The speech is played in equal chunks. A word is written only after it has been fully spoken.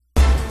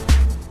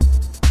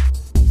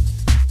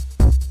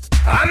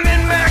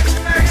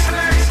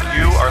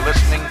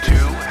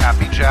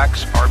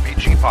Jack's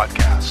RPG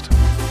Podcast.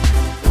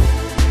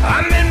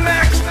 I'm in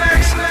Max.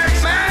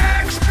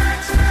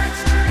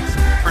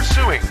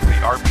 Pursuing the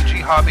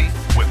RPG hobby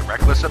with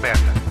reckless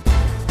abandon.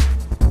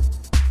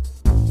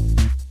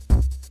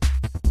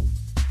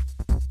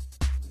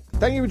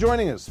 Thank you for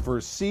joining us for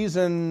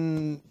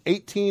Season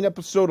 18,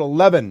 Episode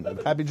 11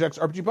 of Happy Jack's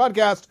RPG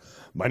Podcast.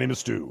 My name is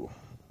Stu.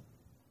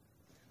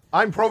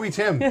 I'm Proby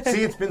Tim.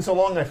 See, it's been so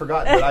long I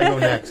forgot that I go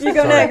next. You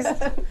go Sorry.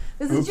 next.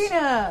 This is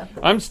Gina.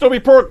 I'm Stubby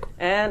Pork.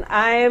 And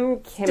I'm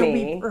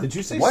Kimmy. Did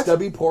you say What?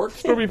 stubby pork?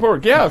 Stubby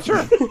Pork, yeah,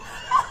 sure.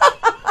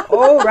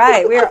 Oh,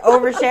 right. We are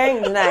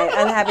oversharing tonight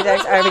on the Happy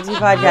Jack's RPG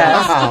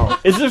Podcast. Wow.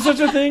 Is there such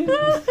a thing?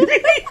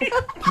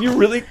 Can you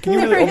really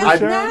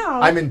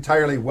overshare? I'm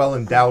entirely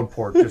well-endowed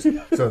pork, just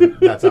so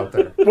that's out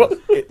there. Well,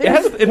 it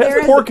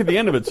has pork at the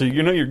end of it, so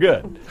you know you're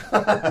good.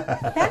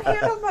 That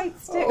handle might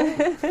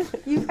stick.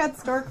 You've had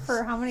stork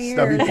for how many years?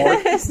 Stubby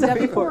pork.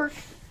 Stubby pork.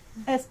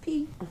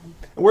 SP.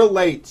 We're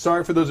late.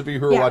 Sorry for those of you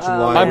who are watching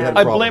live. We had a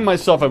I problem. blame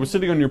myself. I was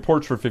sitting on your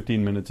porch for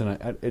 15 minutes,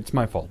 and it's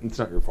my fault. It's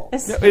not your fault.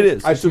 Yeah, it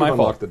is. I It's should my have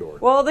fault. unlocked the door.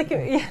 Well,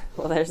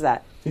 there's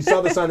that. He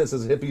saw the sign that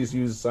says hippies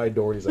use side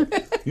door, and he's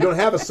like, you don't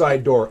have a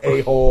side door,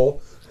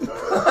 a-hole.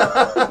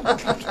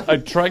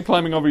 I tried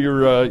climbing over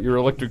your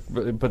electric,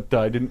 but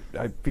I didn't.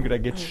 I figured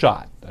I'd get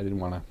shot. I didn't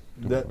want to.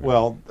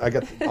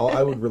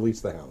 I would release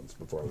the hounds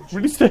before I would shoot.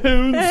 Release the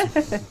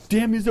hounds.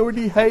 Damn his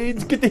already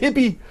hides. Get the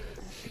hippie.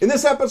 In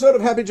this episode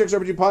of Happy Jack's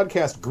RPG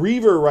Podcast,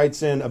 Griever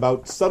writes in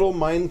about subtle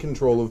mind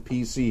control of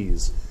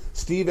PCs.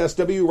 Steve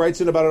SW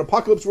writes in about an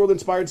Apocalypse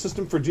World-inspired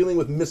system for dealing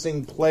with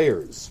missing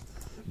players.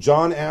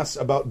 John asks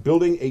about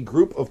building a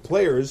group of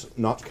players,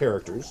 not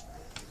characters.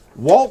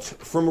 Walt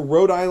from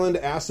Rhode Island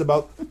asks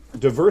about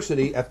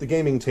diversity at the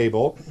gaming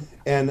table.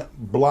 And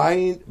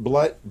blood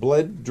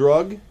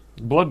drug?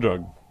 Blood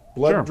drug.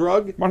 Blood Sure.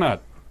 drug? Why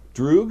not?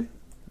 Droog?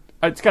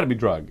 It's got to be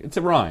drug. It's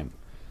a rhyme.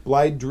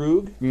 Blyde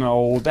Droog?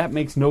 No, that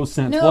makes no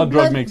sense. No, blood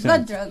drug makes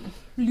blood sense.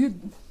 drug.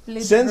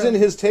 Sends in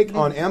his take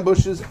on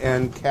ambushes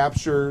and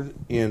capture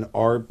in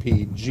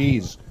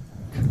RPGs.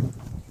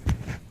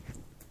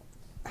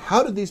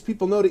 How did these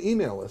people know to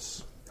email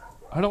us?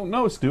 I don't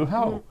know, Stu.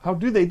 How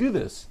do they do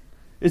this?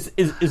 Is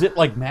it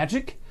like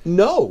magic?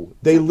 No,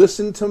 they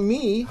listened to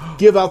me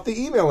give out the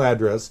email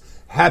address,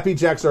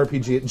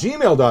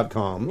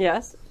 happyjacksrpg@gmail.com,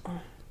 Yes.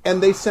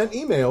 and they sent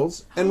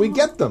emails, and we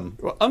get them.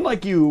 Well,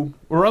 unlike you,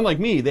 or unlike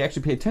me, they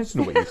actually pay attention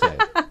to what you say.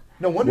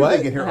 No wonder What?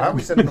 they get here. I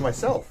always send them to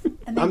myself.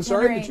 And they I'm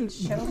sorry, generate did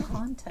you- show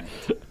content.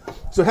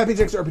 So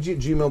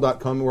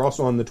happyjacksrpg@gmail.com. We're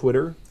also on the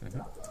Twitter,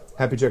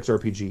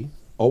 happyjacksrpg,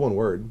 all one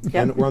word.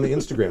 And we're on the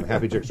Instagram,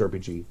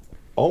 happyjacksrpg,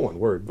 all one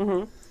word.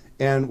 Mm-hmm.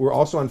 And we're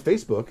also on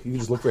Facebook. You can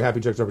just look for Happy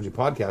Jack's RPG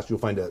Podcast. You'll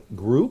find a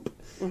group,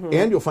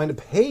 and you'll find a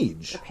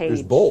page.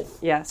 There's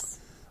both. Yes.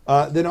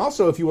 Then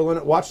also, if you want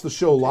to watch the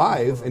show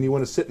live and you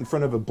want to sit in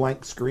front of a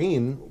blank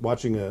screen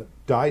watching a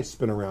die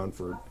spin around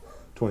for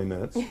 20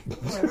 minutes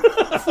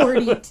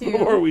 42.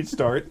 before we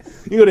start,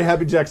 you go to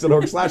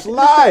happyjacks.org/live.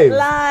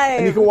 Live.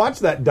 And you can watch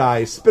that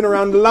die spin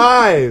around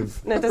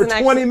live No, it for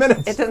doesn't 20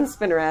 minutes. It doesn't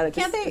spin around. It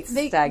Can't just, they? it's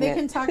They stagnant.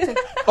 can talk to.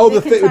 Oh, they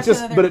the can thing- talk it just-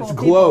 to other but it cool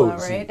people, glows.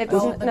 though, right? It All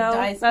doesn't. the No,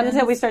 dice not until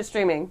spins. we start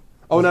streaming.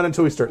 Oh, not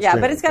until we start Yeah,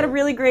 streaming. but it's got a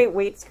really great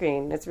weight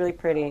screen. It's really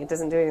pretty. It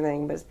doesn't do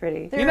anything, but it's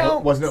pretty. You know,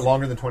 Wasn't it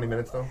longer than 20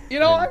 minutes, thole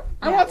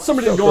I want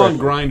somebody to go on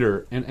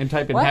Grindr and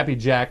type in What? Happy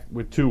Jack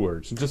with 2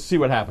 words and just see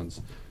what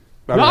happens.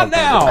 I don't Not know.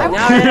 now.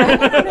 I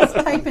would just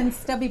type in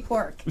stubby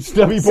pork.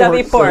 Stubby pork.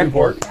 Stubby pork. Stubby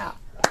pork. Yeah,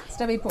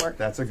 stubby pork.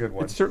 That's a good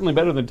one. It's certainly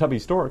better than Tubby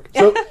Stork.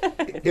 So,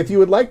 if you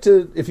would like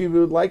to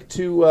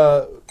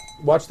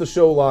watch the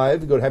show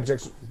live, go to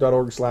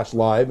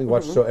happyjacks.org/live and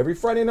watch the show every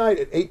Friday night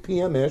at 8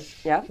 p.m. ish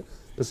Yeah.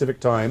 Pacific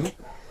time.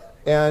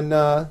 And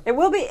It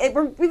will be.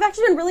 We've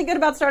actually been really good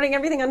about starting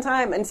everything on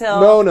time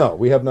until no,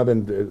 we have not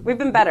been. we've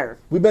been better.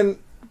 We've been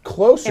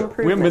closer.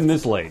 Improved. We haven't been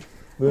this late.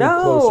 We've been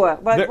No, closer.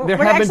 but There we're have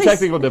been actually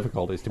technical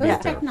difficulties, to be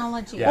There's fair.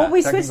 technology. Yeah. Well,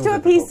 we switched to a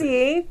technical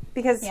PC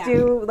because Yeah.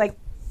 Stu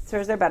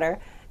serves there better,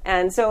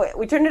 and so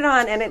we turned it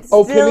on, and it's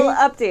Oh, still Kimmy?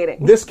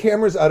 updating. This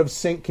camera's out of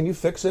sync. Can you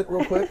fix it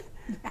real quick?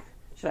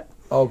 Should I-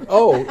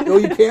 Oh,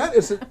 you can't?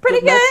 Is it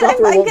Pretty Mac good.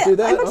 software I'm won't do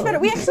that? I'm much Oh. better.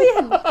 We actually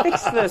had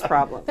fixed those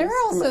problems. There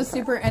are also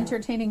super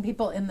entertaining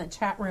people in the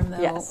chat room, though.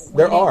 Yes.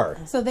 There waiting. are.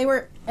 So they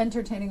were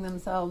entertaining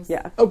themselves.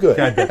 Yeah. Oh, good.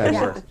 I bet they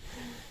Excellent. were.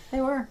 They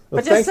were. Well,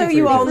 But thank just so for you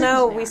your all patience.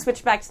 know, Yeah. we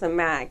switched back to the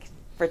Mac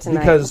for tonight.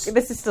 Because-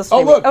 this is still Oh,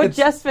 streaming. look, it it's-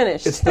 just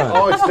finished. It's done.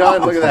 Oh, it's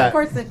done. Look at Of that.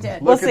 course it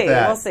did. We'll Look at see.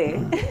 that. We'll see.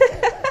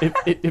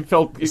 It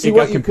felt it See got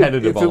what you could,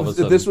 competitive all of a if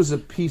sudden. this was a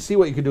PC,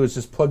 what you could do is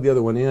just plug the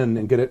other one in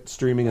and get it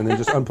streaming, and then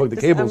just unplug the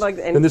Just cables. unplug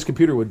the- Then this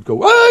computer would go,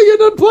 you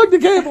unplugged the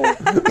cable.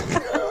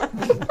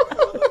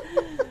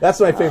 That's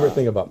my favorite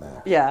thing about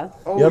Mac. Yeah.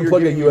 Oh, You you're unplug a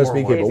giving me more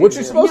USB work. cable, which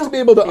you're supposed to be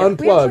able to We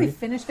actually unplug.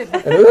 finished it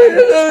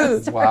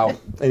before. Wow.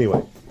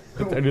 Anyway,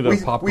 I do that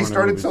with popcorn We in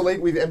started movies. so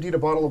late, we've emptied a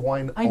bottle of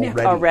wine I know.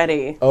 already.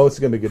 Already. oh, it's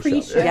going to be a good show.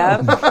 Pre-show.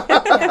 Yep.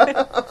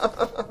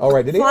 All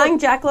right. Did Flying anyone,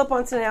 Jackalope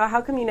wants to know, how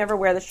come you never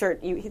wear the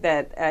shirt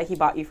that he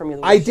bought you from your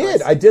I little did.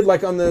 stores? I did.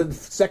 Like on the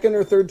second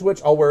or third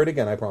Twitch. I'll wear it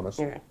again. I promise.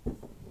 Okay.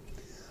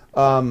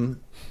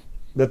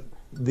 The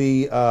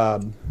the I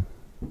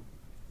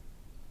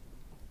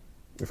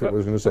forget what I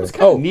was going to say. It was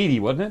kind of needy,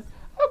 wasn't it?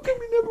 How come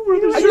you never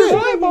wear the I shirt did.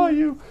 I bought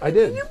you? I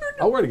did.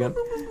 I'll wear it again.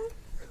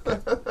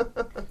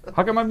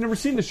 How come I've never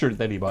seen the shirt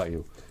that he bought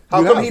you? How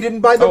You come have. he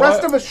didn't buy the Oh,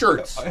 rest of us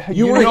shirts?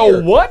 You You were know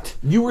here. what?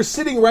 You were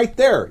sitting right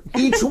there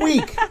each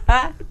week.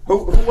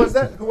 Who was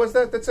that? Who was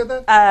that said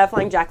that?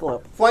 Flying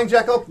Jackalope. Flying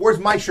Jackalope, where's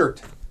my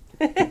shirt?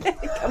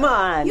 Come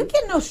on. You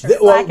get no shirt.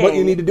 Well, what Slacking.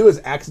 you need to do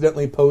is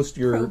accidentally post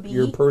your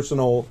Proby.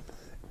 personal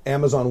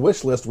Amazon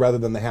wish list rather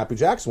than the Happy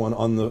Jacks one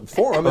on the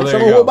forum, and there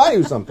someone you will go. buy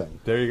you something.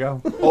 There you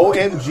go.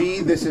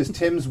 OMG, this is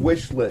Tim's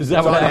wish list. Is that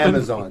it's what on happened?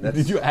 Amazon. That's,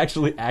 Did you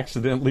actually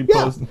accidentally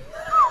Yeah. post?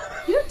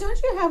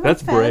 Don't you have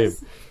That's a fez? brave.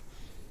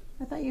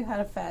 I thought you had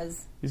a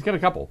fez. He's got a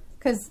couple.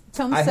 Because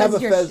Tom I have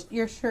says a fez.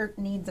 your shirt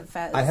needs a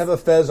fez. I have a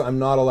fez I'm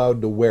not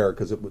allowed to wear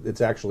because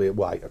it's actually,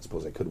 well, I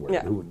suppose I could wear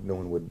Yeah. it. No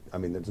one would. I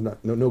mean, there's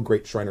no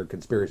great Shriner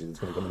conspiracy that's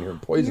going to come in here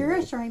and poison You're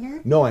me. a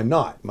Shriner? No, I'm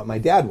not. My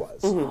dad was.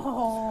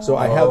 Oh. So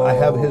I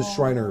have his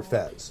Shriner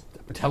fez.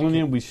 I'm telling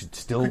you, we should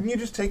still. couldn't you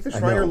just take the I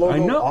Shriner know. logo I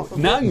know. off of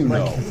Now it? you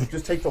Like, know.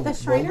 just take the, The logo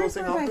Shriners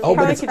thing are off my of it? Oh,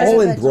 but favorite it's because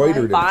all of the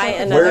embroidered. joy. Buy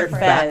It's- another Wear it,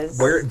 fez.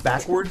 wear it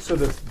backwards so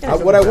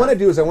that... What I want to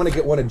do is I want to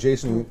get one of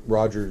Jason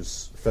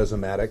Rogers'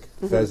 Fezomatic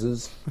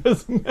fezzes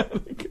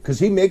because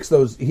he makes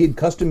those. He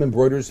custom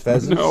embroiders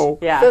fezzes. No.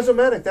 Yeah.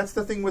 Fezomatic, that's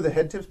the thing where the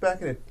head tips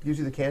back and it gives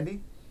you the candy?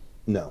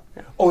 No.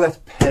 Oh, that's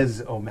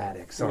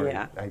Pez-O-Matic. Sorry.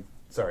 Yeah.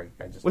 Sorry.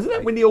 I just... Wasn't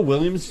that Wendy O.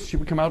 Williams? She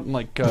would come out and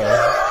come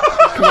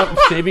out in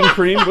shaving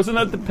cream. Wasn't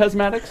that the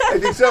Pesmatics? I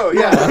think so,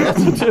 yeah.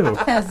 too.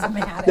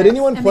 Asthmatic. Did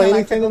anyone And play the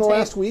anything in the electrical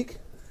last week?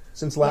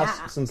 Since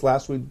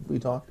last Yeah. we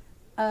talked.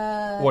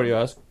 What do you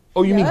ask?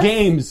 Oh, you mean Yes.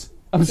 games?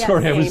 I'm Yes.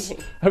 sorry. Games.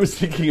 I was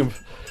thinking of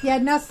tape. Yeah,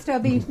 no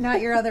Stubby,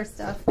 not your other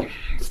stuff.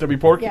 Stubby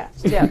Pork. Yeah.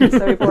 Yeah.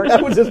 So report.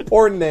 That was his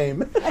porn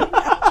name.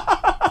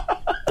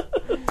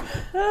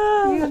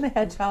 You and the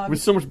hedgehog. It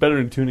was so much better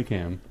than Tuna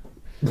Cam.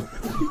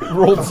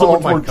 Rolled so Oh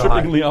much my more God.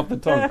 trippingly off the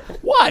tongue.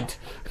 What?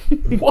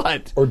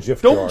 What? Or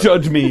Jif Don't Jar.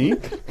 judge me.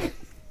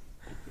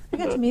 I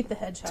got to meet the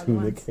hedgehog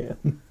Tuna once.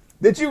 can.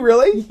 Did you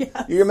really?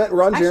 Yes. You met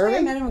Ron Actually, Jeremy?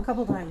 I met him a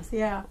couple times.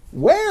 Yeah.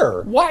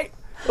 Where? Why?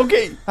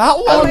 Okay,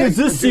 how long has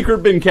this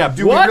secret been kept?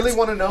 Do What? we really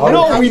want to know?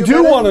 No, how we you do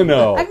met him? want to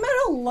know. I've met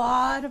a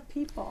lot of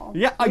people.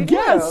 Yeah, I We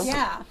guess. do.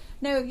 Yeah.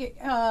 No,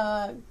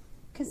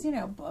 because,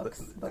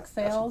 book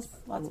sales.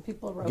 Lots of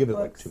people wrote Give it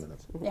like books. 2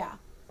 minutes. Yeah.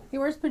 He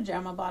wears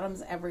pajama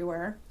bottoms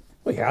everywhere.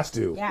 Well, he has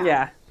to. Yeah.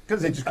 Yeah.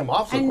 Because they just come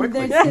off so And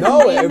quickly. there's-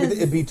 No, His name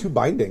it'd be too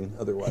binding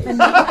otherwise.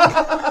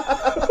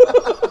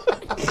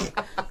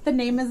 The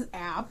name is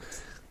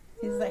apt.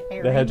 He's a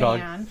hairy The hedgehog.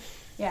 man.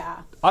 Yeah.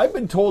 I've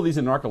been told he's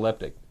a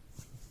narcoleptic.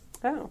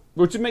 Oh.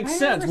 Which it makes I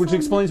sense, never which saw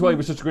explains him. why he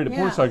was such a great porn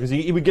Yeah. star, because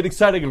he would get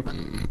excited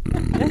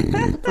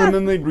and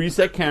then they'd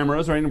reset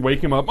cameras, right, and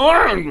wake him up,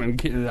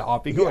 and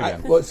off he go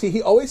again. Well, see,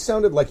 he always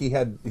sounded like he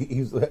had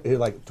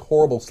like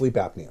horrible sleep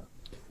apnea.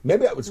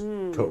 Maybe that was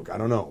coke. I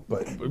don't know,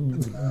 but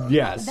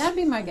Yes. That'd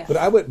be my guess.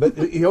 but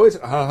he always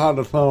how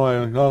to smell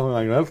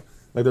like that.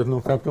 Like there's no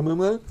crap coming in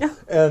there,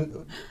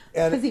 and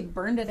Because he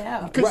burned it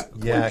out. right.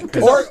 Yeah,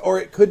 or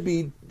it could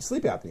be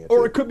sleep apnea. Or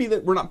too. it could be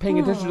that we're not paying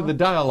attention to the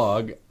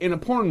dialogue in a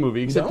porn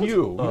movie, except don't?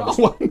 you. No.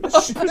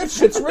 that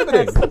shit's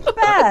riveting.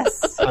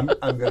 Best. I'm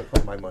going to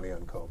put my money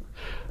on Coke.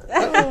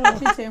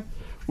 Me too.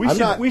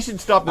 We should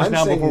stop this I'm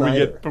now saying before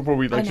neither.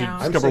 we I actually know. I'm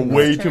discover saying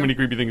way that's too true. many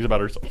creepy things about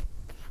ourselves.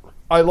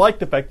 I like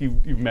the fact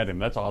you've met him.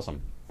 That's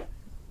awesome.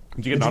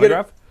 Did you get an Did you get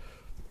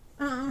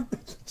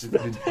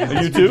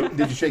autograph? You too?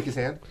 Did you shake his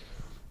hand?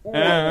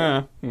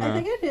 I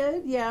think I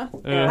did, yeah.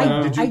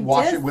 Did you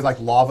wash it with like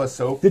lava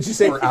soap? Did you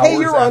say, for "Hey, hours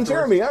you're on afterwards?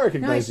 Jeremy"? I No, I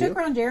recognize shook you.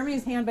 Ron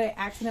Jeremy's hand, but I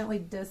accidentally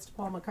dissed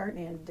Paul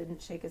McCartney and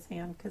didn't shake his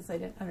hand because I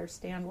didn't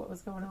understand what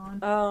was going on.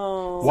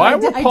 Oh. Why I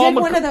were did, I Paul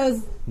did one McCartney? of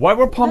those. Why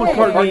were Paul Hey.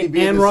 McCartney McCartney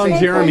be in and the Ron same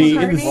Jeremy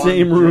room? in the McCartney?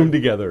 same room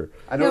together?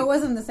 I No, it don't.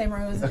 wasn't the same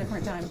room. It was a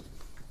different time.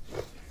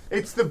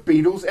 It's the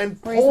Beatles and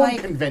Where he's porn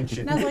like-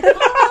 convention. And I was like,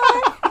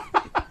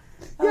 oh,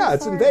 Yeah,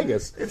 it's in sorry.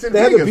 Vegas. It's in they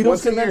have Vegas a Beatles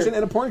once a convention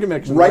year. and a porn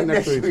convention right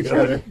next to each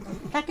other.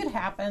 that could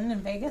happen in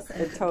Vegas.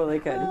 It totally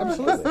could.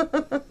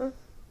 Absolutely.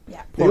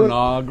 Yeah.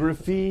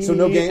 Pornography So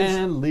no games?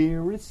 and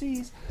lyrics.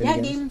 Yeah,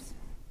 games? games.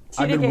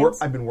 I've Cheetah been,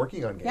 games. I've been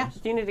working on games. Yeah.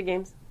 Do you need a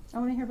games? I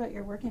want to hear about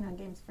your working on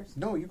games first.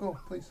 No, you go,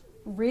 please.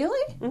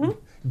 Really?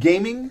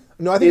 Gaming?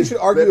 No, I think you is should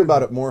argue better-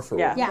 about it more for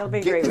Yeah, Yeah. that'll be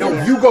Ga- great.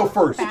 no, you go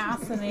first.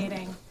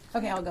 Fascinating.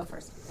 Okay, I'll go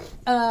first.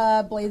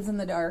 Blades in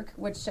the Dark,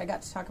 which I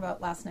got to talk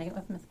about last night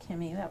with Miss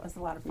Kimmy. That was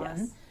a lot of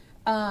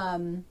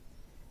fun.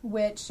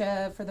 Which,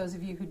 for those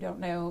of you who don't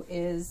know,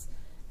 is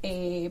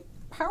a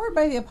Powered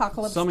by the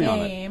Apocalypse Sell me on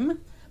it. game.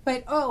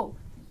 But,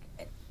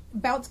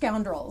 about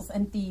scoundrels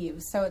and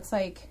thieves. So it's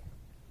like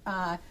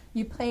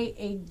you play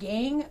a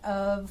gang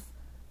of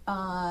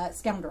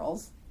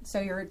scoundrels. So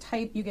you're a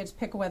type, you get to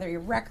pick whether you're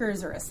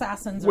wreckers or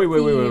assassins or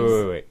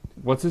thieves. Wait.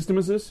 What system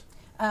is this?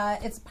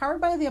 It's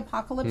Powered by the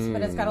Apocalypse,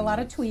 but it's got a lot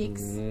of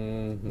tweaks.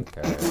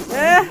 Okay.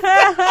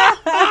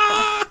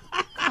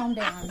 Calm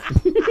down.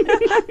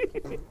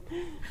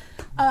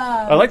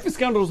 I like the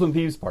Scoundrels and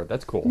Thieves part.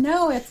 That's cool.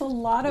 No, it's a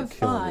lot of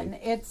killing fun. me.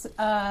 It's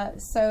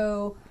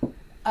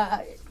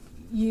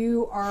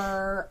you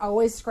are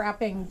always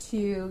scrapping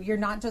to. You're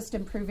not just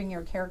improving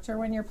your character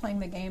when you're playing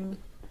the game.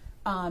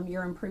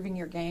 You're improving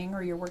your gang,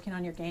 or you're working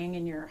on your gang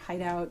and your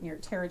hideout and your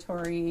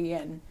territory,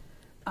 and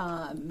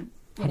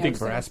Hunting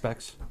for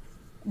aspects.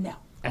 No,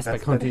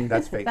 Aspect hunting.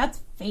 That's fate.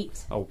 that's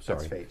fate. Oh, sorry.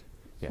 That's fate.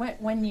 Yeah.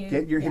 When you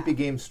Get your hippie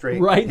game straight.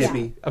 Right.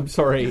 Hippie. I'm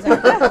sorry.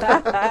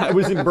 I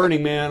was in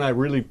Burning Man. I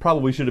really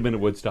probably should have been at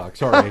Woodstock.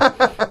 Sorry.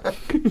 But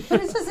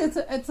it's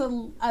just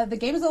the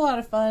game is a lot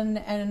of fun,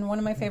 and one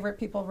of my favorite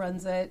people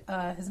runs it.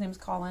 His name's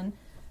Colin.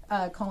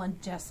 Colin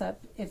Jessup.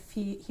 If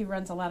he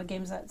runs a lot of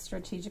games at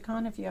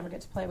Strategicon. If you ever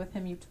get to play with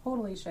him, you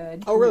totally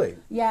should. Oh, really?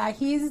 Yeah,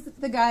 he's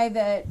the guy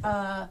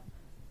that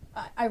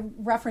I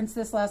referenced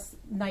this last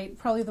night.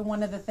 Probably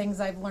one of the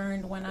things I've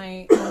learned when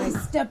I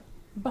step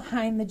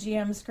behind the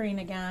GM screen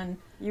again.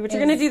 What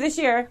you're going to do this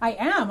year? I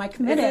am. I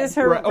committed. This is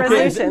her Right, okay.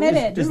 resolution.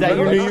 Committed. Is that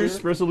your Next New year?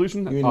 Year's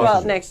resolution? You mean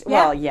Awesome. next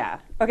Well, Yeah.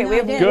 yeah. Okay, No, we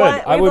have, I did. Good. we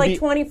I have would like be-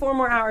 24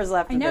 more hours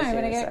left I of know. this I'm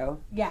gonna year, get. so.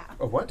 Yeah.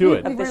 Oh, what? Do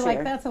it. We this were like,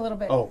 year. that's a little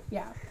bit. Oh.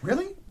 Yeah.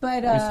 Really?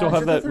 But We still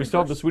have that. the We still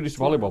have the Swedish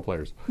volleyball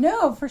players.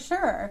 No, for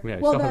sure. Yeah,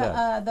 you well, still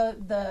have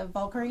the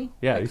Valkyrie.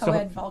 Yeah, the you still co-ed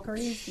have-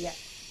 Valkyries. Yeah.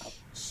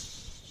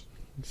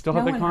 We still No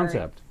have that one heard.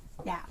 concept.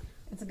 Yeah,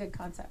 it's a good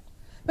concept.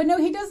 But no,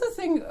 he does this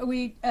thing.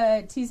 We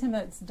tease him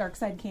that it's dark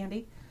side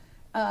candy.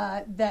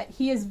 That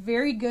he is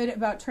very good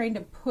about trying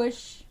to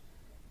push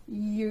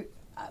you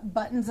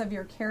buttons of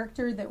your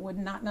character that would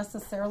not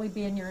necessarily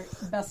be in your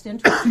best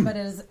interest, but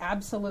is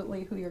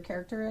absolutely who your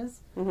character is.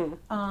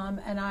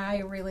 And I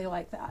really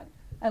like that.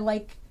 I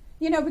like,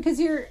 because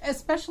you're,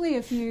 especially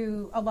if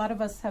a lot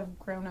of us have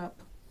grown up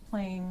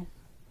playing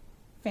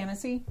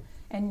fantasy,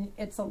 and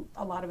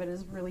a lot of it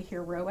is really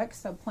heroic.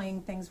 So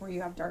playing things where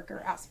you have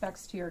darker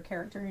aspects to your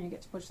character, and you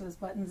get to push those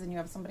buttons, and you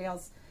have somebody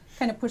else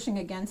kind of pushing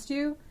against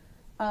you.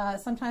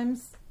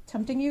 Sometimes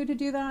tempting you to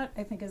do that,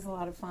 I think, is a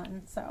lot of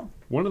fun. So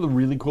One of the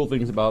really cool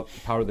things about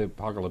Power of the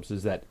Apocalypse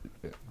is that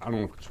I don't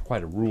know if it's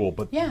quite a rule,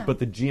 but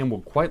the GM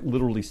will quite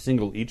literally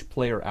single each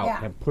player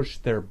out and push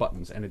their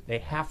buttons, and they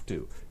have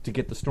to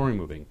get the story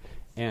moving,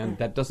 and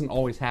that doesn't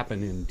always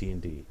happen in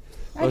D&D.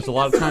 There's a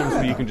lot of times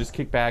where you can just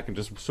kick back and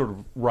just sort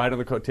of ride on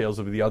the coattails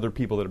of the other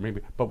people that are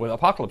maybe. But with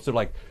Apocalypse, they're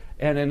like,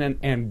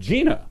 and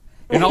Gina.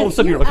 And all of a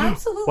sudden, you're like,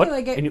 absolutely what?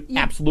 like it, and you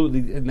absolutely,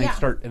 and they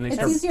start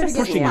it's easier to get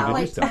pushing you to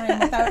do spotlight stuff. time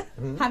without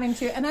having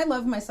to. And I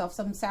love myself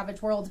some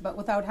Savage Worlds, but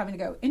without having to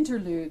go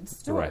interlude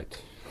story.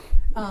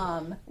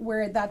 Right.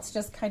 Where that's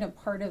just kind of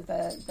part of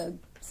the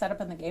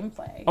setup and the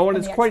gameplay. Oh, and the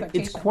it's quite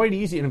expectation.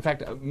 easy. And in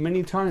fact,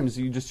 many times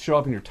you just show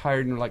up and you're tired,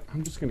 and you're like,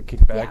 I'm just going to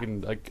kick back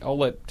and like I'll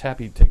let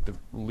Tappy take the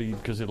lead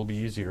because it'll be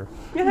easier.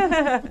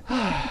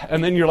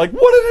 And then you're like,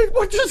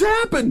 what just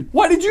happened?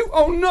 Why did you?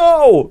 Oh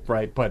no!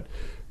 Right, but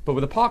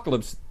with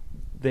Apocalypse,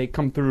 they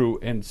come through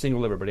and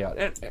single everybody out.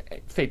 And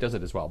Fate does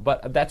it as well.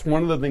 But that's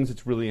one of the things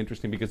that's really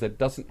interesting because that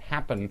doesn't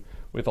happen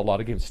with a lot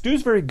of games.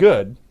 Stu's very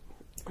good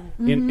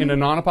in a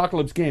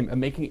non-apocalypse game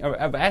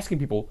of asking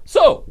people,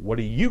 so what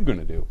are you going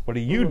to do? What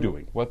are you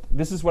doing?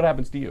 This is what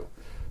happens to you.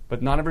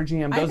 But not every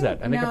GM does that.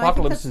 I think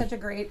Apocalypse I think that's such a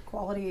great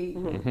quality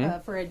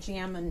for a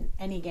GM in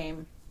any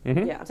game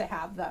to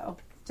have, though,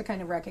 to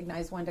kind of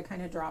recognize when to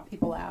kind of draw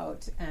people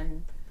out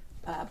and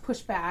push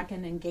back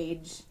and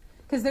engage.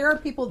 Because there are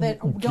people that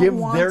don't give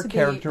want their to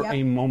character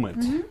be, a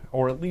moment,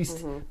 or at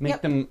least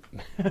make them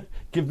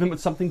give them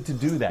something to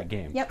do that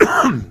game. Yep.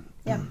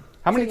 Yep.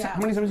 How many So,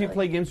 times you really.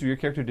 play games where your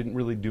character didn't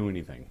really do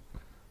anything?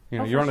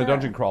 Oh, You're for on a sure.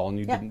 dungeon crawl and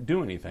you Yep. didn't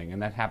do anything,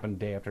 and that happened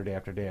day after day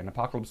after day. And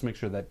Apocalypse makes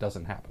sure that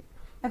doesn't happen.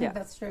 I think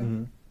that's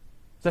true.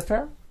 Is that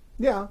fair?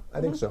 Yeah,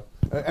 I think so.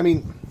 I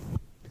mean,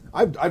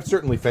 I've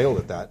certainly failed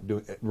at that,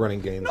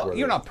 running games. No, where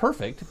you're they- not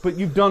perfect, but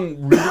you've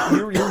done.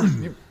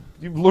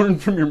 You've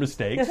learned from your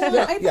mistakes. Well,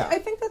 Yeah. I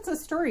think that's a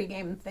story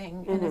game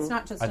thing, and it's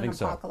not just I an think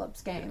so.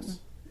 apocalypse game Yes.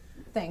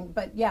 thing.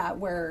 But yeah,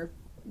 where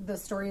the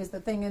story is the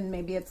thing, and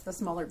maybe it's the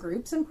smaller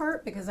groups in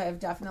part, because I have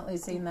definitely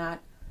seen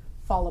that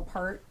fall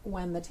apart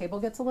when the table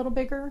gets a little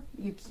bigger.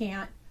 You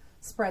can't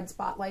spread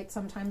spotlight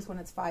sometimes when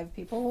it's 5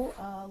 people,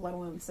 let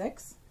alone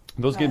 6.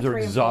 Those games are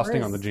 3 and 4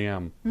 exhausting on the is-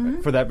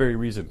 GM for that very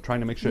reason,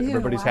 trying to make sure You know,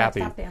 everybody's wild happy.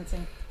 tap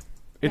dancing.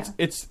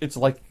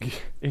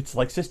 It's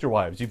like Sister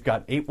Wives. You've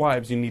got 8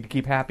 wives you need to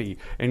keep happy,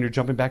 and you're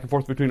jumping back and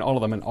forth between all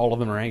of them, and all of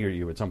them are angry at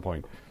you at some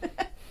point.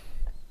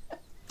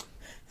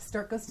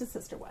 Start goes to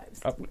Sister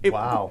Wives.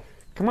 Wow.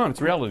 Come on,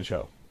 it's a reality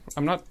show.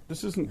 I'm not.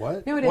 This isn't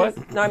What? No, it what?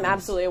 is. No, I'm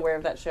absolutely aware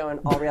of that show and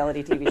all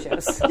reality TV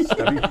shows.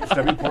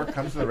 Stubby Pork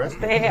comes to the rescue.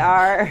 They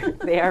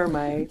are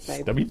my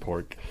Stubby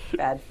pork.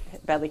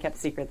 badly kept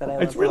secret that I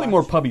love It's to really watch.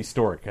 more Pubby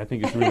Stork. I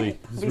think it's really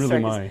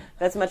my.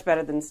 That's much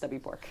better than Stubby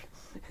Pork.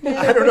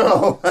 I don't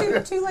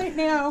know. Too late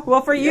now.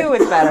 Well, for you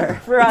it's better.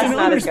 For us, It's an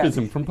not as good.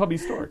 Unerspism from Pubby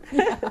Stork.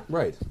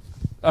 Right.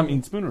 I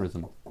mean,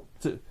 Spoonerism.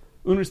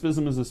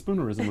 Unerspism is a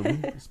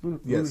Spoonerism.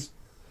 Yes.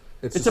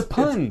 It's a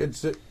pun.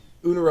 It's a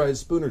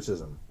Unerized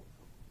Spoonerism.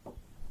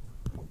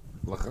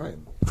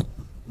 L'chaim.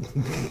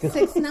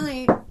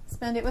 6-9.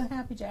 Spend it with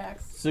Happy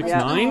Jacks.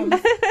 6'9"?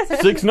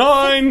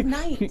 6'9".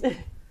 9.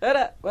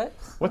 What?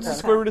 What's the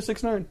square root of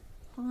 6'9"?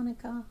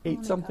 Hanukkah.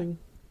 8 something.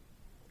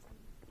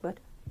 What?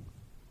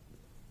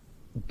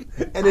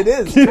 And it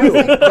is too.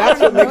 That's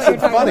what makes you're it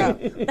talking funny.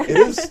 about. It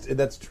is.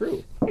 That's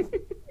true.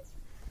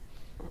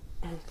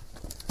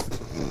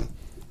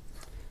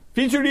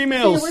 Featured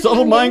emails, So we're subtle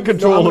trying to mind get-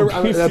 control of I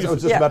was PCs.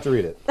 just Yeah. about to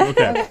read it.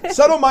 Okay.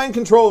 Subtle mind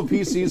control of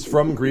PCs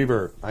from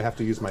Griever. I have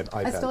to use my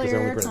iPad stole because I your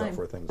only printed airtime. out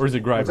 4 things. Or is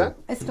it What's Greiver? that?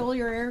 I stole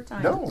your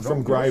airtime. No, From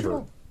no,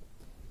 Griever.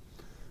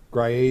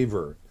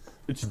 Griever.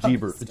 It's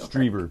Jeever. It's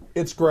Drever.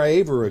 It's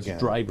Griever again.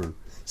 Driver.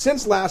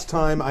 Since last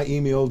time I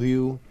emailed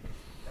you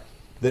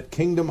that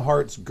Kingdom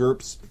Hearts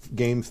GURPS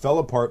game fell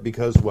apart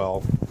because,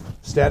 well,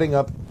 statting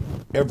up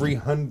every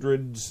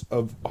hundreds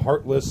of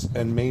Heartless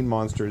and main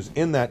monsters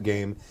in that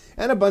game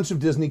and a bunch of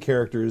Disney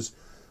characters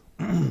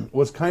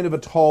was kind of a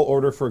tall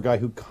order for a guy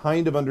who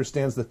kind of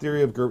understands the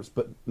theory of GURPS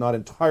but not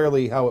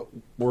entirely how it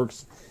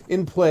works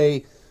in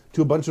play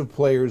to a bunch of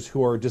players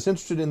who are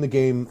disinterested in the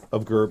game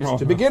of GURPS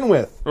to begin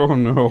with. Oh,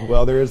 no.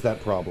 Well, there is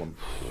that problem.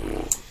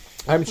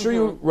 I'm sure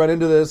you run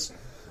into this.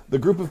 The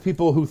group of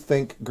people who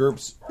think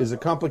GURPS is a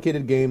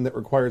complicated game that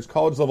requires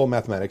college-level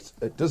mathematics.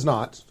 It does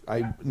not.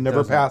 I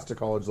never passed a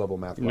college-level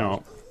math class.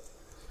 No.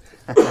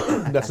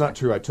 That's not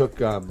true. I took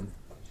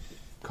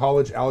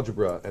college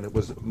algebra, and it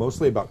was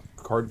mostly about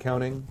card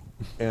counting.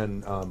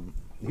 And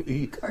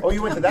Oh,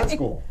 you went to that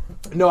school?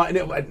 no,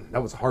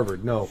 that was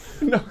Harvard. No.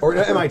 Or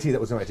MIT.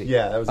 That was MIT.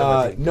 Yeah, that was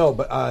MIT. No,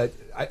 but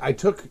I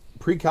took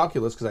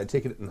pre-calculus because I'd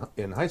taken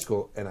it in high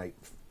school, and I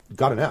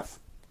got an F.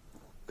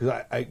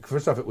 Because I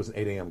first off, it was an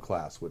 8 a.m.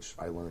 class, which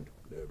I learned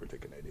never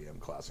take an 8 a.m.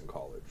 class in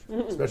college.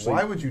 Especially,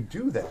 Why would you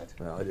do that?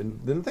 well, I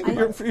didn't think I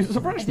about know. it. He's a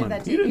I freshman.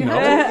 did that You too. didn't know.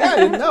 Yeah, I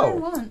didn't know.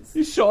 Once.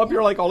 You show up,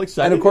 you're like all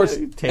excited. And of course,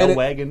 tail and it-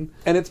 wagging.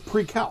 and it's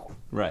pre-cal.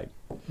 Right.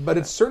 But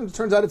it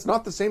turns out it's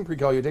not the same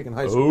pre-cal you take in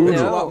high school. Oh,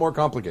 It's a no. lot more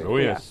complicated. Oh,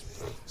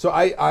 yes. So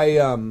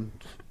I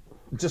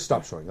just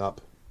stopped showing up,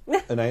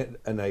 and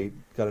I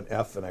got an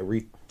F, and I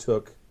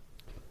retook.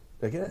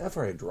 Did I get an F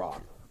or I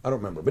drop? I don't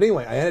remember. But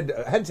anyway, I had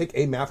to take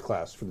a math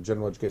class for the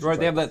general education. Right,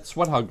 they have track. that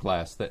sweat hog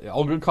class. That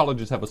all good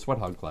colleges have a sweat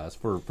hog class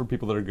for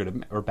people that are good at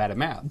or bad at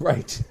math.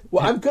 Right.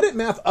 Well, I'm good at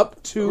math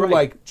up to Right.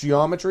 like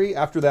geometry.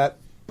 After that,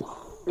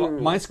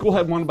 My school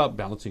had one about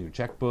balancing your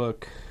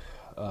checkbook,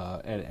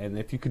 and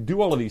if you could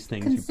do all of these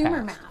things, Consumer you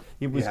passed. math.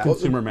 It was Yeah.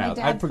 consumer My math.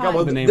 dad I forgot taught-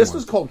 what the name this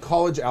was. was called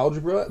college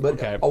algebra, but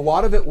Okay. a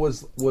lot of it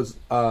was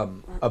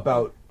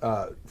about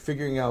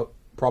figuring out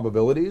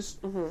probabilities.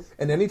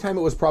 And anytime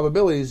it was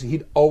probabilities,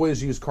 he'd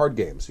always use card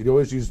games. He'd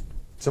always use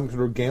some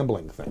kind of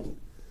gambling thing.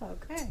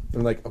 Okay. And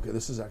I'm like, okay,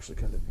 this is actually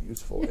kind of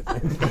useful. I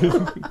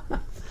think.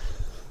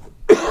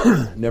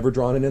 Never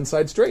drawn an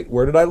inside straight.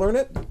 Where did I learn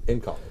it?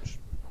 In college.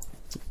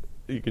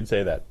 You can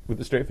say that with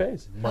a straight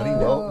face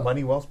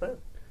Money well spent.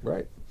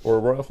 Right. or a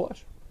royal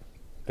flush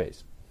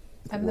face.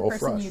 I'm the Roll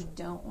person fresh. you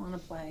don't want to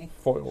play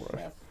Foil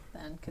rush. with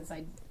then because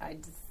I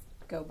just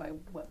go by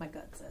what my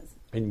gut says.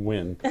 And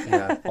win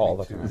Yeah. all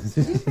the time.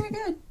 He's pretty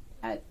good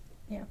at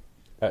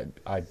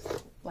I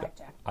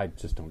blackjack.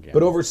 just don't get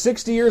But it. over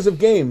 60 years of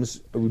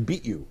games, we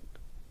beat you.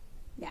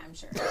 Yeah, I'm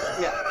sure.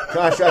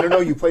 Gosh, I don't know.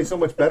 You play so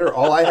much better.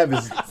 All I have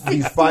is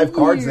these 5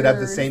 cards that have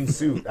the same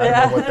suit. I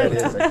don't know what that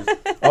is. I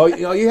just, Oh,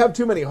 you have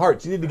too many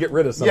hearts. You need to get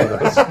rid of some of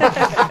those.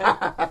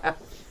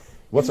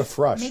 What's a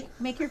frush?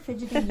 Make your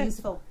fidgeting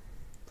useful.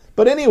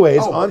 But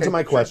anyways, Oh, on okay, to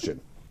my sure.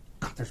 question.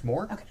 God, there's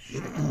more.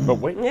 But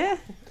wait, Yeah.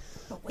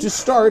 To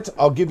start,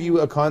 I'll give you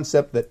a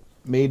concept that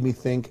made me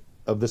think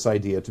of this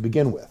idea to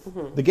begin with.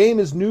 The game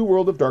is New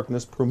World of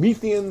Darkness,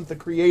 Promethean the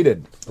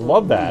Created.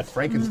 love that.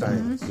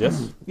 Frankenstein.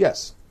 Yes.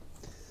 Yes.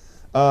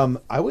 I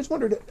always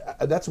wondered,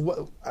 that's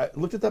what, I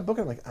looked at that book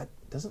and I'm like, it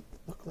doesn't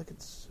look like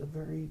it's a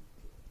very,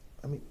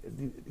 I mean,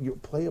 you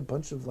play a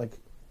bunch of like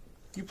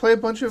You play a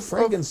bunch of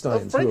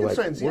Frankensteins. Of who are like,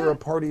 Frankensteins, we're yeah. a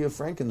party of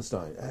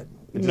Frankenstein. It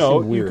just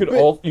No, seemed you weird.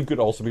 could you could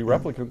also be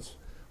replicants.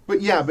 But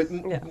yeah, but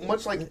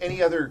much like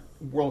any other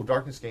World of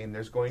Darkness game,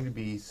 there's going to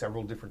be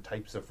several different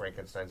types of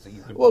Frankensteins that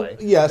you can Well, play.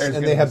 yes, There's and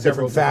gonna they be have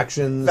several different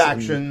factions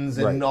factions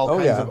and- and right. all Oh,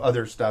 kinds yeah. of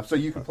other stuff. So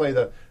you can play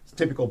the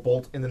typical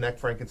bolt in the neck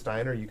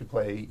Frankenstein, or you could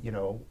play,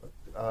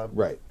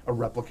 Right. a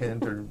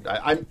replicant. Or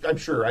I'm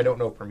sure. I don't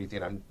know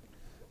Promethean. I'm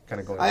kind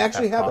of going. I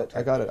actually have it.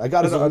 I got it. I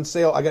got it on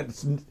sale. I got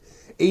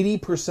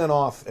 80%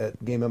 off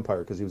at Game Empire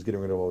because he was getting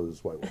rid of all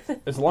his White Wolf.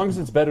 As long as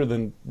it's better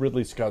than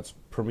Ridley Scott's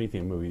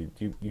Promethean movie,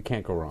 you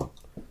can't go wrong.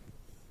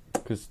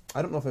 Because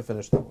I don't know if I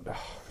finished that one.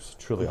 it's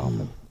truly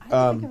awful. I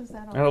don't think it was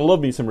that And I old. love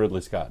me some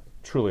Ridley Scott.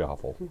 Truly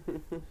awful.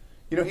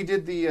 He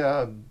did the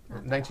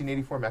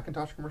 1984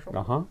 Macintosh commercial.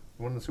 Uh huh.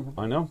 One of the Super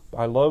Bowl. I know.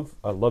 I love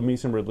me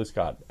some Ridley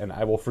Scott, and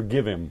I will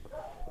forgive him.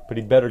 But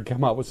he better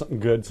come out with something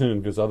good soon,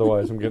 because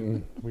otherwise he's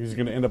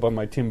going to end up on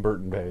my Tim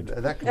Burton page.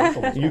 That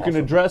commercial. Was You can awesome.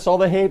 address all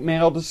the hate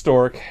mail to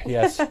Stork.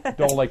 Yes,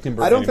 don't like Tim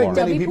Burton I don't think anymore.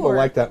 many be people poor.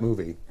 like that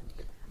movie.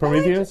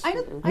 Prometheus? I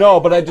didn't No,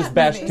 but I mind just that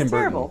bashed movie. Tim It's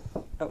Burton. terrible.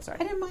 Oh, sorry.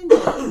 I didn't mind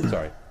it.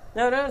 Sorry.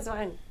 No, it's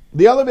fine.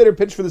 The elevator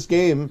pitch for this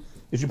game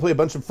is you play a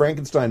bunch of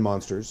Frankenstein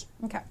monsters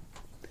Okay.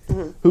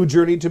 who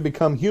journey to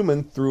become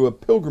human through a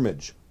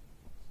pilgrimage.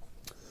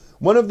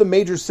 One of the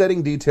major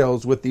setting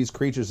details with these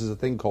creatures is a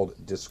thing called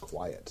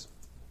disquiet.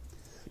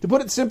 To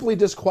put it simply,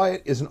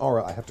 disquiet is an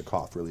aura. I have to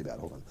cough really bad.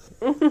 Hold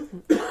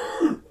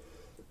on.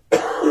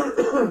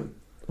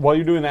 while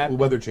you're doing that,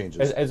 weather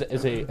changes. as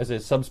a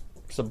sub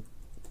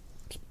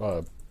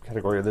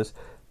category of this,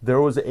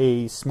 there was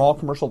a small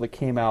commercial that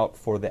came out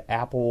for the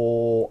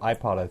Apple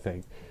iPod, I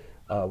think,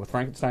 with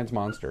Frankenstein's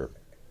monster.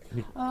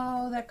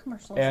 Oh, that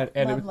commercial. And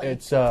Lovely.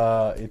 it's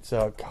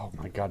oh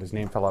my God, his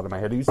name fell out of my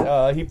head.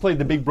 He played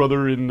the big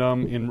brother in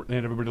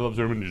Everybody Loves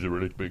Raymond. He's a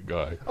really big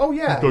guy. Oh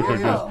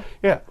yeah.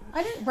 Yeah.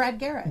 I didn't. Brad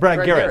Garrett.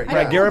 Brad Garrett. I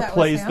Brad know Garrett that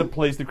was him.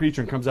 plays the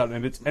creature and comes out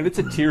and it's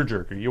a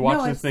tearjerker. You watch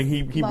No, this it's thing.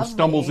 He lovely.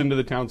 stumbles into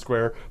the town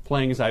square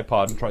playing his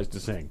iPod and tries to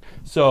sing.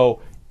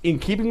 So in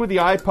keeping with the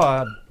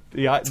iPod.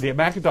 The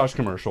Macintosh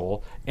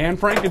commercial and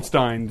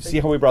Frankenstein.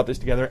 See how we brought this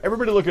together?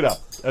 Everybody, look it up.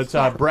 It's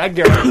Brad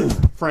Garrett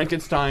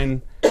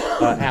Frankenstein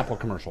Apple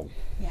commercial.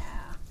 Yeah.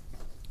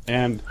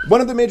 And One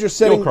of the major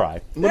setting You'll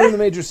cry. One of the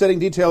major setting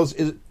details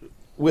is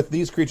with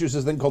these creatures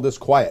is then called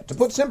disquiet. To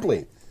put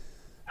simply,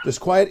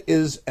 disquiet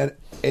is an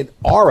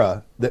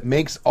aura that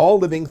makes all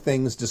living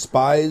things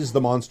despise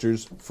the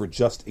monsters for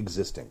just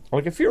existing.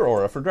 like a fear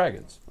aura for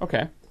dragons.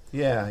 Okay.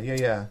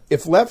 Yeah.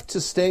 If left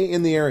to stay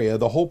in the area,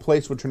 the whole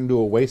place would turn into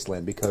a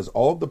wasteland because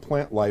all of the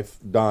plant life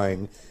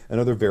dying and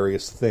other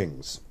various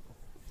things.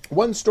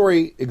 One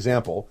story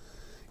example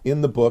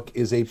in the book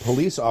is a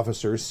police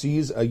officer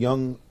sees a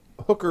young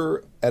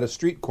hooker at a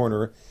street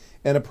corner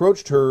and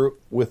approached her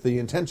with the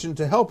intention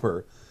to help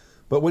her.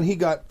 But when he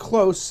got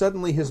close,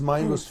 suddenly his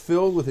mind was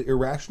filled with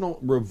irrational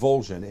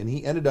revulsion, and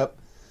he ended up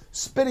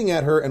spitting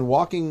at her and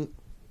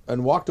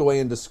walked away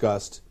in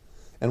disgust,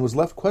 and was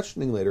left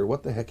questioning later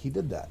what the heck he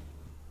did that.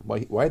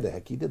 Why the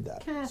heck he did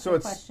that? Can I ask So a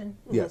it's- question?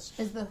 Yes.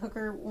 Is the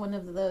hooker one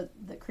of the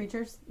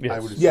creatures? Yes. I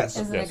would assume. Yes.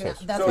 Isn't Yes, it? yes.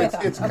 That's So what I it's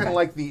thought. kind of Okay.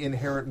 like the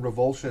inherent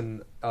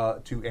revulsion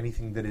to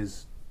anything that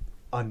is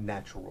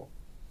unnatural.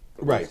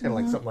 Right. It's kind of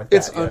like something like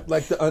It's that.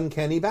 like the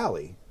uncanny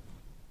valley.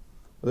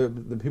 The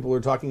people are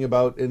talking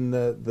about in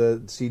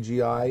the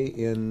CGI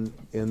in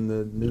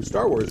the new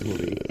Star Wars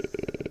movie,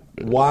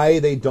 why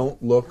they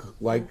don't look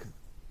like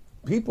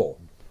people,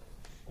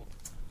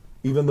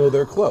 even though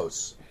they're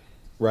close,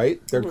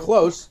 right? They're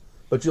close,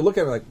 but you look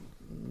at it like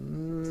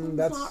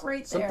that's not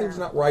right something's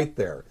there. not right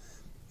there.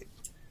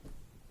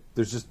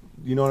 There's just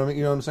you know what I mean.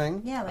 You know what I'm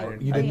saying? Yeah,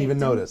 like You didn't even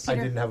notice. I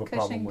didn't have a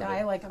problem Cushing with die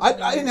it. Like a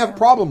I didn't have a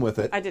problem with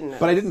it. I didn't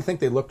but I notice. didn't think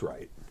they looked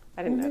right.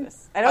 I didn't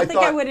notice. I don't think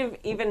I thought- would have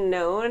even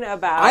known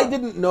about. I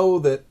didn't know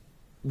that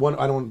one.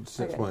 I don't want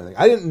to explain anything.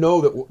 I didn't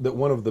know that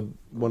one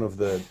of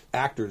the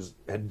actors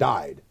had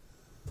died.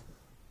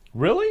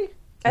 Really?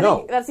 I No.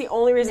 think that's the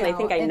only reason I No,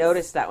 think I it's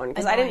noticed that one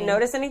because I didn't annoying.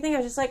 notice anything. I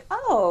was just like,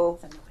 oh,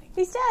 It's annoying.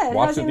 he's dead.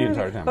 Watched How's he it the moving?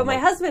 entire time. But I'm my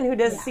like- husband, who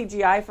does Yeah.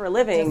 CGI for a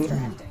living,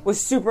 Distracting.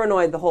 was super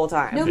annoyed the whole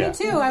time. No, Yeah. me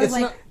too. I was It's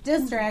like not-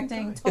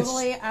 distracting,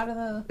 totally out of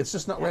the. It's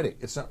just not ready.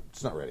 It's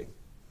not ready.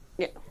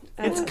 Yeah.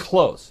 It's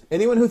close.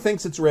 Anyone who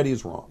thinks it's ready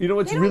is wrong. You know,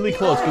 it's They don't really need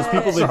close because it.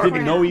 people that Sorry.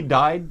 didn't know he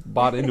died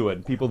bought into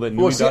it. People that knew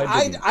Well, he see,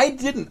 died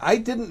didn't. I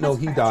didn't know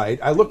he died.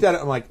 I looked at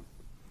it. I'm like,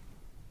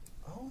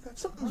 oh,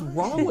 something's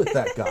wrong with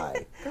that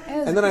guy.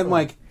 And then I'm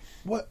like,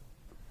 what?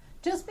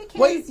 Just because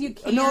Wait, you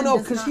can. no,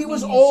 does because not he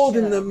was mean you old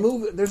in should. the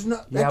movie. There's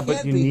not. Yeah, That but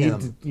can't you be need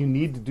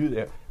him. to do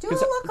that. Do a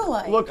 'Cause,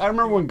 lookalike. Look, I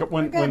remember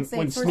when God's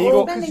sakes, we're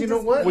Smeagol spending you know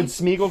just what? money. when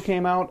Smeagol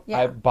came out, Yeah.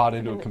 I bought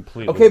into it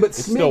completely. Okay, but it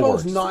still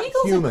Smeagol's works. not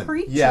Smeagol's human. a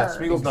creature. Yeah,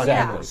 Smeagol's not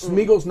Exactly.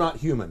 human. Smeagol's not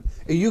human.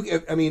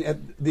 I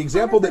mean, the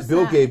example that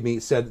Bill 100%. gave me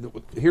said,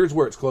 here's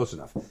where it's close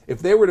enough.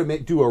 If they were to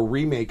do a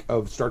remake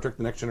of Star Trek: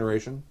 The Next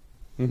Generation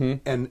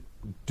and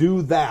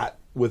do that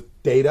with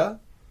Data,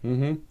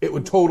 it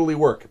would totally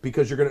work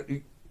because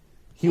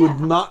he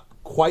would not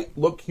quite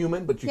look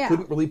human, but you Yeah.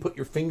 couldn't really put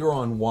your finger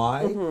on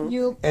why,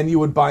 You and you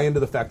would buy into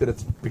the fact that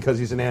it's because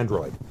he's an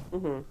android.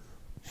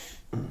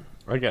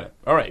 I get it.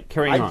 All right,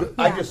 carrying on.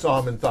 I just saw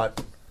him and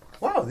thought,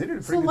 wow, they did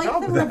a so pretty good like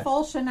job the with that.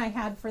 revulsion I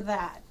had for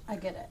that. I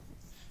get it.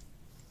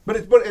 But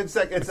it's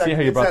that See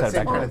how you brought that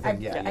same back kind around. of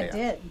thing. Yeah, I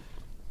did.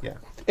 Yeah.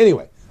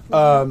 Anyway,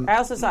 I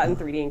also saw it in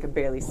 3D and could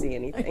barely see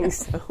anything.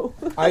 So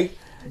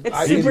it's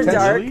I super intentionally-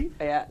 dark. Really?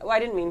 Yeah. Well, I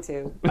didn't mean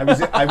to.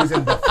 I was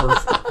in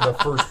the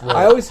first row.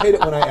 I always hate it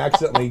when I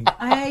accidentally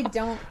I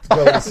don't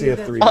go to see a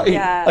do 3D.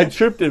 Yeah. I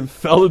tripped and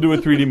fell into a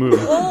 3D movie.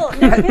 Well,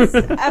 because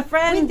a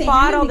friend Wait, they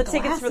bought handed all me the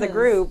tickets for the glasses.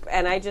 group,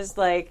 and I just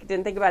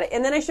didn't think about it.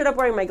 And then I showed up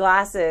wearing my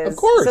glasses. Of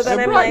course, So then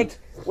I'm right.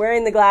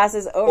 wearing the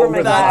glasses over my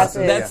the glasses.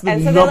 glasses. That's the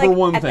and so number they're,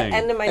 one at thing. The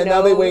end of my And nose.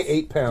 now they weigh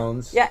 8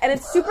 pounds. Yeah, and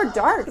it's super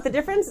dark. The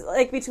difference,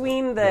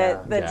 between the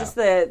Yeah. just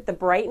the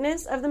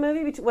brightness of the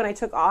movie when I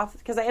took off,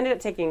 because I ended up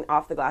taking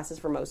off the glasses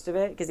for most of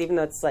it, because even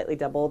though it's slightly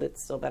doubled,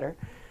 it's still better.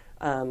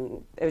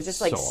 It was just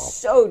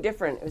so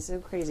different. It was so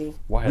crazy.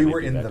 Why we did they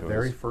were do in that the to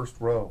very us? first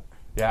row.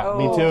 Yeah,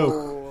 me Oh,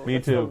 too. Me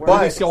that's the too. worst.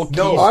 But it's all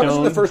No, I was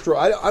in the Keystone. first row.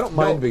 I don't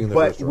mind being in the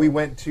but first row. we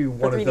went to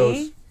one of 3D?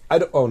 those. I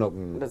don't. Oh no.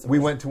 We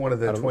went to one of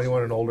the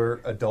 21 and older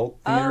adult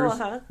theaters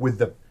uh-huh. with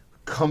the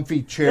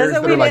comfy chairs That's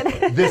that what are we like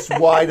did. this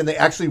wide and they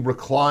actually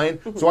recline.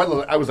 So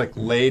I was like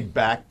laid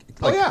back,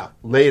 like yeah.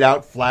 laid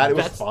out flat. It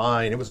was That's-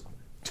 fine. It was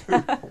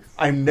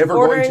I'm never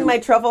Ordering going to my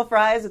truffle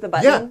fries with a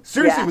button. Yeah,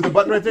 seriously, with the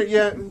button right there.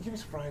 Yeah, give me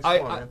some fries.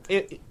 Come on,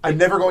 man. I'm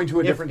never going to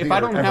a different If theater I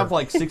don't ever. have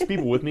like 6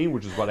 people with me,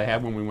 which is what I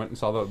had when we went and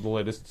saw the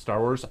latest Star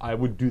Wars, I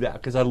would do that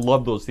because I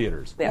love those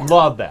theaters. Yeah.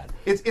 Love that.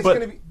 It's but,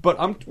 gonna be- But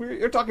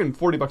you're talking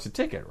 $40 a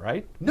ticket,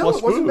 right? No, Plus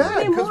it wasn't food. bad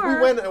Way because we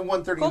more. went at 1:30 in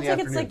Gold the ticket's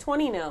afternoon. like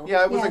 20 now.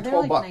 Yeah, it was Yeah, like they're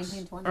 $12.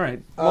 19, 20. All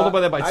right,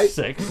 multiply that by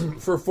 6.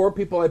 For 4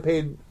 people, I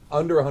paid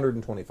under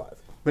 125.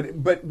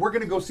 But we're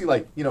gonna go see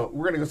like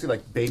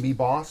Baby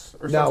Boss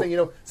or No.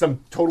 something,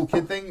 some total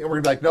kid thing, and we're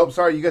gonna be like, nope,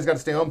 sorry, you guys got to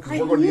stay home because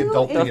we're going to the You-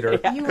 adult if- theater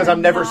you because are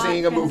I'm never not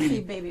seeing a gonna movie. see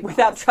Baby Boss.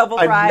 Without truffle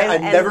fries I'm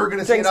and never going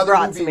to see drinks another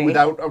brought to movie me.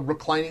 without a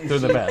reclining They're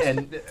the seat best.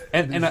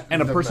 And a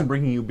the person best.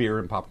 bringing you beer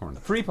and popcorn.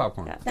 Free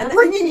popcorn. Yeah. I'm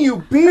bringing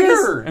you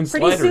beer. And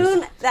Pretty sliders.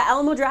 soon, the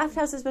Alamo Draft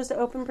House is supposed to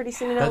open pretty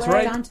soon in That's LA.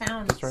 right.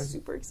 Downtown. That's right.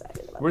 Super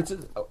excited about We're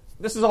that.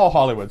 this is all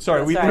Hollywood.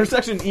 Sorry, Sorry. there's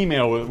actually an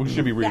email we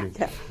should be reading.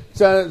 Yeah.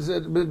 So,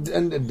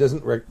 and it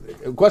doesn't.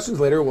 Questions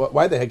later.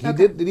 Why the heck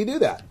did he do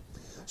that?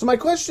 So my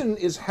question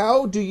is,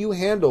 how do you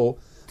handle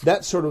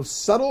that sort of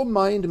subtle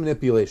mind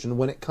manipulation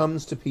when it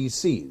comes to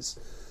PCs?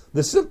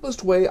 The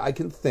simplest way I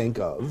can think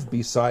of,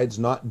 besides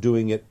not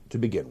doing it to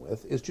begin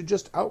with, is to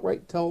just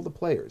outright tell the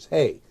players,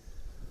 "Hey,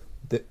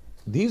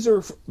 these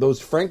are those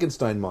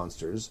Frankenstein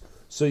monsters,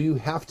 so you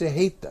have to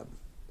hate them."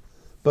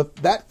 But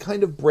that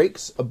kind of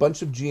breaks a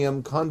bunch of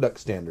GM conduct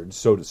standards,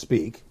 so to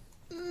speak.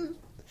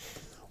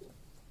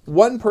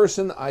 One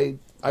person I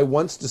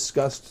once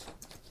discussed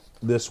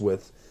this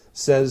with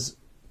says,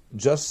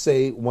 just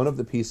say one of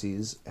the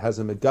PCs has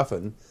a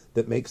MacGuffin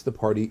that makes the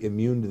party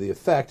immune to the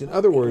effect. In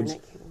other words,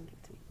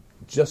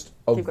 just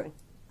Keep going.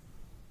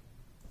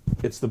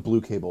 it's the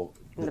blue cable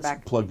In the that's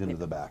back. plugged into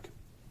the back.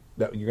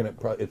 That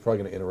it's probably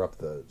going to interrupt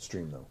the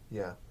stream though,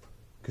 Yeah.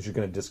 because you're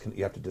going to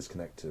you have to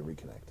disconnect to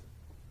reconnect.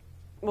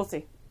 We'll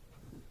see.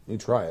 You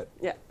try it.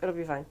 Yeah, it'll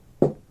be fine.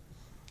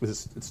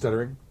 Is it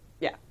stuttering?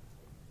 Yeah.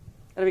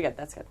 It'll be good.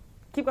 That's good.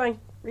 Keep going.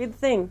 Read the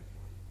thing.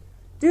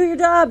 Do your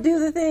job. Do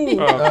the thing.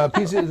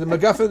 PC, the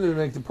MacGuffin to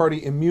make the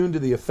party immune to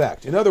the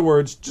effect. In other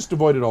words, just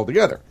avoid it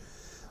altogether.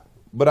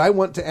 But I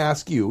want to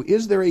ask you,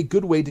 is there a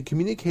good way to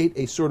communicate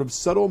a sort of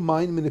subtle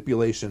mind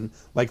manipulation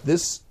like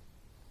this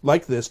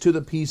to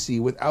the PC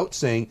without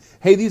saying,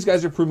 hey, these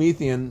guys are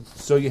Promethean,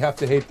 so you have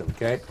to hate them,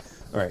 okay?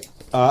 All right.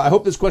 I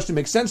hope this question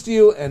makes sense to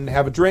you, and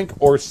have a drink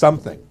or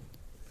something.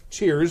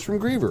 Cheers from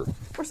Griever.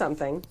 Or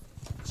something.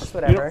 Just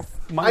whatever.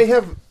 I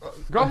have.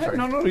 Go I'm ahead. sorry.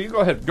 No, you go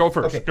ahead. Go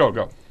first. Okay.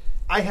 Go.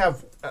 I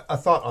have a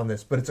thought on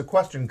this, but it's a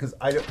question because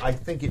I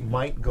think it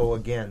might go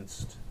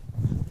against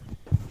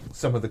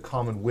some of the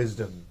common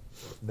wisdom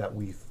that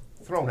we've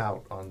thrown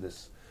out on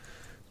this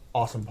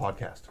awesome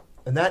podcast.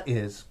 And that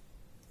is,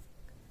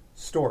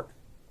 Stork,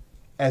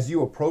 as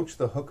you approach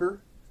the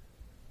hooker,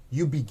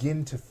 you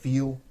begin to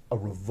feel a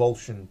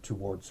revulsion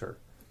towards her.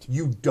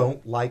 You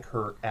don't like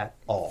her at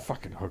all.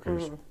 Fucking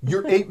hookers.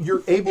 You're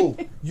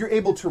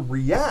able to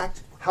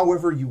react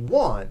however you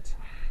want,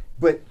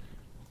 but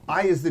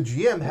I, as the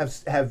GM,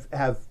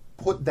 have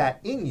put that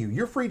in you.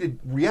 You're free to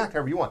react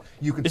however you want.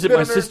 You can. Is it spit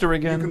my on her, sister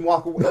again? You can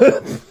walk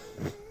away.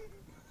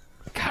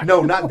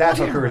 No, not that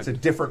hooker. It's a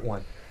different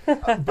one.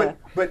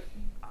 But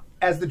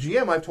as the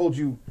GM, I've told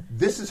you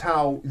this is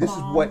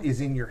what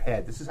is in your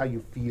head. This is how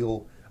you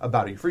feel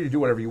about it. You're free to do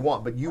whatever you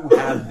want, but you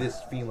have this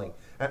feeling.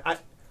 And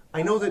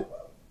I know that.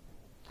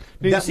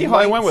 Do you that see how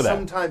I might went with that?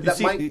 sometimes- You that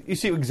see, might- you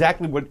see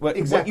exactly what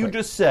Exactly. you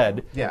just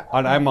said. Yeah.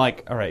 And I'm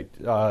like, all right,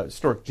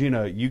 Stork,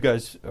 Gina, you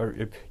guys are.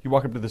 If you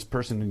walk up to this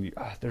person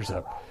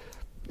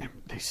and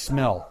they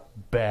smell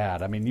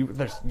bad. I mean, you're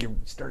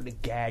starting to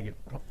gag.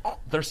 And,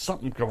 there's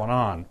something going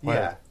on.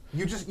 Yeah.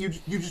 You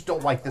just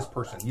don't like this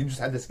person. You just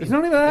had this. It's not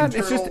even that.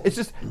 internal- It's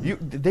just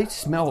they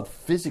smell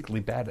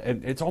physically bad,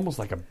 and it's almost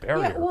like a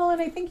barrier. Yeah, well,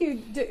 and I think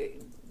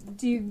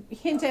do you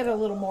hint at it a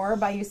little more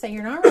by you saying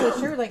you're not really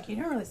sure, like you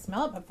don't really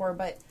smell it before,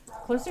 but the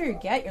closer you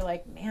get, you're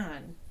like,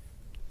 man.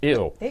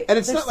 Ew. And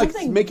it's there's not like it's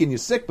something- making you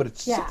sick, but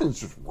it's Yeah. something's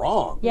just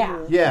wrong.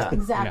 Yeah. Yeah.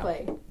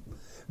 Exactly.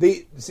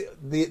 The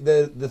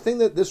thing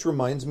that this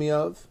reminds me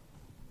of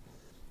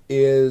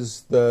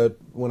is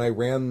when I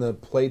ran the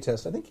play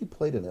test. I think you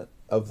played in it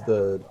of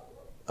the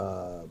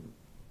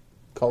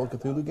Call of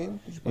Cthulhu game.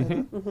 Did you play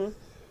it? Mm-hmm. When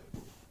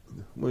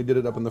we did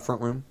it up in the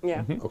front room.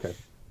 Yeah. Okay.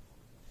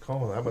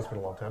 Oh, that must have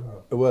been a long time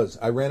ago. It was.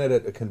 I ran it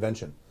at a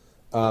convention.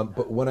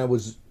 But when I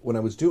was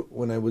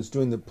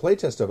doing the play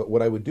test of it,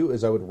 what I would do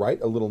is I would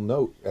write a little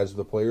note as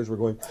the players were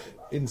going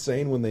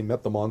insane when they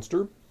met the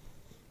monster,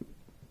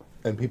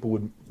 and people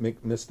would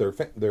miss their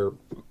I'm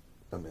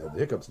having the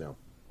hiccups now.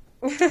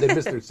 They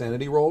miss their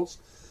sanity rolls,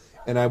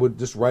 and I would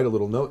just write a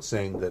little note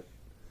saying that,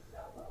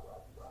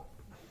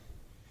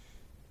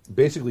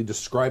 basically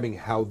describing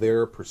how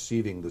they're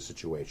perceiving the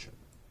situation.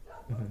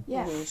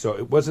 Yeah.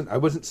 So I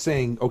wasn't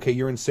saying, okay,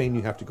 you're insane,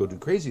 you have to go do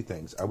crazy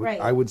things.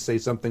 I would say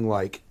something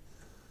like,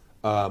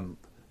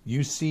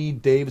 you see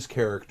Dave's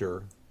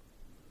character,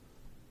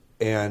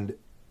 and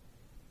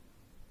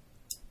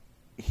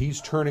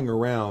he's turning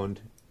around,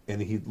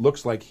 and he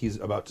looks like he's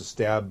about to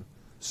stab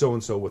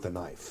so-and-so with a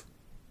knife.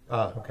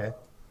 Okay.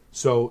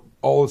 So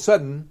all of a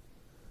sudden,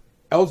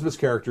 Elizabeth's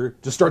character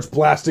just starts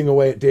blasting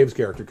away at Dave's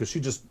character because she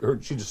just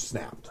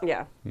snapped.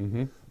 Yeah.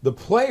 The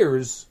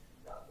players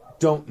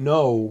don't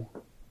know.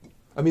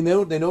 I mean,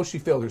 they know she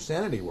failed her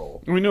sanity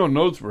roll. We know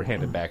notes were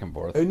handed back and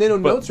forth. And they know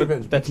notes were but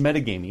handed- that's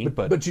metagaming.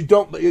 But you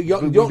don't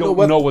know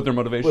what their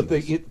motivation what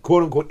is. the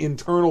quote unquote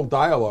internal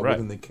dialogue Right.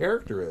 within the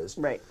character is.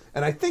 Right.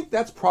 And I think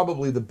that's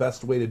probably the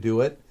best way to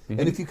do it.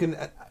 And if you can,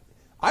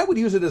 I would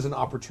use it as an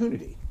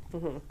opportunity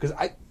because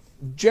I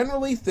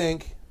generally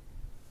think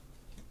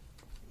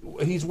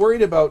he's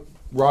worried about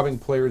robbing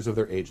players of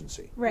their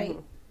agency. Right.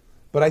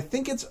 But I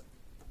think it's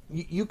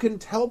you can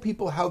tell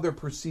people how they're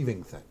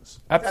perceiving things.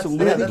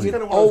 Absolutely. Yeah, I think that's you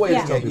kind can of what I was always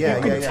getting tell at. people. Yeah, You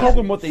how can they're tell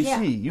them what they Yeah.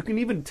 see. You can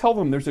even tell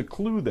them there's a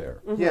clue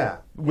there. Yeah.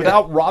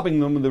 Without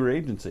robbing them of their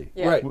agency.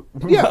 Yeah. Right.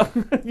 Yeah.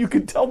 You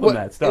can tell them Well,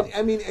 that stuff.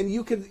 and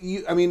you could.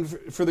 I mean,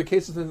 for the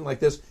case of something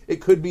like this,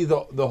 it could be the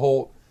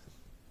whole.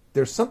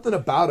 There's something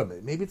about them.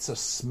 Maybe it's a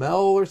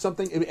smell or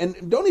something, and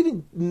don't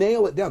even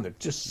nail it down. There's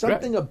just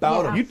something Right.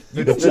 about Yeah. them.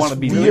 You that don't want to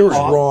be feels there.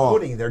 wrong.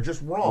 Off-putting. They're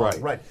just wrong.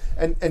 Right. Right.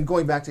 And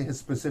going back to his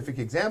specific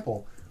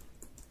example,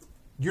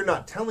 you're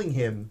not telling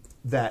him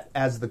that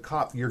as the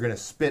cop you're going to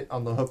spit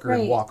on the hooker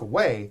and Right. walk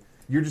away.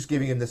 You're just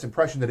giving him this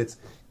impression that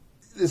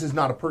this is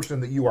not a person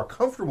that you are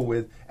comfortable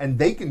with, and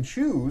they can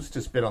choose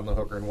to spit on the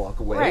hooker and walk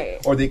away,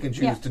 Right. or they can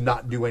choose Yeah. to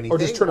not do anything, Or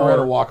just turn around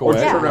and walk away. or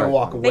just turn around Yeah. and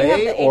walk They have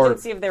away, the or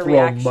agency of their throw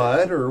reaction.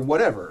 mud or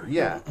whatever.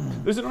 Yeah,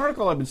 There's an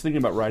article I've been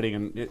thinking about writing,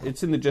 and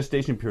it's in the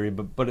gestation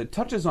period, but it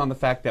touches on the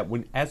fact that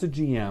as a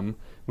GM,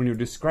 when you're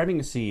describing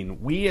a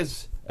scene, we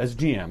as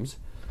GMs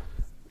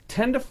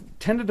tend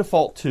to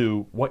default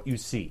to what you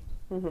see.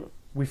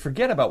 We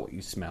forget about what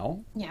you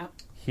smell, Yeah.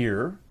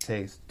 hear,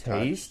 taste,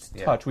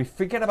 touch. We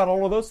forget about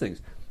all of those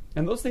things.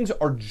 And those things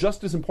are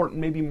just as important,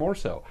 maybe more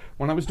so.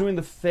 When I was doing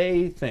the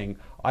Fae thing,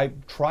 I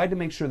tried to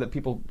make sure that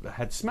people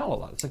had smell a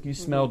lot. It's like you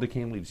smell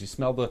decaying leaves. You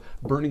smell the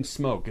burning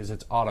smoke as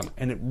it's autumn.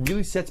 And it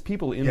really sets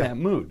people in that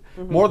mood.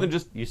 More than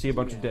just you see a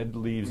bunch of dead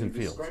leaves in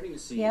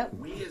fields. Yep.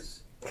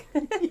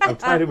 I'm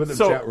trying to put the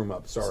So- chat room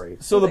up. Sorry.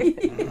 So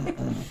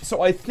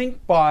so I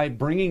think by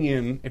bringing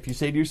in, if you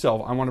say to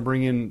yourself, I want to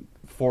bring in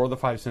 4 of the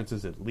 5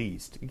 senses at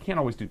least, you can't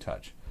always do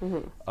touch.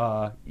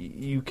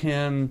 You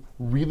can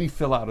really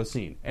fill out a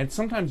scene, and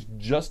sometimes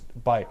just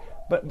by,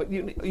 but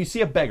you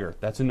see a beggar,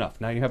 that's enough.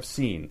 Now you have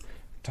scene.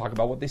 Talk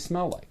about what they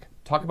smell like.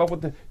 Talk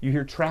about you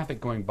hear traffic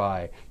going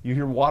by. You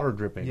hear water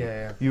dripping.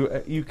 Yeah.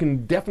 You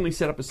can definitely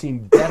set up a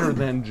scene better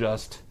than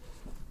just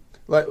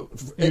Like,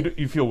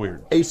 you feel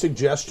weird. a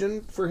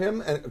suggestion for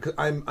him, and 'cause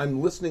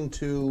I'm listening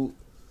to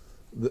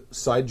the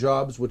Side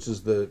Jobs, which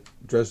is the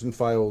Dresden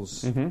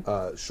Files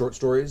short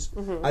stories.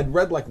 I'd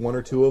read like 1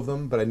 or 2 of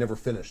them, but I never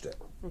finished it.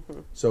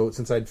 So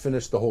since I'd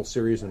finished the whole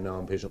series and now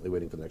I'm patiently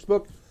waiting for the next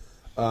book,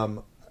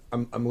 I'm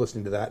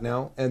listening to that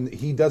now. And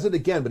he does it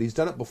again, but he's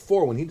done it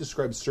before when he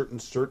describes certain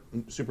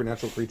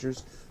supernatural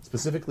creatures,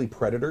 specifically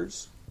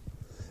predators.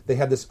 They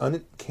have this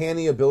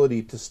uncanny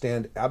ability to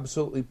stand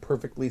absolutely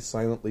perfectly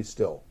silently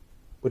still,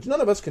 which none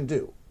of us can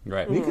do.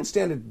 Right. You can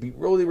stand and be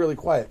really, really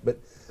quiet, but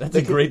That's they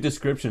a can- great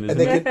description, and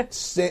isn't they it?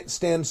 can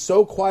stand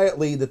so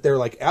quietly that they're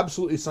like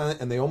absolutely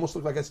silent, and they almost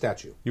look like a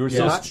statue. You were You're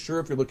so not sure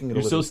if you're looking at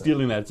You're a so living thing.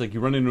 stealing that. It's like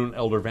you run into an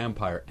elder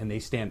vampire and they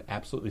stand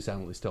absolutely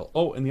silently still.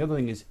 Oh, and the other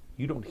thing is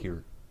you don't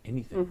hear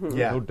anything.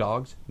 Yeah. No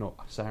dogs, no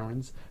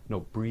sirens,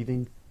 no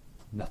breathing,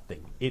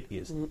 nothing. It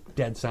is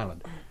dead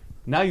silent.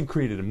 Now you've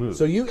created a mood.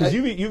 So because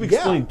you've yeah.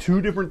 explained 2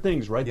 different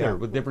things right Yeah. there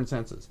with different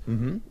senses.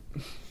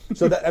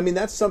 So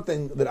that's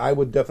something that I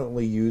would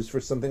definitely use for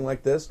something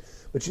like this.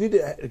 But you need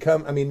to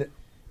come. I mean,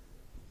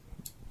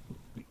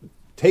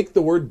 take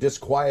the word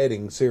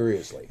disquieting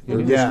seriously.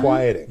 You're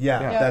disquieting. Yeah,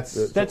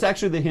 that's That's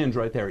actually the hinge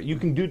right there. You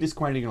can do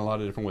disquieting in a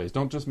lot of different ways.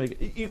 Don't just make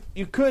it.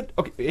 You could,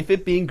 okay, if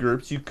it being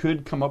GURPS, you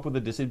could come up with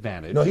a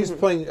disadvantage. No, he's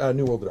playing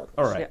New World of Darkness.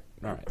 All right.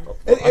 All right.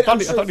 And I I'm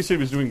thought sure he said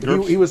he was doing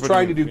GURPS. He was but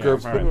trying to do yeah,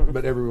 GURPS, all right.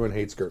 but everyone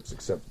hates GURPS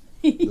except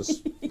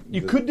this.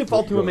 You could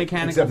default to a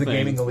mechanical except the thing.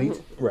 gaming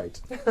elite. Right.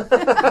 But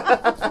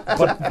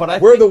I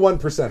We're think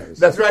the 1%ers.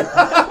 That's right.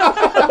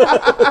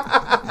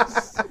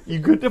 you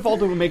could default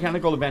to a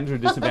mechanical advantage or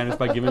disadvantage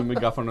by giving him a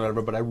MacGuffin or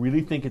whatever, but I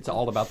really think it's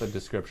all about the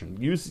description.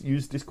 Use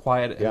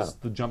disquiet as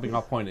the jumping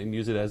off point and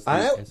use it as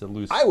a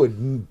loose. I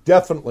would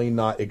definitely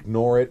not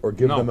ignore it or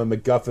give No. them a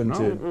MacGuffin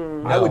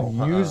to. I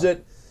would use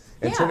it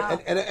and turn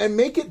and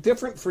make it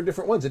different for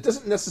different ones. It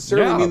doesn't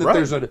necessarily mean that right.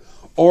 there's an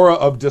aura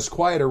of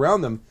disquiet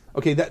around them.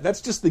 Okay,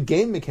 that's just the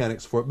game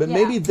mechanics for it. But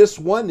maybe this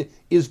one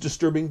is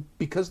disturbing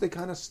because they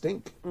kind of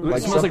stink. it smells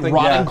like something-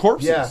 rotting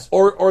corpses. Yeah.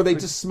 Or they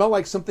just smell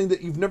like something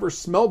that you've never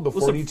smelled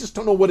before, and you just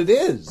don't know what it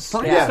is.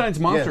 Frankenstein's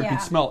monster Yeah.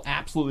 could smell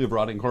absolutely of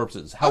rotting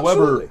corpses.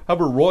 Absolutely.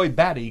 However, Roy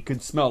Batty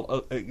could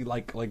smell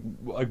like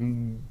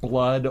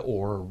blood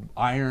or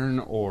iron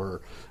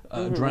or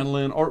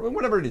adrenaline or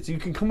whatever it is. You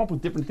can come up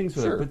with different things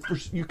for Sure. that,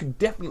 but you can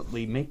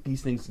definitely make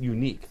these things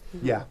unique.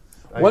 Yeah.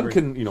 I One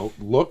agree. can,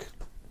 look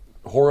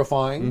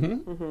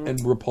horrifying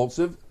and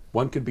repulsive.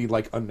 One could be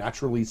like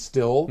unnaturally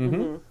still,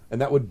 and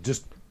that would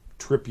just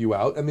trip you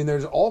out. I mean,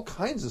 there's all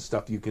kinds of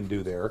stuff you can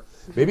do there.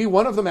 Maybe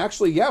one of them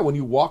actually, when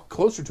you walk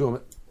closer to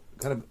him,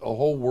 kind of a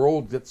whole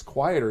world gets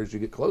quieter as you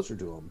get closer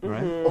to them.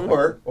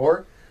 Right?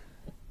 Or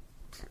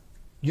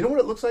you know what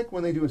it looks like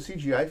when they do a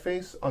CGI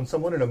face on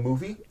someone in a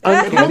movie?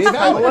 Uncanny Kind of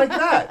Valley. like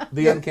that.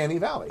 The Uncanny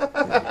Valley.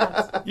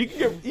 You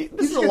could get,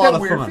 this is get a lot that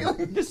of weird fun.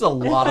 feeling. This is a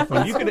lot of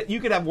fun. You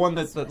could have one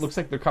that looks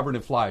like they're covered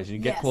in flies. You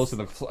get Yes. close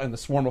and the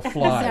swarm of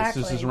flies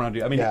Exactly. just is around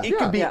you. I mean, Yeah. it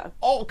could be Yeah.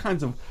 all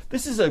kinds of.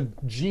 This is a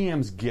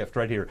GM's gift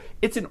right here.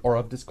 It's an aura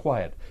of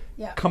disquiet.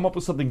 Yeah. Come up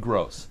with something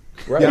gross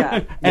Right? Yeah.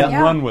 and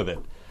Yeah. run with it.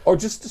 Or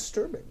just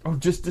disturbing. Oh,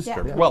 just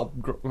disturb. Yeah. Well,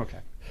 okay.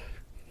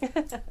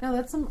 No,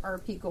 that's some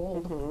RP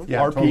gold.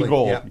 Yeah, RP totally.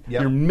 gold. Yeah,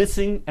 yeah. You're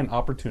missing an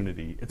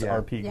opportunity. It's Yeah.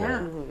 RP Yeah.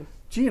 gold.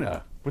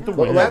 Gina with the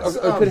Well, win. that, That's,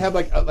 or it could have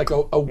like a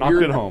Knocked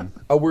weird it home.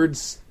 a weird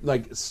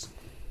like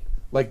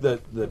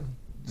the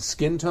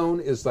skin tone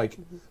is like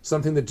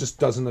something that just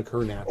doesn't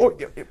occur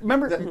naturally. Oh,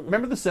 remember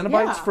the Cenobites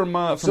Yeah.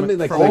 from Something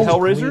like from almost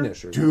Hellraiser?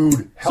 greenish or-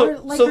 Dude, Or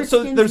like her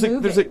skin's there's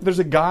moving.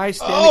 a guy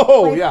standing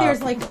Oh Like, yeah.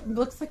 there's like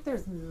looks like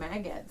there's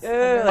maggots. Like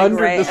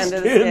Under right the under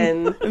the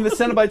skin. skin. and the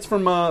Cenobites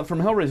from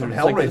Hellraiser.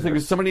 It's like Hellraiser.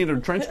 there's somebody in a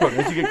trench coat.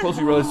 And as you get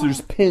closer, you realize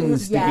there's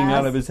pins sticking Yes.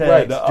 out of his Right.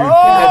 head. Dude,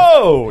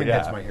 Oh,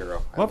 Pinhead's yeah. my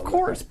hero. I Well, of love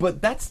course,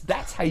 but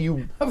that's how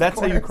you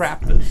course.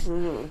 craft this.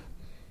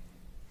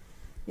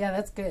 Yeah,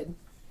 that's good.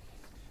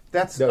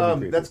 That's That would be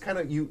creepy. that's kind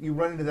of you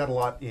run into that a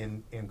lot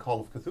in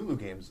Call of Cthulhu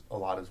games a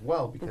lot as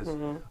well, because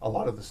a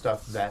lot of the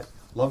stuff that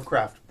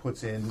Lovecraft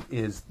puts in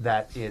is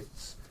that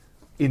it's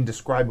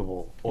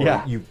indescribable, or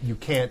Yeah. you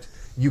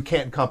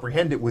can't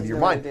comprehend it with your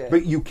no mind, idea.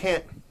 but you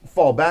can't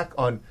fall back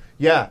on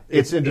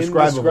it's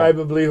indescribable.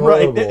 Indescribably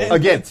Right. horrible.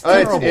 Again, It's it's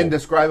terrible.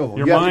 indescribable.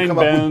 Your You have to mind come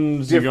up with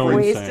bends. You go different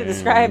Ways to insane.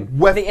 describe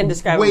the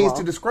indescribable. ways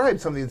to describe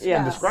something that's Yes.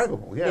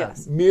 indescribable. Yeah.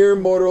 Yes. Mere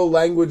mortal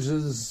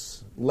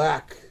languages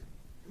lack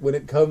when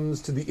it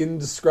comes to the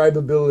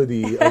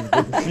indescribability of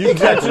the You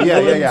catch a Yeah,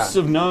 yeah, glimpse yeah.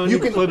 of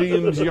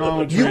non-Euclidean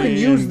geometry. You can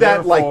use and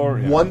that like therefore-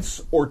 yeah.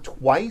 once or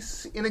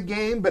twice in a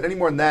game, but any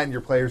more than that, and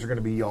your players are going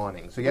to be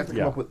yawning. So you have to come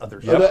Yeah. up with other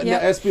So stuff. that,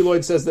 Yep. now, S.P.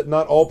 Lloyd says that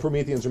not all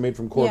Prometheans are made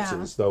from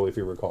corpses, Yeah. though, if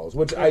he recalls.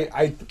 Which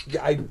I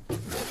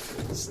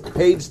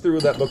paged through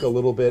that book a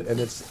little bit, and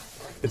it's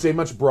a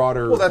much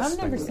broader. Well, that's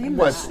I've never seen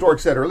what that. Stork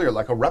said earlier,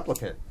 like a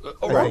replicant.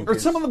 Or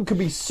some of them could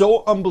be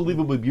so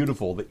unbelievably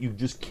beautiful that you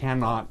just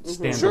cannot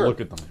stand Sure. to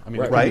look at them. I mean,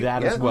 Right. it could Right, be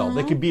that yeah. as well.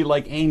 They could be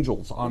like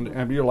angels on,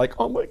 and you're like,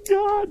 oh my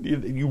god,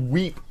 you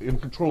weep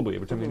uncontrollably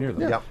every time you hear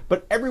them. Yeah.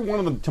 But every one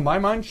of them, to my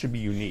mind, should be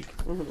unique.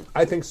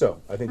 I think so.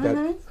 I think that.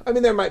 I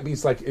mean, there might be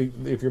like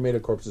if you're made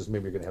of corpses,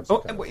 maybe you're going to have some. Oh,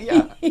 kind well, of,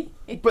 yeah.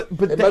 but It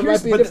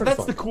might be a different that's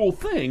fun. the cool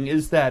thing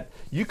is that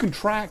you can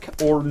track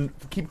or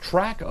keep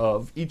track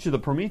of each of the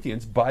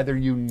Prometheans by their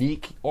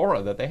unique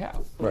aura that they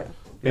have. Right.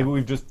 Maybe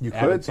we've just You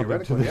added could, something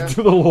to theoretically, the, yeah.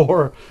 to the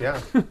lore. Yeah.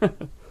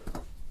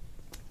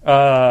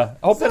 I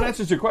hope So, that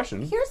answers your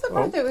question. Here's the Oh.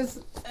 part that was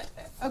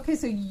okay.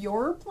 So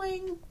you're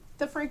playing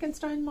the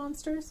Frankenstein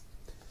monsters.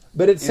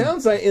 But it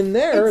sounds like in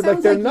there, It like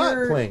sounds they're like not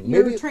you're, playing.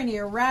 You're Maybe trying to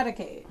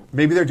eradicate.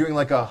 Maybe they're doing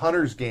like a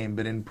hunter's game,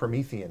 but in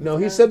Promethean. no.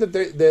 He said that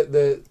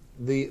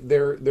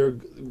they're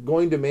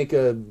going to make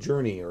a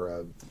journey or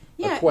a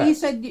Yeah, quest. he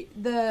said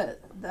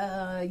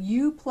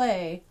you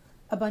play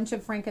a bunch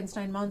of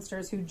Frankenstein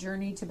monsters who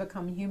journey to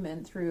become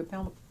human through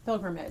a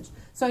pilgrimage.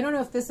 So I don't know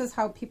if this is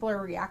how people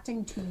are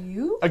reacting to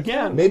you.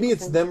 Again, Maybe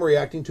it's them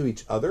reacting to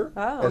each other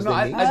as no,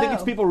 they meet. I think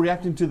it's Oh. people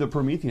reacting to the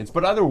Prometheans.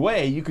 But either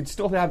way, you could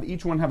still have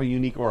each one have a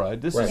unique aura.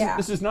 This Right. is Yeah.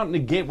 this does not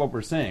negate what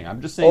we're saying.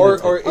 I'm just saying. or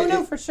that- or Oh it,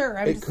 no, for sure.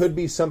 I'm it just, could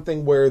be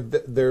something where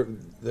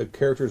the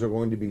characters are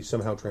going to be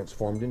somehow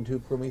transformed into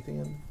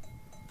Promethean.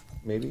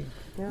 Maybe.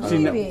 see,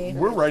 now, maybe.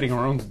 we're writing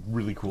our own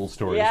really cool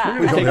stories. Yeah. We're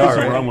going to We take really this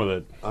are, and right? run with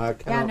it. I yeah,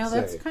 cannot no,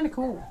 that's say. kind of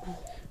cool.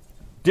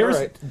 Dearest,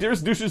 right.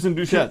 dearest douches and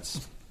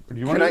douchettes. Do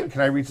you want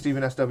Can I read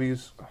Stephen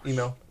S.W.'s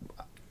email?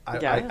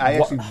 Yeah. I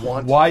actually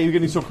want. Why are you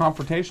getting so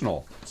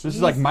confrontational? This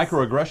is like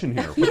microaggression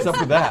here. What's up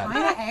with that?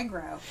 Kind of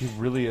aggro. He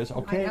really is.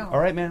 Okay, know. all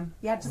right, man.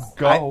 Yeah, just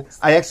Go.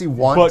 I actually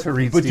want But- to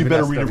read. but you Stephen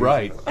better read it S.W.'s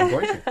right. email. I'm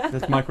going to.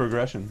 That's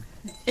microaggression.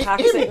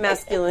 Toxic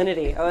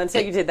masculinity. Oh,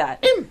 until you did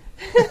that.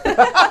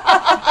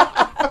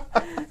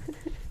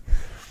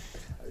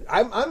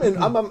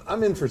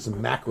 I'm in for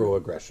some macro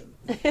aggression.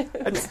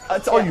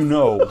 That's all you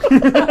know.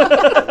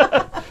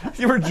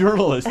 You're a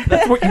journalist.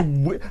 That's what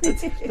you.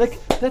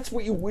 That's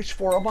what you wish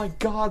for. Oh my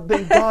God!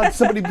 Thank God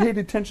somebody paid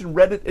attention.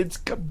 Read it. It's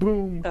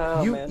kaboom.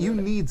 Oh, man. You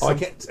need Oh, some,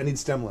 I need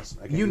stemless.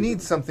 I can't you use need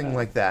it. something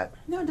like that.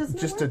 no, doesn't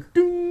Just it a work?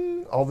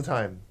 ding all the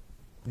time.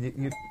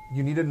 You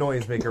need a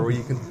noisemaker where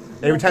you can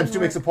every time Stu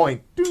makes a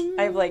point. Ding.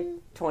 I have like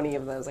 20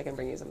 of those. I can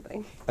bring you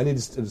something. I need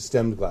a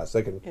stemmed glass.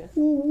 I can.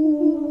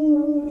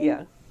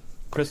 Yeah.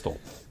 Crystal.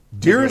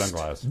 Dearest Good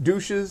on glass.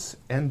 douches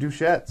and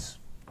douchettes.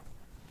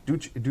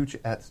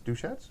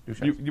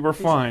 Douchettes? You were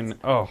fine.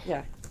 Oh,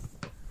 Yeah.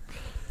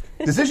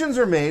 Decisions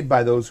are made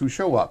by those who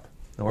show up,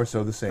 or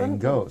so the saying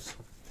goes.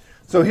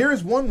 So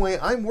here's one way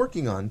I'm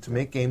working on to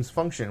make games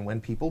function when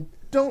people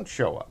don't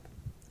show up.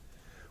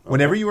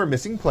 Whenever you are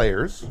missing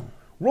players,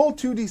 roll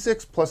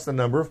 2d6 plus the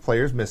number of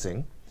players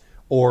missing,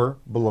 or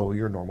below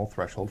your normal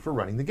threshold for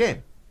running the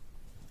game.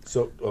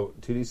 So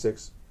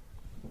 2d6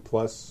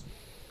 plus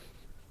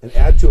And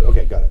add to it.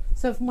 Okay, got it.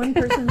 So if one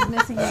person's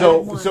missing,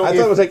 So- add one. so- I if-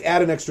 thought it was like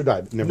add an extra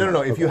die. Never No.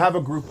 mind. If Okay. you have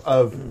a group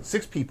of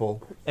 6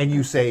 people and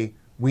you say,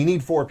 we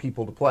need 4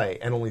 people to play,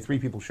 and only 3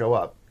 people show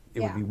up,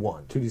 it Yeah. would be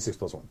 1. 2d6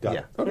 plus 1. Got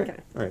it. Yeah. Okay. Okay.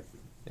 All right.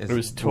 Is It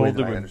was the way told that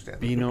there I would understand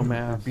be it. no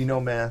math. Be no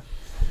math.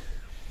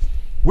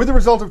 With a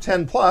result of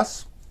 10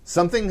 plus,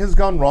 something has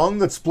gone wrong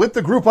that split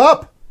the group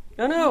up.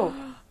 Oh no.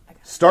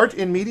 Start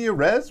in media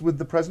res with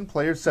the present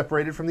players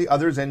separated from the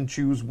others and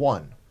choose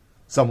one.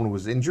 Someone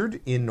was injured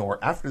in or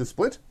after the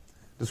split.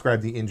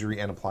 Describe the injury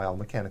and apply all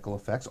mechanical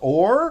effects.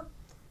 Or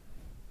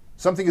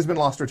something has been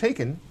lost or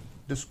taken.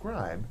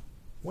 Describe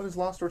what is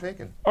lost or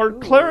taken. Our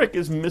cleric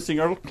is missing.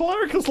 Our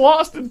cleric is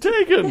lost and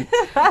taken.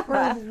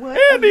 What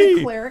Andy! of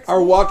the cleric's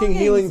Our walking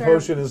healing belongings are-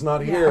 potion is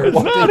not Yeah. here.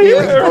 It's not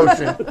healing here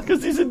potion.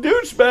 because he's a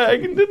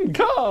douchebag and didn't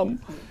come.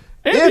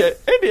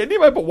 Andy,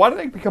 but why did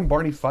I become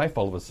Barney Fife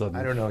all of a sudden?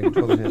 I don't know. You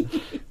totally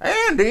did.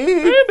 Andy!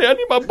 Andy, I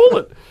need my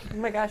bullet. Oh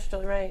my gosh,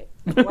 totally right.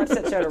 I watched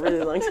that show in a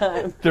really long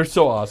time. They're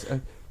so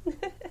awesome.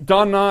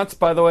 Don Knotts,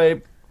 by the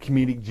way,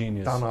 comedic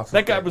genius. Don Knotts is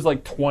That guy great. was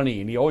like 20,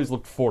 and he always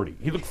looked 40.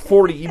 He looked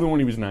 40 even when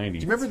he was 90.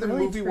 Do you remember the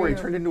really movie where he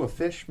true. turned into a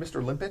fish,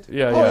 Mr. Limpet?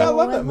 Yeah, Oh, yeah, I yeah.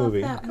 love I that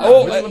movie. that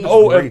Oh, Mr. Limpet's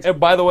oh, great. and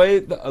by the way,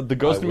 the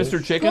Ghost I of Mr.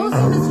 wish. Chicken. Ghost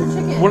of Mr.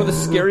 Chicken. One of the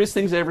scariest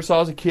things I ever saw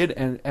as a kid,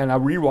 and I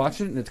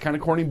rewatched it, and it's kind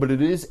of corny, but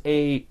it is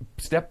a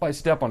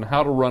step-by-step on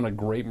how to run a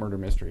great murder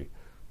mystery.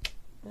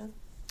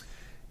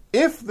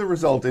 If the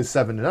result is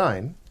 7 to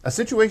 9, a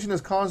situation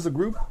has caused the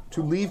group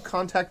to leave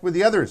contact with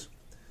the others.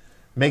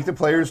 Make the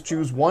players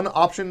choose one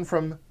option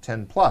from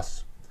 10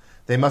 plus.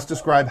 They must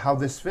describe how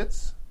this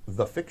fits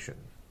the fiction.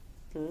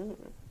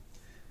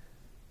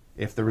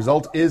 If the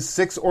result is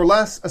 6 or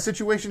less, a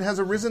situation has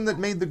arisen that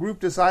made the group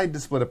decide to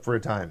split up for a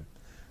time.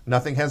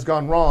 Nothing has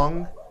gone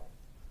wrong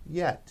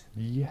yet.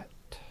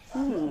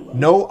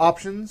 No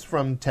options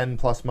from 10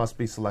 plus must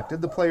be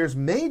selected. The players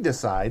may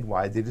decide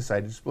why they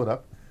decided to split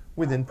up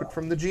with input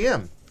from the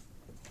GM.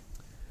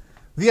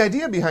 The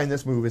idea behind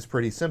this move is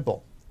pretty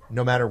simple.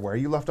 No matter where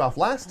you left off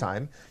last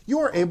time, you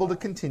are able to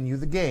continue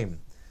the game.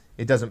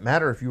 It doesn't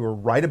matter if you were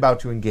right about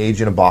to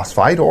engage in a boss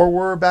fight or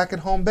were back at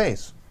home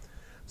base.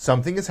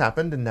 Something has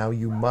happened and now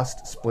you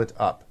must split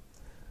up.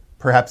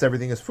 Perhaps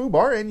everything is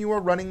foobar and you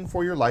are running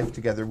for your life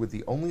together with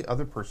the only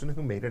other person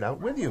who made it out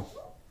with you.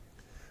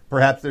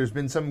 Perhaps there's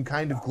been some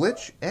kind of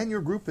glitch and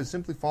your group has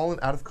simply fallen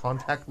out of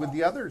contact with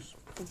the others.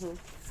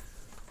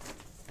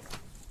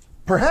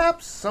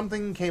 Perhaps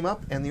something came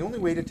up and the only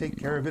way to take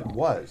care of it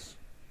was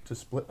to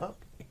split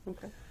up.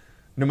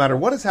 No matter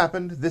what has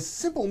happened, this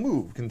simple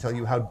move can tell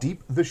you how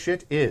deep the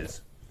shit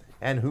is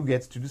and who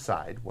gets to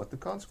decide what the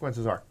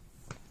consequences are.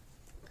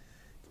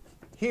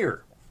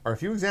 Here are a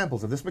few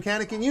examples of this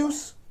mechanic in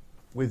use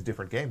with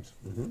different games.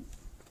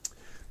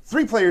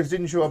 3 players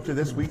didn't show up to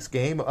this week's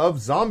game of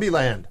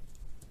Zombieland.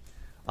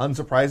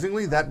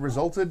 Unsurprisingly, that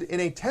resulted in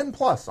a 10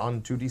 plus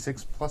on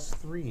 2d6 plus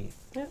 3.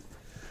 Yep.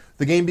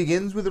 The game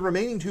begins with the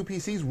remaining 2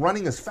 PCs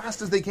running as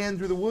fast as they can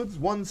through the woods,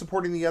 one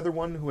supporting the other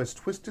one who has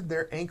twisted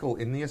their ankle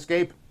in the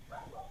escape.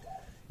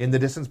 In the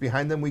distance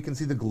behind them, we can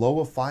see the glow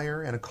of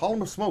fire and a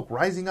column of smoke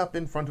rising up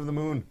in front of the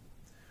moon.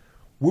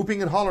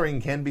 Whooping and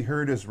hollering can be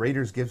heard as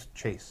raiders give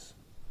chase.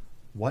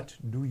 What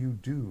do you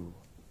do?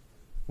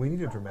 We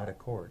need a dramatic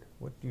chord.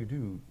 What do you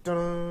do?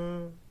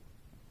 Dun.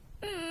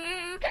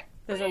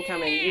 There's one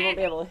coming. You won't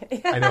be able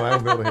to. I know, I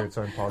won't be able to hear it,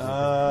 so I'm pausing.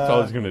 That's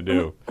all he's going to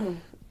do.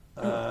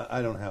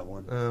 I don't have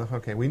one.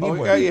 Okay, we need Oh,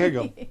 one. yeah, here you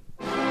go. Well,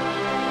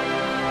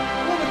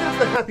 but that's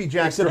the Happy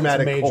Jack Except it's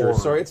dramatic major. chord.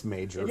 Sorry, it's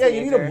major. Yeah,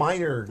 you need a Major.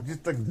 minor.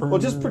 Just like Well,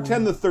 just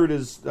pretend the third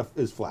is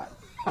flat.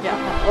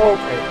 Yeah.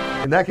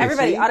 okay. In that case,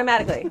 Everybody, see?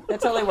 automatically. That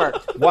totally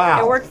worked.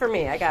 Wow. It worked for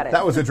me. I got it.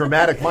 That was a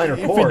dramatic minor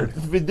chord.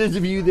 For those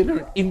of you that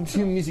are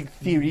into music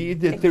theory,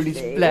 the third is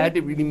flat.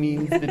 It really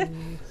means that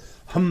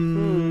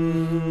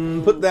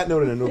Put that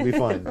note in and it'll be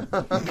fine.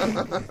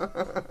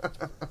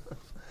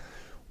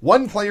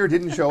 One player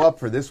didn't show up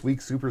for this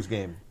week's Supers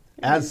game.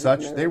 As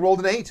such, they rolled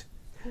an 8.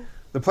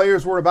 The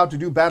players were about to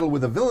do battle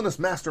with a villainous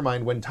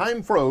mastermind when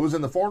time froze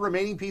and the 4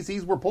 remaining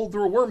PCs were pulled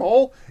through a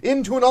wormhole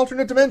into an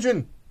alternate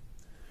dimension.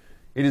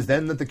 It is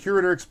then that the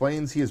curator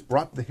explains he has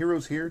brought the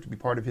heroes here to be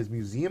part of his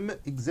museum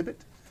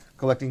exhibit,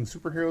 collecting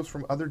superheroes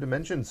from other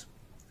dimensions.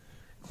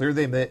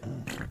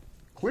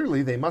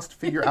 Clearly, they must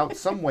figure out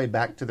some way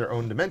back to their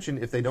own dimension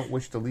if they don't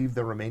wish to leave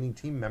their remaining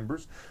team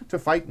members to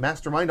fight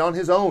Mastermind on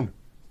his own.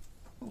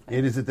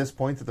 It is at this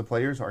point that the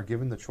players are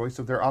given the choice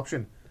of their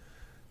option.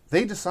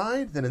 They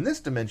decide that in this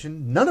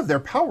dimension, none of their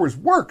powers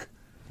work.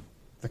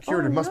 The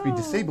curator must be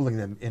disabling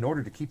them in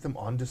order to keep them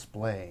on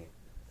display.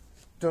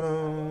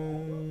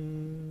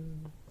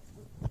 Dun.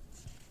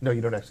 No,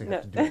 you don't actually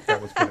have to do it.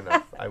 That was good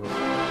enough. I was.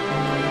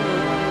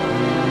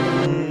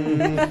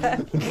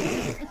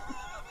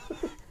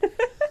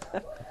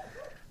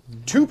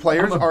 Two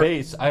players I'm a are.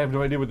 bass. I have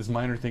no idea what this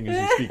minor thing is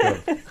you speak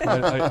of.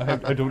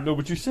 I don't know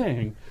what you're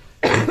saying.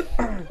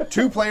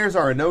 2 players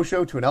are a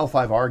no-show to an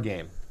L5R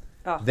game.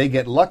 Oh. They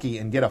get lucky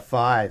and get a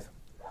 5.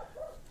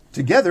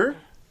 Together,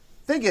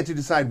 they get to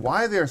decide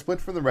why they are split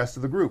from the rest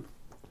of the group.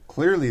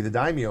 Clearly, the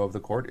daimyo of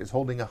the court is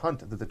holding a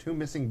hunt that the two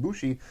missing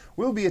bushi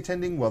will be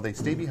attending while they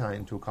stay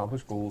behind to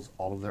accomplish goals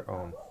all of their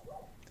own.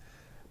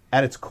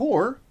 At its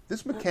core,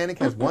 this mechanic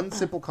has one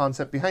simple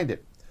concept behind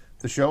it.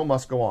 The show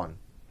must go on.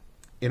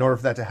 In order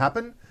for that to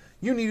happen,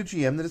 you need a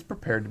GM that is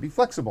prepared to be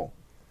flexible.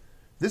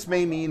 This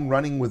may mean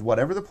running with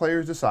whatever the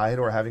players decide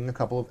or having a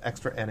couple of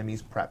extra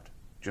enemies prepped.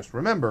 Just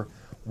remember,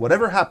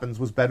 whatever happens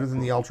was better than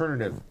the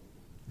alternative.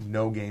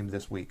 No game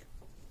this week.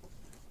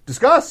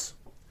 Discuss!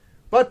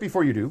 But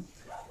before you do,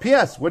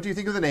 P.S. What do you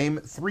think of the name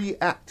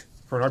 3-Act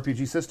for an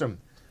RPG system?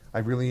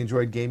 I've really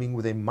enjoyed gaming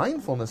with a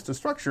mindfulness to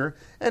structure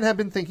and have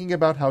been thinking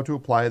about how to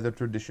apply the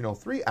traditional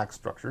 3-act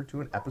structure to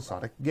an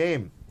episodic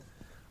game.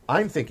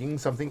 I'm thinking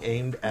something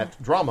aimed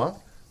at drama,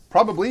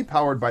 probably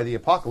powered by the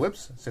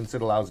apocalypse, since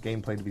it allows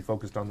gameplay to be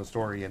focused on the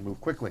story and move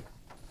quickly.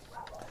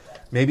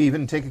 Maybe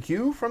even take a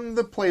cue from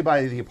the Play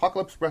by the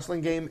Apocalypse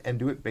wrestling game and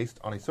do it based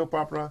on a soap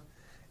opera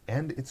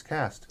and its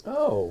cast.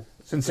 Oh.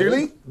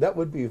 Sincerely? That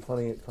would be a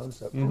funny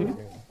concept.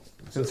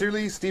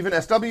 Sincerely, Stephen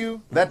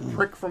S.W., that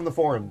prick from the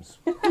forums.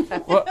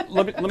 Well,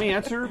 let me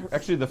answer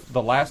actually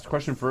the last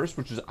question first,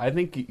 which is I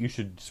think you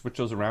should switch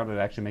those around and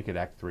actually make it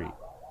Act 3.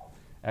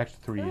 Act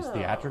 3 is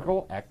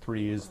theatrical. Act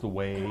 3 is the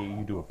way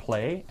you do a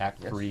play.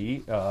 Act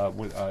 3,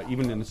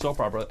 even in the soap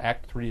opera,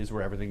 Act 3 is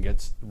where everything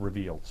gets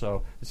revealed.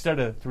 So instead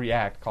of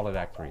 3-act, call it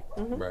Act 3.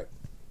 Right.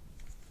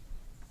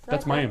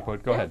 That's my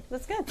input. Go ahead.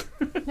 That's good.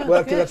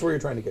 Well, that's where you're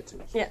trying to get to.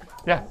 Yeah.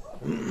 Yeah.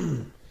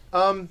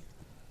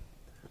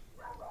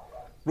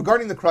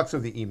 Regarding the crux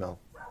of the email,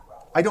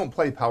 I don't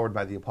play Powered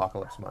by the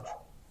Apocalypse much.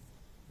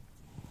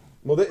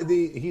 Well,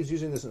 he's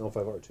using this in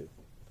L5R too.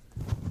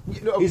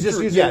 No, He's just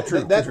true, using yeah, that.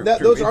 true, That- true, that-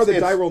 true. Those are the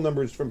It's- die roll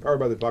numbers from Powered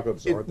by the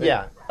Apocalypse, aren't they?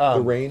 yeah,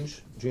 the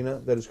range, Gina,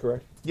 that is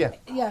correct. Yeah,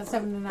 Yeah,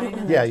 7 to 9.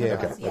 And Yeah, then yeah,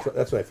 10 okay. plus,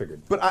 That's what I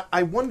figured. but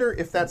I wonder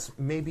if that's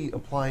maybe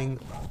applying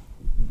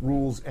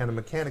rules and a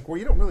mechanic where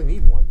you don't really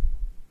need one.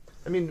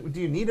 I mean, do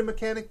you need a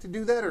mechanic to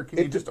do that, or can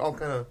you just all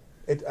kind of...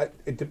 If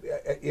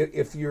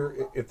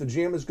the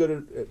GM is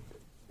good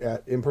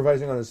at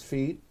improvising on his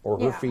feet or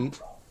her Yeah. feet,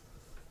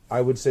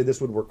 I would say this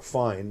would work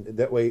fine.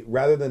 That way,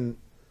 rather than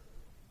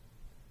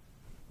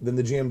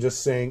the GM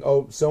just saying,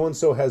 "Oh, so and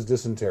so has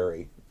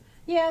dysentery."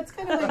 Yeah, it's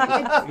kind of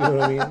like You know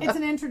what I mean? it's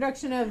an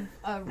introduction of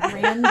a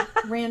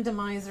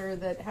randomizer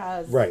that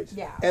has Right.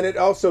 Yeah, And it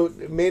also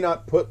may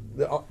not put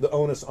the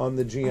onus on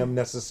the GM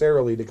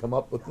necessarily to come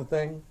up with the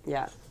thing.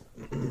 Yeah.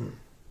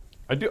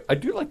 I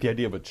do like the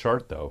idea of a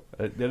chart though.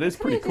 That is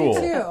pretty do cool.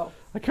 too.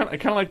 I kind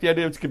of like the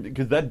idea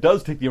because that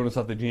does take the onus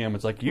off the GM.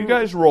 It's like you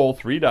guys roll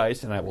 3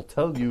 dice and I will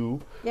tell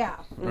you. Yeah.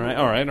 All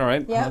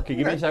right. Yeah. Okay,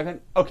 give me a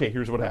second. Okay,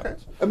 here's what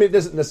happens. I mean, it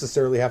doesn't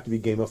necessarily have to be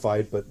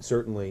gamified, but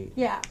certainly,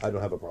 Yeah. I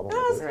don't have a problem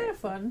Oh, it's with it. kind of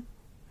fun.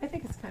 I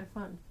think it's kind of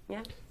fun.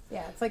 Yeah.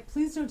 Yeah, it's like,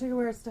 please don't take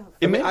away our stuff.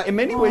 In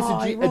many ways, Oh,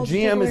 a you rolled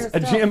GM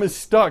particular is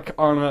stuff. stuck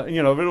on a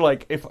they're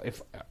like if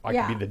I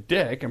Yeah. could be the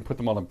dick and put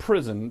them all in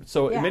prison.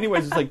 So in Yeah. many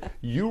ways, it's like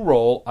you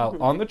roll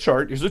on the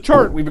chart. Here's a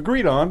chart we've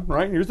agreed on,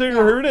 right? Here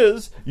it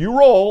is. You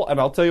roll, and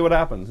I'll tell you what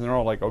happens. And they're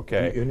all like,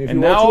 okay. And if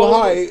and you roll too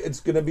high, it's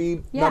going to be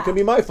Yeah. not going to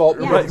be my fault.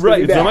 Yeah. Remember, right, it's gonna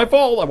be it's not bad. my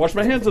fault. I wash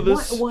my hands of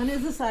this. One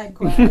is a side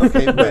quest.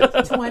 Okay,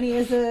 but 20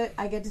 is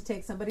I get to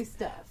take somebody's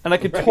stuff. And I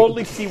could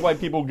totally see why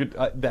people get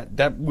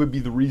that would be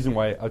the reason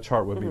why a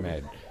chart would be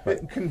made.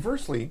 but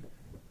conversely,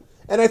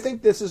 And I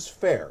think this is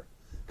fair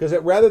because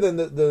rather than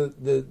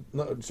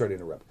no, sorry to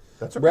interrupt.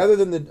 That's okay. Rather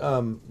than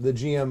the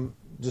GM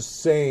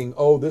just saying,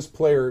 "Oh, this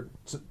player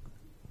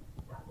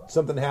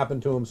something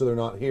happened to him, so they're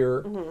not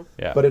here,"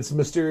 Yeah. but it's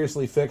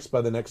mysteriously fixed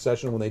by the next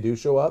session when they do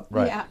show up.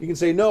 Right. Yeah. You can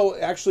say, "No,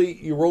 actually,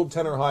 you rolled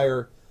 10 or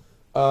higher.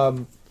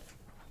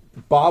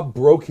 Bob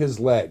broke his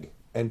leg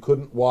and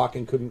couldn't walk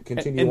and couldn't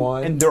continue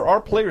on." And there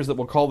are players that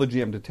will call the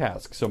GM to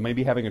task. So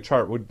maybe having a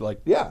chart would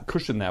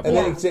cushion that. And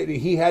blow. then he'd say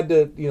he had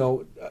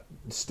to,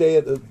 stay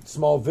at the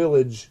small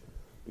village,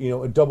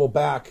 double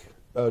back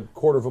a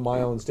quarter of a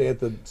mile and stay at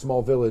the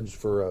small village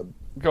for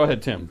Go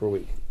ahead, Tim. a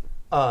week.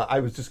 I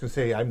was just going to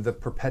say I'm the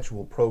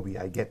perpetual probie.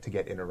 I get to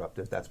get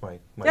interrupted. That's my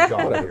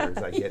job here is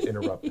I get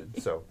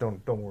interrupted. So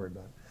don't worry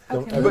about it.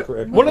 Don't Okay. ever But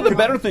correct me. One of the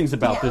better things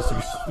about this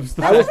is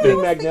the I was fact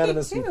being that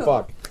magnanimous and too.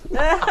 fuck.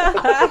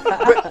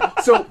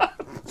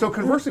 So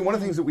conversely, one of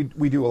the things that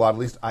we do a lot, at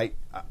least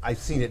I've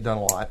seen it done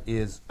a lot,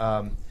 is,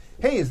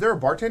 hey, is there a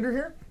bartender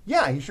here?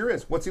 Yeah, he sure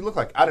is. What's he look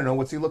like? I don't know.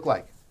 What's he look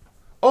like?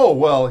 Oh,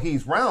 well,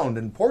 he's round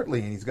and portly,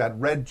 and he's got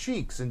red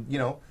cheeks, and,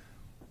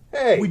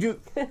 Hey, we do.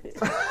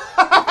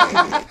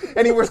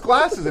 And he wears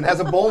glasses and has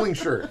a bowling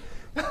shirt.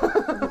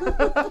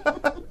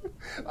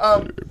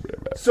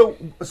 So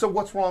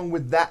what's wrong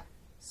with that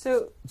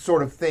So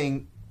sort of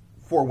thing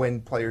for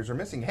when players are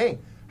missing? Hey,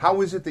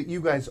 how is it that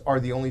you guys are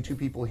the only 2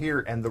 people here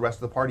and the rest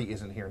of the party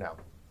isn't here now?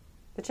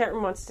 the chat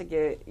room wants to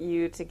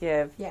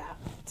give Yeah.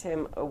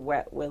 Tim a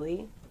wet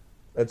willy.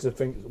 that's a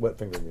wet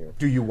finger in the air.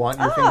 Do you want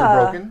your finger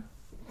broken?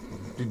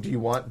 Do you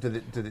want? Did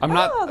it I'm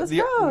not Oh, that's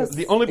the gross.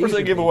 the only person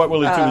I give a wet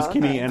willy to is Oh.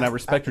 Kimmy, and I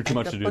respect her too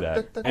much to do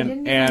that. I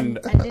didn't And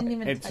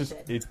even it's touch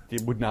just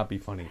it would not be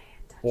funny.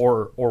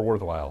 or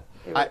worthwhile.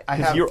 I Because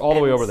have you're all the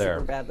way over Super there.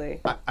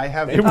 badly. I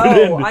have It would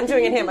Oh, end- I'm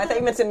doing it him. I thought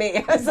you meant to me.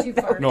 I was like,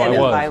 farted. No, I end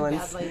in was.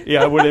 violence. Badly.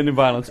 Yeah, it would end in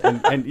violence,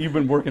 and you've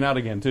been working out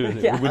again too.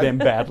 Yeah. It would end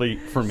badly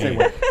for me.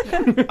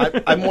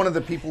 I'm one of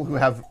the people who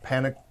have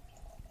panic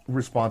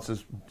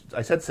responses.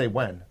 I said say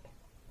when.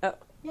 Oh,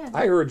 Yeah,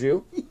 I heard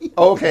you.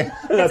 Oh, okay.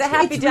 it's a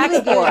Happy it's Jack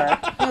really score.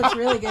 good. No, it's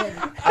really good.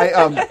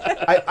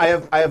 I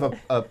have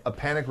a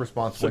panic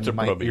response Such a when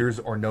my puppy. ears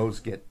or nose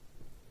get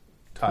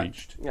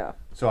touched. Yeah.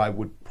 So I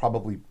would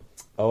probably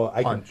Oh,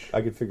 I Punch.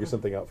 could figure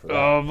something out for that.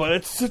 Oh, but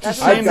it's such a That's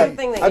shame.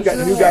 something that I've got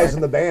you new should guys share.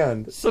 in the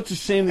band. Such a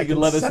shame that you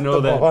Can let us set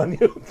know them that. on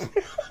you.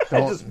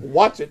 I just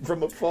watch it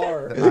from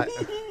afar.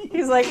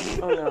 He's like,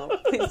 oh no,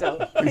 please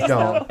don't. Please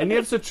don't. And you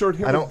have such short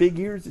hair I with don't- big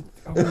ears.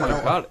 Oh my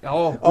god!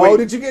 Oh, Oh,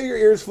 did you get your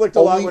ears flicked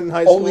a lot when in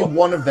high school? only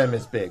one of them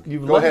is big.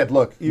 You've Go let- ahead,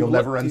 look. you've You'll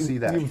let- never unsee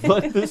that. You've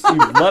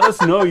let us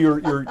know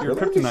your Let me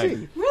kryptonite.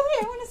 see.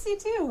 Really, I want to see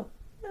too.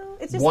 No,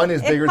 it's just One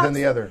is it bigger than pops-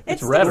 the other. It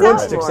It's red. sticks One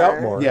out sticks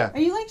out more. Yeah. Are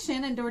you like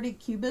Shannon Doherty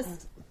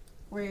Cubist,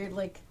 where you're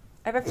like,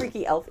 I have a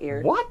freaky elf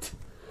ear. What?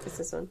 It's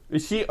this one.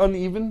 Is she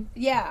uneven?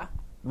 yeah?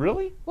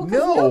 Really? Well, 'cause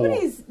No,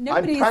 nobody's I'm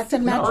practically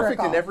symmetrical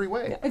perfect in every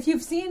way. If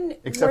you've seen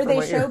Except where for they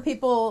my show ear.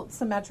 people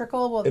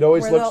symmetrical, well, It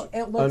always where looks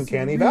it looks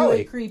Uncanny really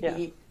Valley. creepy.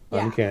 Yeah.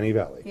 Yeah. Uncanny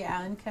Valley.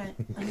 Yeah,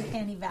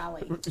 Uncanny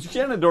Valley.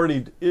 Shannon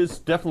Doherty is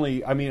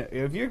definitely. I mean,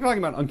 if you're talking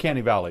about uncanny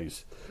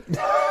valleys,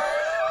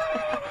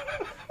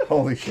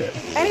 Holy shit.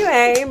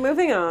 Anyway,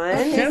 moving on.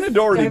 Shannon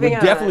Doherty would Moving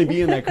on. definitely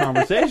be in that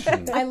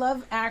conversation. I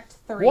love Act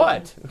 3.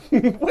 What?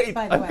 Wait,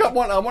 By the I've way. got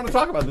one. I want to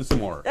talk about this some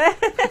more.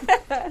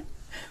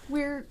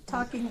 We're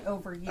talking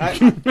over you.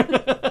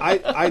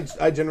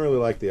 I generally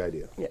like the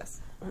idea.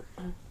 Yes.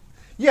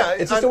 Yeah,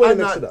 It's just a way to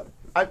mix not, it up.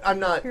 I'm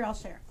not. Here, I'll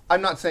share.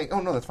 I'm not saying. Oh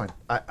no, that's fine.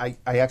 I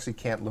actually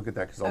can't look at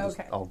that because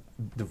Okay. I'll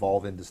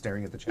devolve into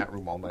staring at the chat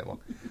room all night long.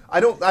 I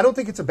don't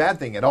think it's a bad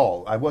thing at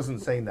all. I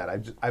wasn't saying that.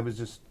 I was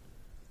just.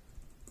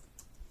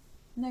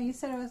 No, you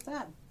said it was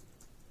bad.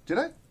 Did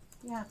I?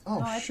 Yeah. Oh,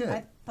 no, shit.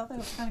 I thought that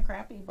was kind of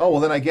crappy. but- Oh well,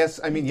 then I guess.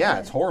 I mean, yeah,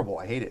 it's horrible.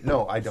 I hate it.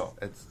 No, I don't.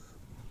 It's.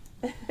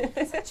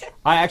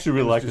 I actually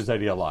really like this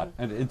idea a lot,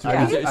 and it's,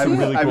 I it's, was- it's I a was-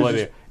 really I cool was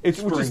idea. just It's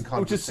spurring which is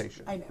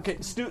conversation. I know. okay.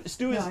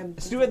 Stu I'm-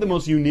 had the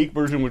most unique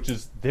version, which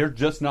is they're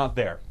just not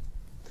there,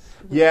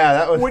 Yeah,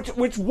 that was.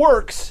 which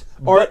works.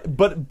 Or-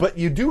 but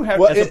you do have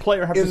Well, as a it-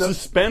 player have in to the-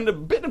 suspend a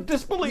bit of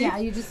disbelief. Yeah,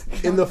 you just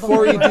In the don't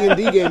believe 4E it.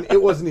 D&D game,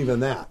 it wasn't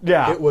even that.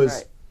 Yeah. It was...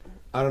 Right.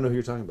 I don't know who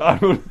you're talking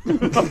about.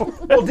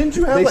 Well, didn't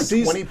you have They like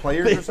ceased- 20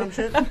 players or some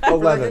shit?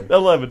 11.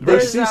 11. They Right?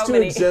 There's ceased how to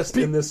many. exist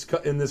in this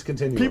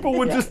continuum. People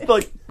would just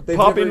like They've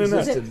pop never in and out.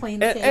 existed. Is it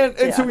plain And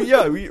safe? so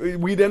yeah,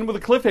 we'd end with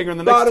a cliffhanger, and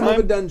the next Bottom time, of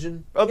a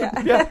dungeon.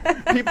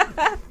 people,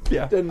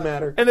 yeah, Doesn't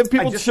matter. and then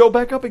people just- show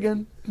back up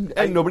again,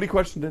 and nobody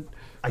questioned it.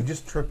 I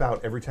just trip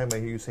out every time I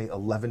hear you say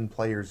 11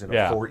 players in a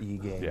Yeah. 4E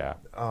game. Yeah.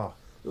 Oh.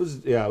 It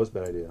was a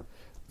bad idea.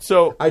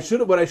 So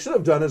What I should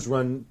have done is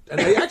run, and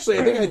I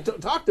think I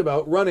talked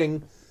about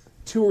running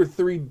 2 or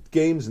 3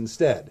 games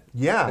instead.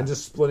 Yeah. And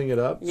just splitting it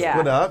up. Yeah.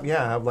 Split up,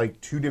 yeah, have like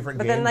 2 different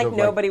But games. then, like, of,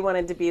 nobody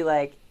wanted to be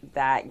like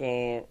that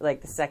game,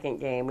 like the second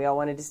game. We all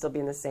wanted to still be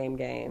in the same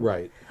game.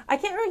 Right. I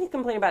can't really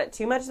complain about it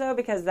too much though,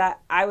 because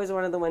I was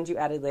one of the ones you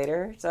added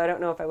later. So I don't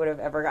know if I would have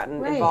ever gotten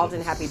Right. involved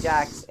in Happy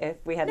Jacks if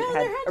we hadn't No,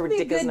 had there had a to be a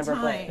ridiculous good number of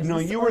time. players. no,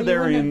 Or you were you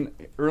there wouldn't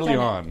in early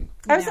done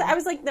it. on. I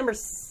was like number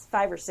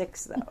 5 or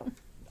 6 though.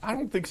 I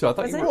don't think so. I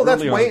thought Was you it? were Well,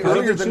 that's early way on.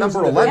 earlier than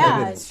number choosing the 11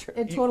 Yeah, is.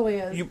 it totally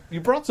is. You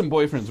brought some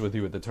boyfriends with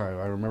you at the time.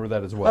 I remember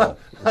that as well.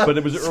 But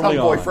it was Some early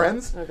on.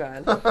 boyfriends. Oh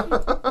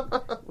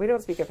God, we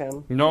don't speak of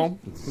him. No.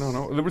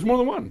 There was more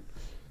than one.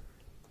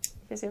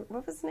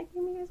 What was the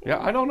nickname you guys gave? Yeah,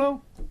 I don't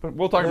know. But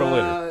we'll talk about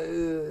it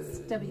later.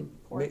 Stubby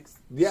Porks.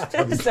 Yeah.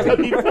 Stubby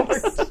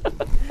Porks.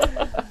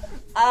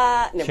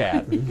 No.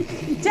 Chad.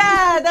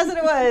 Chad, that's what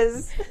it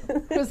was.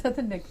 Was that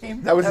the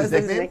nickname? That was That his was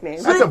his nickname?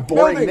 nickname. That's a Group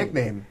boring building.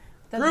 nickname.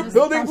 That's Group just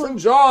building also- from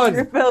John.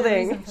 Group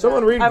building.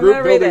 Someone read I'm Group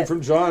gonna read building it.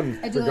 from John,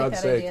 I do for like God's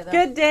that sake. idea, though.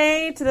 Good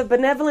day to the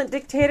benevolent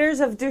dictators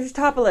of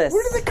Douchetopolis.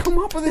 Where did they come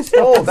up with this?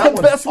 Oh, That's that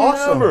the was best one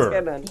awesome. ever.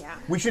 Good one. Yeah.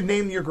 We should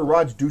name your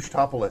garage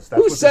Douchetopolis. That's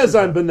Who what this says is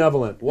I'm about.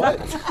 benevolent? What?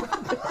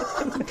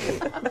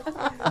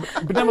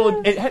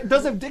 Benevolent. It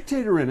does have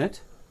dictator in it.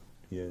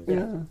 Yeah.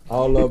 I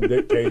love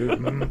dictators.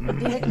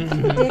 Dick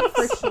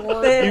for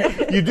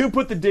sure. You do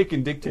put the dick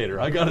in dictator.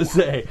 I gotta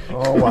say.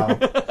 Oh, wow.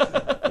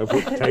 I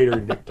put tater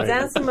and dictator.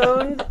 Dan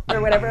Simone,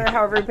 or whatever,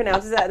 however he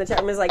pronounces that in the chat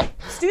room, is like,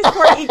 Stu's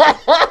Court equals...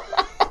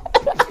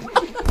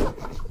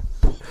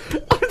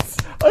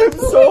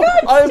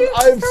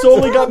 I've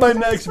solely got my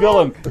next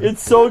villain.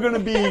 It's so gonna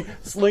be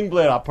Sling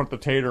Blade. I'll put the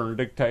tater in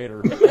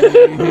dictator.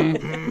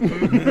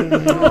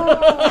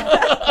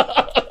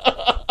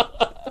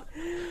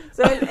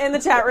 So in the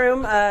chat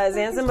room,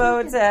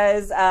 Zanzamode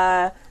says,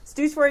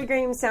 Stu's 4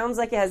 game sounds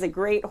like it has a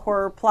great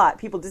horror plot.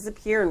 People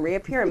disappear and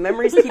reappear, and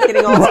memories keep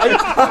getting altered.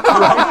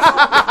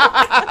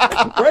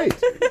 Great.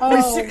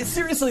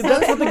 Seriously,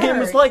 that's what the game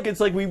was like. It's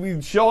like we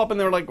show up and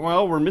they're like,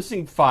 well, we're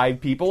missing 5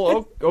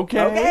 people.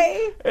 Okay.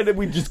 Okay. And then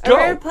we just I go.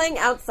 remember playing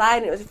outside,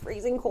 and it was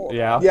freezing cold.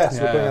 Yeah. Yes,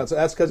 Yeah. we're playing outside.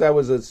 That's because I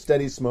was a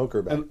steady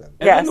smoker back then. And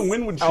Yes. then the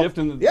wind would shift.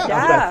 And Yeah.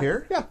 Yeah. Back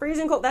here? Yeah.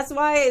 Freezing cold. That's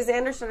why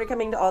Xander started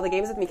coming to all the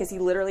games with me, because he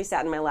literally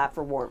sat in my lap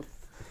for warmth.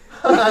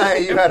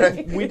 You had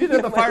a, we did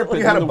have the fire pit.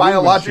 you had when a the wind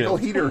would biological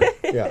shift. heater.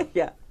 Yeah.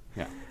 Yeah.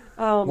 Yeah.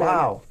 Oh, man.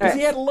 Wow. Because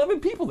he had 11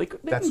 people. They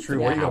That's didn't true.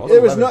 fit Where in you a go? house.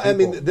 It was no. 11 I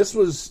mean, people. this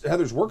was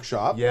Heather's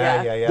workshop.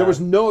 Yeah. There was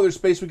no other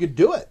space we could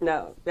do it.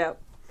 No. Yep.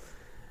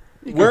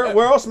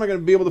 Where else am I going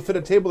to be able to fit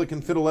a table that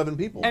can fit 11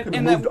 people? You could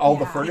And have moved that- all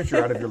the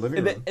furniture out of your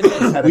living room. and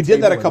then- Had We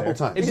did that table a in couple there.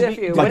 times. We did a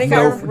few. Like When it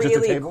no- got just a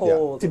really table?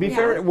 cold. To be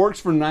fair, it works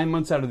for 9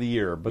 months out of the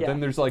year, but Yeah. then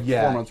there's like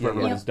Yeah, 4 months where yeah,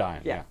 everybody's yeah.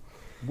 dying. Yeah. Yeah.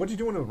 What did you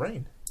do when it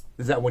rained?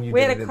 Is that when you We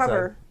did had it a inside?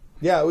 cover.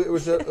 Yeah, it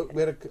was we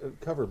had a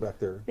cover back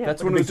there. Yeah.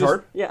 That's Like when a it was big just,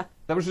 tarp? Yeah.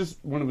 that was just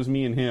when it was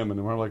me and him,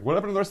 and we're like, what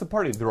happened to the rest of the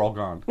party? They're all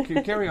gone.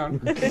 Okay, carry on.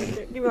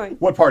 Keep going.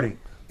 What party?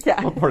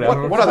 Yeah. Party, I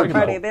don't know What other you're talking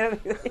Party.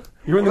 about. They don't-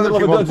 You're in the what other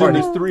middle of a people dungeon.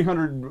 at There's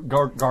 300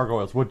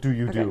 gargoyles. What do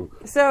you do?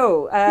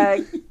 So,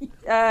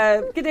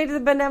 good day to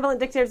the benevolent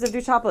dictators of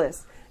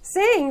Duchopolis.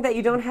 Saying that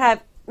you don't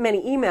have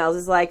many emails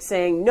is like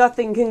saying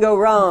nothing can go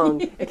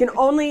wrong. It can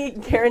only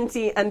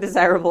guarantee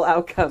undesirable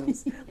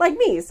outcomes. Like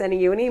me sending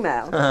you an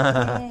email.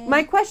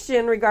 My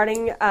question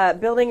regarding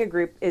building a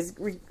group is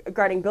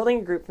regarding building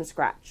a group from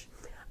scratch.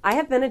 I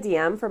have been a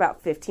DM for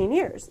about 15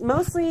 years,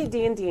 mostly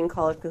D&D and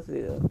Call of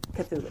Cthulhu.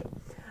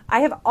 I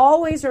have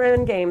always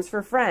run games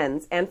for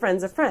friends and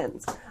friends of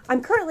friends.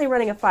 I'm currently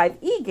running a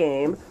 5e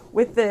game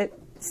with the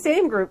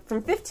same group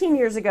from 15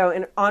 years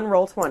ago on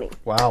Roll20.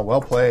 Wow,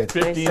 well played.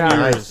 15 Nice years.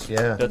 Nice,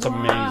 yeah. That's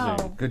Wow.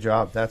 amazing. Good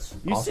job. That's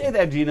You awesome. say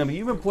that, Gina, but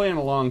you've been playing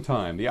a long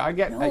time. Yeah, I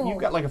get No. you've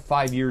got like a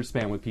 5-year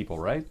span with people,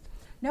 right?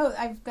 No,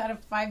 I've got a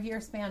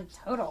 5-year span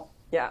total.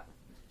 Yeah.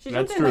 She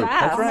That's jumped in true.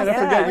 fast. That's right. I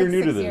Yeah. forgot you're Like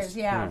new to 6 this. years,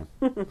 yeah.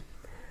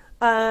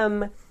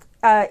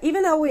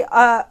 Even though we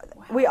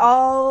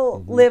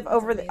all live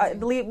over the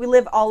we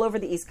live all over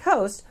the East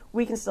Coast,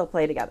 we can still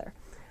play together.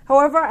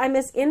 However, I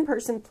miss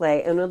in-person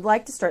play and would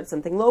like to start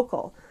something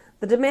local.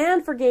 The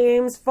demand for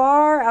games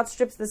far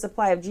outstrips the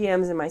supply of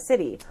GMs in my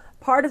city.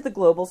 Part of the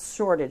global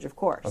shortage, of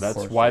course. That's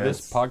course, why yes.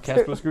 this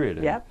podcast was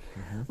created. Yep.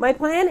 My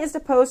plan is to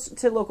post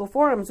to local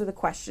forums with a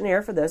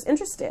questionnaire for those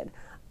interested.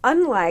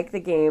 Unlike the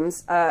game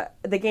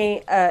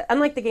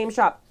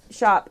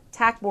shop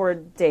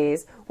tackboard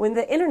days, when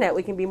the internet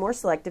we can be more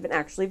selective and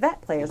actually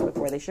vet players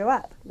before they show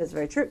up. That's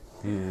very true.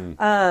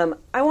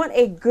 I want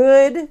a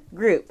good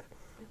group,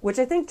 which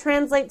I think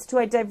translates to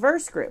a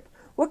diverse group.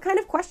 What kind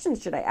of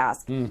questions should I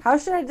ask? How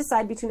should I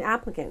decide between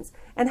applicants?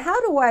 And how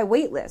do I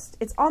waitlist?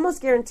 It's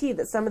almost guaranteed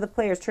that some of the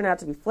players turn out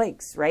to be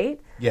flakes, right?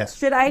 Yes.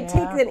 Should I Yeah.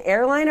 take an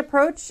airline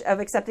approach of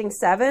accepting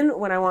 7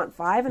 when I want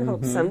 5 and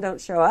hope some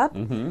don't show up?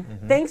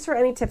 Thanks for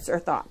any tips or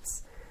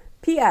thoughts.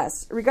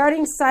 P.S.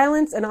 Regarding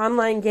silence and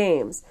online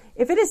games.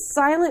 If it is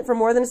silent for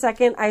more than a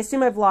second, I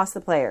assume I've lost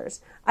the players.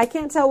 I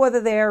can't tell whether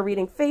they are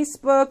reading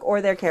Facebook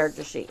or their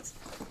character sheets.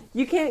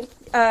 You can't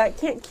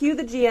cue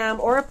the GM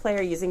or a player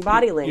using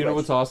body language. You know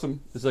what's awesome?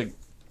 It's like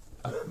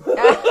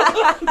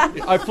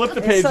I flipped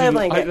the page. Soy And,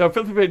 blanket. I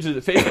flipped the page.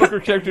 Facebook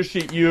or character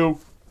sheet. You.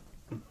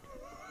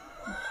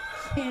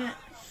 Can't.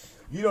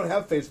 You don't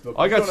have Facebook.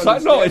 I You got don't no.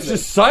 understand It's it.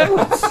 just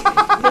silence.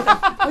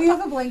 Oh, you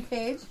have a blank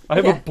page? I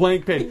have Yeah. a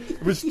blank page.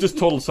 It was just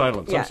total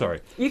silence. Yeah. I'm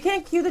sorry. You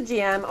can't cue the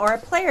GM or a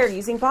player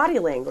using body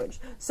language,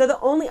 so the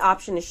only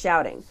option is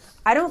shouting.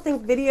 I don't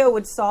think video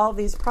would solve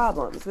these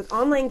problems. With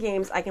online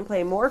games, I can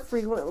play more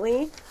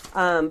frequently,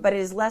 but it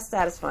is less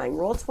satisfying.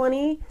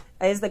 Roll20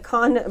 is the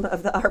condom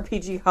of the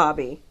RPG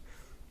hobby.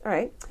 All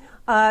right.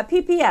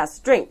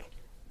 PPS, drink.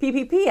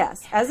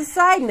 PPPS. As a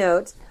side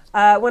note,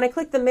 when I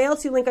click the mail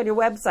to link on your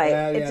website,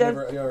 Yeah, it yeah,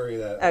 just... never read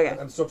that. Okay.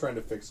 I'm still trying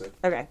to fix it.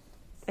 Okay.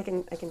 I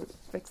can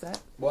fix that.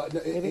 Well,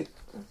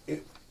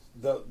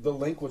 no, the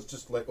link was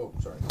just like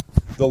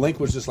the link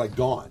was just like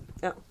gone.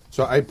 Oh.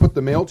 So I put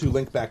the mail to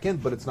link back in,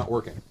 but it's not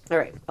working. All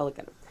right. I'll look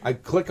at it. I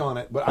click on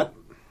it, but All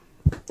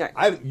right.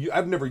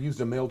 I've never used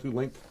a mail to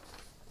link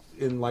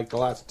in like the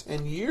last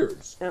 10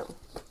 years. Oh.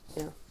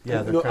 Yeah.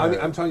 Yeah, No, I mean,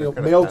 I'm telling you, they're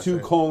kinda mail passe. to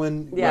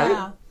colon. Yeah. Right?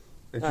 Yeah.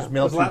 It's just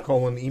mail It's to la-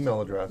 colon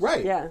email address.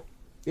 Right. Yeah.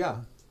 Yeah.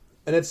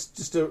 And it's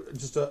just a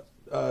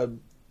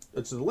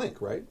it's a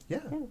link, right? Yeah.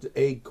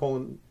 A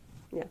colon.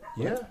 Yeah.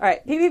 Yeah. All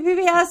right.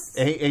 PPPS.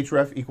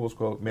 Ahref equals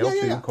quote mail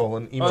Yeah, to yeah.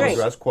 colon email Drink.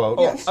 address quote.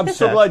 Oh, I'm so Text,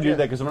 glad you yeah. did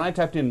that because when I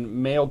typed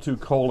in mail to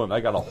colon,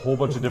 I got a whole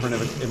bunch of different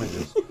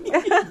images.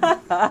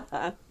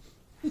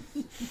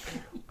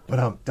 But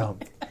I'm dumb.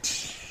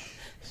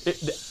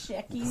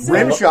 Checky.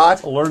 Rim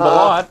shot. Learned a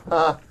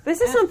lot.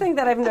 This is something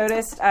that I've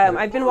noticed.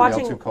 I've been Mail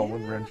watching. to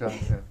colon rim shot.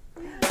 Yeah.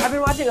 I've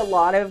been watching a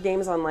lot of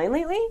games online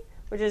lately,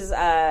 which is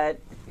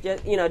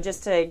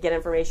just to get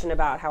information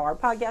about how our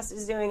podcast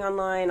is doing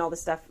online, all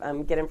this stuff.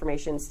 Get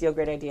information, steal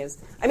great ideas.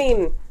 I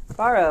mean,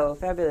 borrow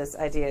fabulous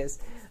ideas.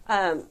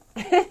 And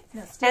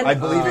I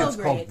believe Oh, it's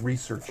great. called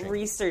researching.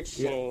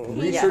 researching.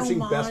 Researching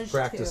Homage best to.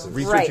 practices. Right,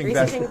 Researching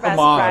best researching best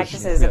homage,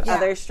 practices of yes.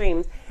 other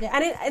streams.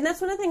 Yeah. And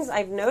that's one of the things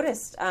I've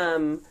noticed.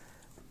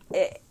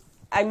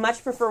 I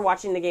much prefer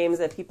watching the games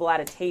of people at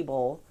a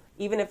table,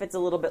 even if it's a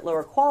little bit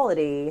lower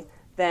quality,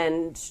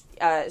 than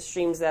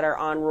streams that are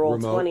on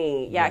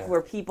Roll20. Yeah,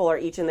 where people are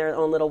each in their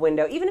own little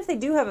window. Even if they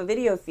do have a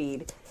video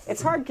feed,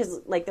 it's hard because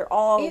like they're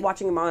all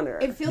watching a monitor.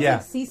 It feels Yeah.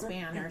 like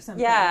C-SPAN or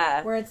something.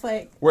 Yeah. Where it's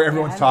like Where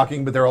everyone's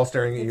talking, but they're all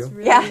staring at It's you.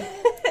 really, yeah.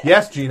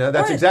 Yes, Gina,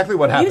 that's Or exactly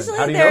what happened. usually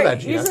How do you their- know that,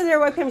 Gina? Usually their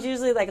webcam's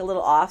usually like a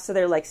little off, so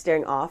they're like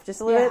staring off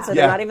just a little Yeah. bit, so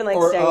Yeah. they're not even like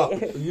Or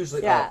staring. up.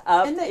 Usually yeah, up.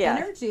 up. And the yeah.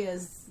 energy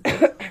is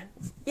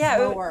Yeah, it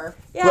would, lower.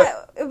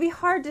 yeah, it would be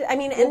hard to. I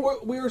mean, and Well,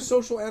 we're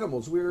social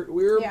animals.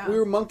 We're Yeah.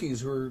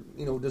 monkeys who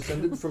are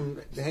descended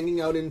from hanging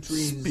out in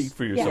trees. Speak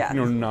for yourself. Yeah.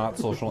 You're not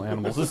social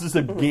animals. This is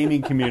a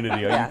gaming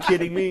community. Are Yeah. you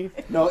kidding me?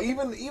 No,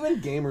 even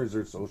gamers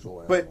are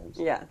social But- animals.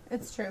 yeah,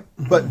 It's true.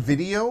 But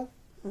video?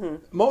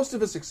 Most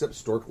of us, except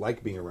Stork,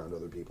 like being around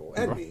other people,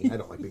 and me. I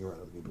don't like being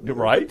around other people. either.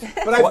 Right?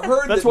 But I've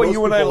heard That's that why most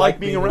you and I people like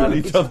being around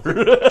each other.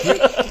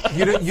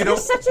 You don't.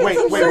 such a Wait.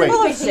 you're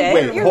full of shit.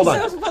 Wait. You're Hold so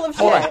on. full of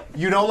Hold shit. on.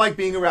 You don't like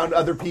being around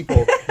other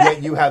people,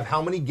 yet you have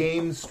how many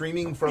games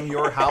streaming from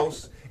your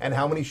house, and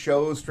how many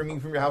shows streaming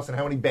from your house, and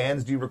how many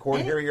bands do you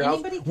record here at your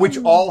house, Anybody which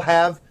can- all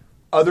have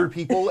other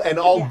people and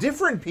all Yeah.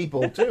 different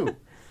people too.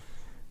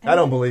 I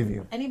don't believe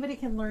you. Anybody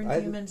can learn I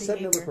human said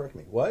behavior. never correct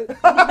me. What?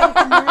 Anybody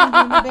can learn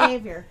human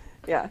behavior.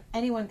 yeah,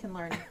 Anyone can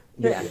learn.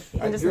 yeah.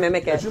 And just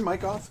mimic Is it. your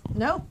mic off?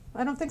 No,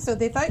 I don't think so.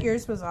 They thought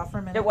yours was off for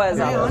a minute. It was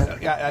Am I off.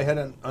 on? Yeah, I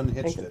hadn't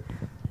unhitched it.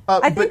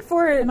 I think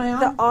for Am I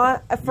the on?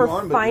 for You're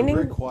on, but you're finding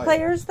very quiet.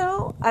 players,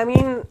 though, I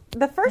mean,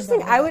 the first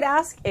thing I would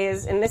ask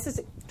is, and this is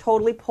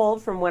totally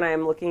pulled from when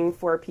I'm looking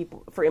for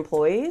people for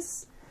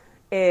employees,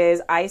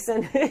 is I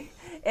send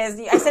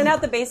I send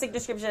out the basic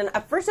description.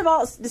 First of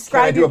all, Can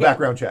describe I do your a game.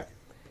 background check?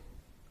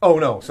 Oh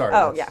no, sorry.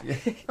 Oh yeah,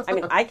 that's- I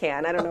mean I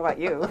can. I don't know about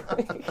you.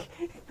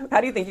 How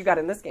do you think you got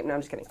in this game? No, I'm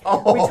just kidding.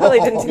 We totally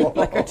didn't do a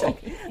background check.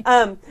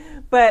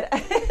 But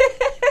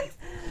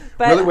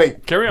Really?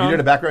 Wait. Carry on. You did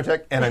a background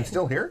check, and I'm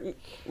still here.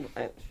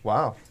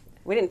 Wow.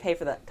 We didn't pay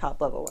for that top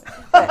level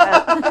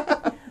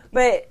one.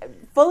 But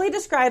fully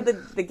describe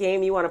the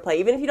game you want to play.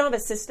 Even if you don't have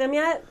a system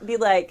yet, be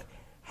like,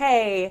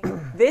 hey,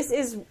 this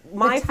is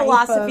my type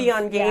philosophy of-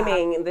 on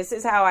gaming. This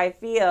is how I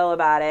feel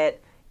about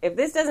it. If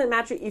this doesn't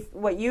match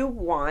what you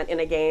want in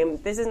a game,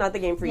 this is not the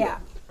game for Yeah.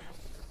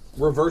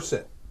 Reverse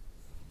it.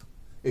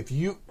 If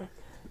you,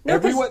 No,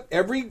 'cause-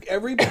 every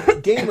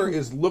gamer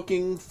is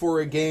looking for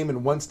a game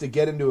and wants to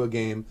get into a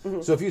game.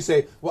 Mm-hmm. So if you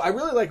say, "Well, I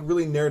really like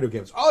really narrative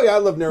games," oh yeah, I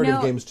love narrative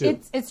No, games too.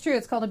 it's true.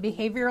 It's called a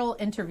behavioral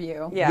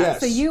interview. Yeah. Yes.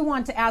 So you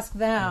want to ask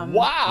them.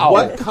 Wow.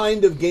 What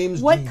kind of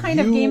games? What do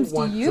kind of you games do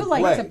want you to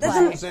like play? to You play? know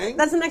what I'm saying?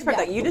 That's the next part.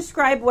 Yeah. Though. You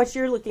describe what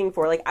you're looking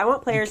for. Like I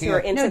want players who are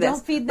can't. into No, this.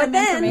 don't feed but them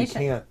then,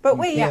 information. Can't. But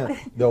You wait,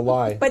 can't. They'll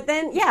lie. But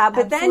then then you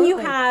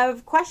Absolutely.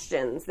 have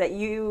questions that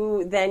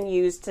you then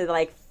use to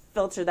like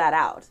filter that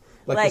out.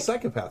 like the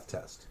psychopath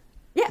test.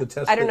 Yeah, the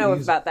test I don't that know you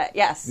use- about that.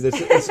 Yes.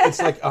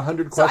 It's like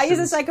 100 So I questions.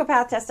 use a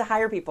psychopath test to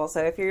hire people. So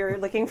if you're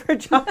looking for a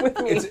job with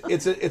me,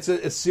 It's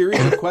a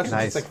series of questions.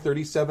 Nice. It's like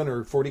 37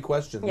 or 40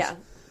 questions. Yeah.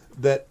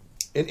 That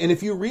and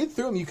if you read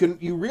through them,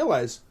 you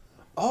realize,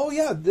 oh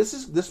yeah,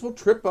 this will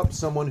trip up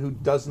someone who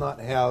does not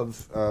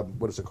have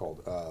what is it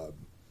called?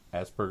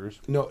 Asperger's.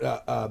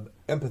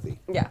 Empathy.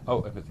 yeah.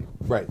 Oh, empathy.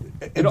 Right.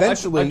 You know,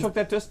 Eventually, I took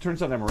that test.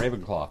 Turns out I'm a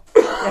Ravenclaw.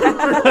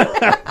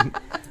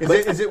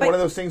 Is it one of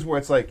those things where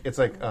it's like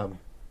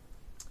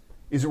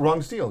is it wrong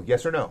to steal?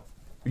 Yes or no?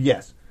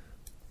 Yes.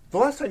 The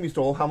last time you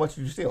stole, how much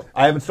did you steal?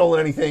 I haven't stolen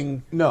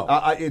anything. No.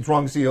 It's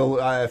wrong to steal.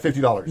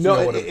 $50.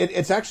 no, whatever.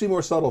 it's actually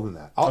more subtle than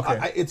that.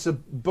 Okay. It's a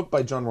book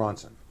by John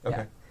Ronson.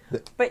 okay.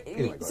 But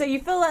Anyway, go so ahead. you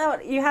fill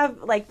out. You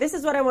have like this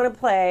is what I want to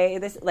play.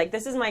 This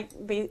is my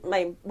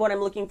what I'm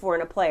looking for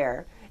in a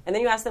player. And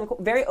then you ask them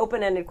very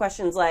open-ended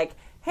questions like,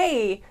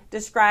 "Hey,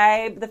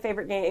 describe the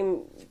favorite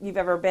game you've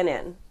ever been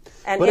in."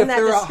 And But in if that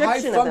they're a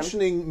description of them,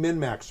 high-functioning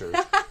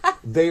min-maxer,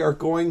 they are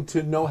going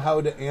to know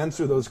how to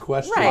answer those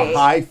questions. Right.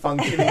 High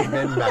functioning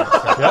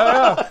min-maxer.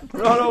 Yeah.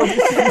 No,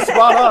 he's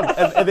spot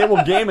on. And they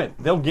will game it.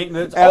 They'll game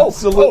it.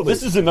 Absolutely. Oh,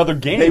 this is another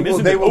game,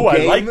 isn't it? Oh, I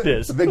like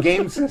this. The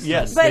game system.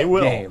 Yes, But- they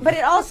will. Game. But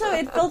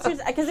it filters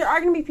because there are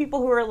going to be people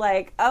who are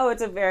like, "Oh,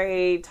 it's a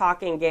very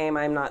talking game.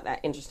 I'm not that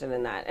interested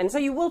in that." And so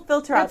you will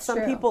filter out That's some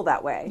true. people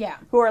that way. Yeah.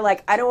 Who are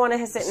like, "I don't want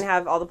to sit and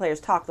have all the players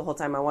talk the whole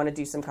time. I want to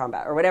do some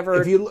combat or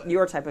whatever If you-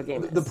 your type of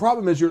game is." The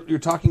problem is you're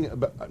talking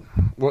about.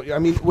 Well, I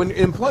mean, when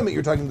in employment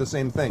you're talking the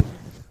same thing,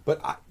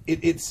 but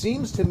it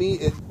seems to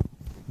me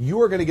you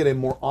are going to get a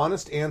more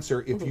honest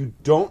answer if you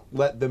don't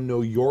let them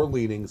know your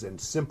leanings and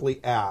simply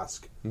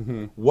ask,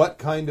 what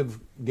kind of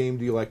game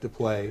do you like to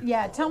play?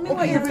 Yeah, tell me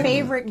what your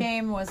favorite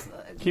game was.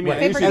 Kimi, I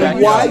Right. used to And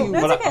back why you, you-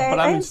 but, That's okay, but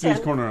I I'm in Stu's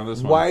understand. corner on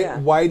this one. Why Yeah.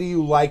 why do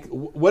you like?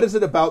 What is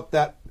it about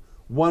that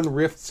one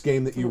Rifts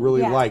game that you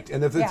really Yeah. liked?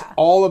 And if it's Yeah.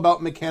 all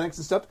about mechanics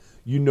and stuff,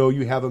 you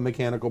have a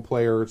mechanical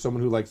player or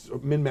someone who likes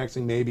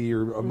min-maxing maybe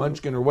or a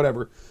munchkin or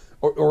whatever.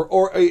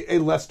 or a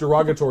less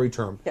derogatory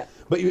term. Yeah.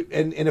 But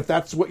and if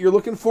that's what you're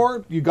looking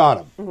for, you got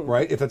him,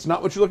 right? If that's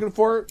not what you're looking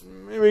for,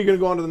 maybe you're going to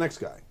go on to the next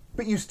guy.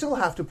 But you still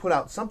have to put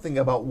out something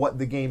about what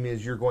the game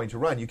is you're going to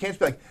run. You can't just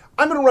be like,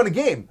 I'm going to run a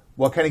game.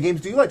 What kind of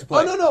games do you like to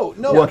play? Oh,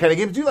 no. What kind of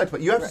games do you like to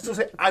play? You have to still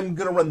say, I'm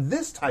going to run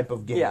this type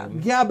of game. Yeah.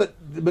 Yeah, but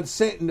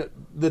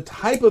the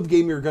type of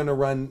game you're going to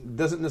run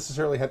doesn't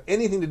necessarily have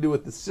anything to do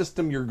with the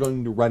system you're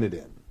going to run it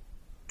in.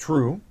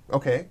 True.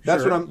 Okay.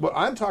 That's sure. what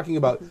I'm talking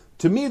about.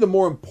 To me, the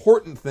more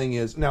important thing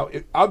is now.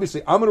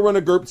 Obviously, I'm going to run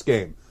a GURPS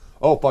game.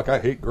 Oh fuck, I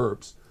hate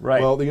GURPS.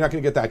 Right. Well, you're not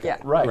going to get that guy. Yeah.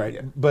 Right.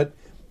 Yeah. But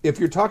if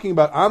you're talking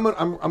about, I'm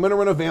going to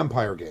run a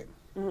vampire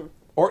game,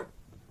 or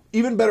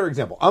even better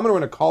example, I'm going to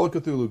run a Call of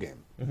Cthulhu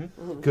game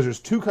because there's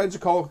two kinds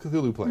of Call of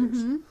Cthulhu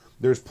players.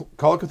 There's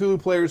Call of Cthulhu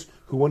players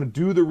who want to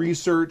do the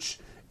research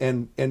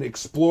and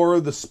explore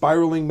the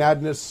spiraling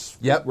madness.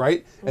 Yep.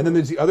 Right. And then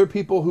there's the other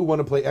people who want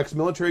to play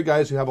ex-military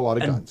guys who have a lot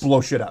of and guns.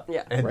 blow shit up.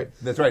 Yeah. And Right.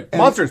 That's right. And-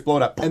 Monsters blow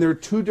it up. And there are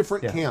two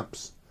different Yeah.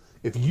 camps.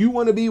 If you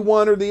want to be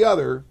one or the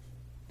other,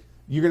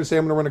 you're going to say,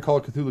 I'm going to run a Call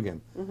of Cthulhu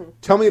game.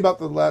 Tell me about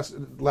the last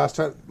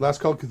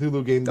Call of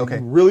Cthulhu game that Okay.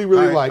 you really,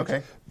 really All right, liked,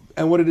 okay.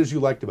 and what it is you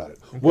liked about it.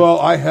 Well,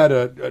 I had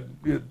a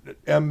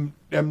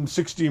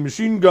M60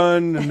 machine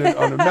gun and it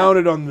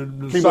mounted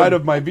on the side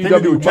of my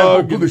VW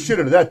Bug. Blew the shit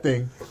out of that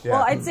thing. Yeah.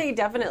 Well, I'd say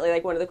definitely,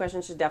 like, one of the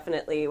questions should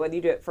definitely, whether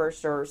you do it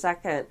first or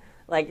second,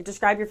 like,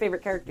 describe your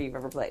favorite character you've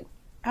ever played.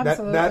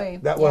 Absolutely.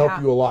 That will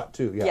help you a lot,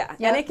 too. Yeah.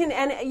 Yeah.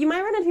 And you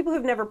might run into people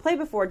who've never played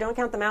before. Don't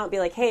count them out and be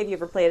like, hey, have you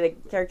ever played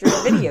a character in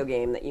a video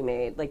game that you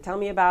made? Like, tell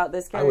me about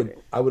this character.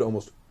 I would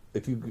almost,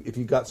 if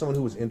you got someone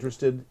who was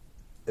interested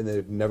and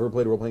they've never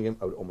played a role-playing game,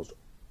 I would almost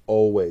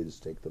always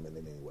take them in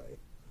any way.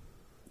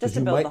 Just 'Cause to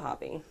you build might- the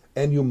hobby.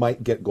 And you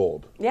might get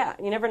gold. Yeah,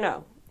 you never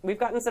know. We've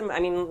gotten some, I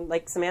mean,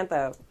 like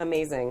Samantha,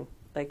 amazing.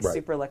 Like, Right.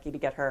 super lucky to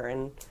get her.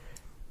 And,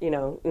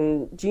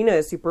 and Gina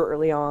is super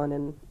early on.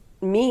 And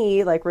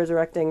me, like,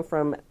 resurrecting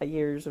from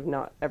years of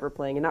not ever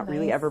playing and not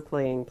really Nice. ever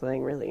playing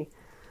really.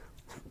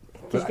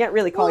 Because you can't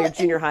really call Well, your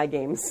junior high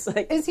games,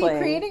 like, Is he playing.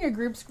 creating a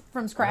group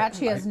from scratch?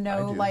 He has I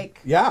no, do. like...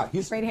 Yeah,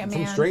 he's Right-hand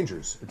from man.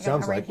 strangers, it I got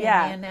sounds my like.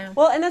 right-hand Yeah. man now.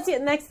 Well, and that's the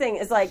next thing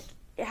is, like,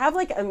 have,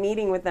 like, a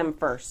meeting with them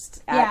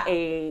first at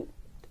a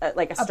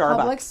Starbucks.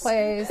 public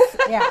place.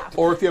 Yeah.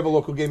 Or if you have a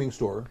local gaming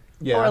store.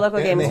 Yeah. Or a local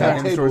And game they store.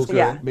 have tables, good.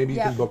 Yeah. maybe you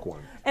Yeah. can book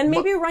one. And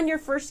maybe run your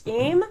first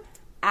game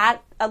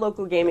at a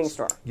local gaming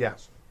store.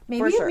 Yes.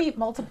 Maybe For you sure. meet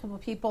multiple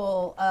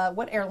people.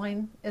 What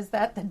airline is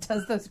that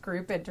does those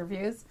group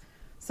interviews?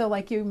 So,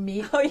 like, you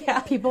meet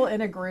people in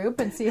a group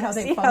and see how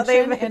they See how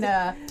they function in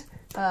a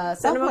Send them a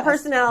Southwest.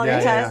 personality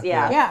test.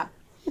 yeah.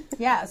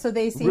 Yeah, so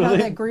they see Really?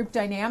 how the group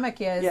dynamic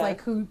is, Yeah.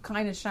 like who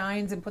kind of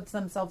shines and puts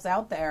themselves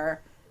out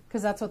there,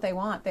 because that's what they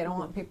want. They don't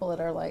want people that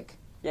are like,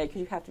 Yeah, because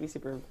you have to be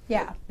super.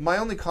 yeah. My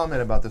only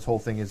comment about this whole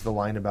thing is the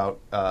line about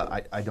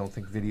I don't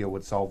think video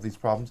would solve these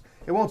problems.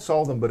 It won't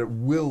solve them, but it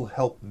will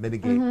help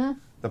mitigate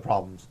the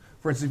problems.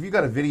 For instance, if you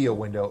got a video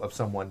window of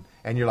someone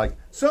and you're like,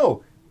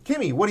 so,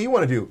 Kimmy, what do you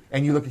want to do?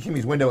 And you look at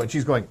Kimmy's window and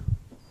she's going,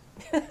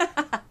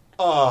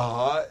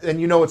 and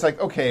you know it's like,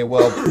 okay,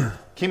 well,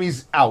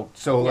 Kimmy's out,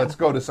 so let's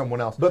go to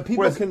someone else. But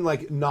people Whereas- can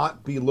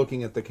not be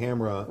looking at the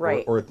camera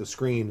Right. or at the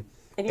screen,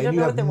 And you don't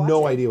know have what they're no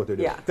watching. idea what they're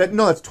doing. Yeah.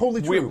 that's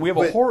totally true. We have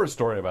a but- horror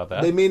story about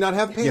that. They may not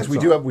have pants Yes, we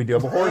on. do have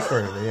a horror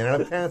story. They don't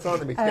have pants on.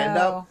 They may stand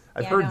Oh, up.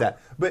 I've yeah, heard no. that.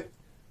 But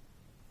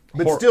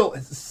Hor- still,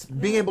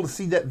 being able to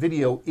see that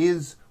video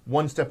is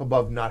one step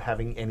above not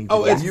having any. Oh,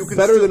 video. it's You can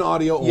better still- than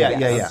audio only. Yeah,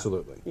 yeah.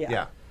 Absolutely.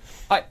 Yeah.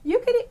 You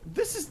could.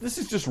 This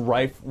is just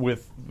rife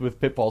with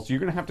pitfalls. You're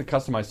going to have to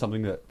customize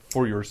something that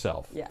for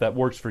yourself that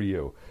works for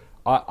you.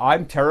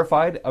 I'm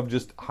terrified of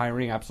just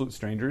hiring absolute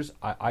strangers.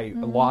 I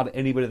laud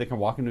anybody that can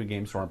walk into a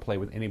game store and play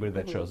with anybody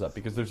that shows up,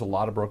 because there's a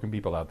lot of broken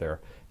people out there.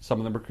 Some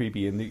of them are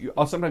creepy, and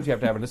sometimes you have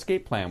to have an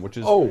escape plan, which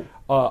is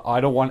I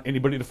don't want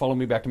anybody to follow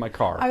me back to my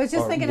car. I was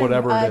just or thinking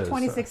whatever of it is.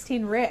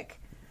 2016 Rick,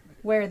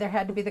 where there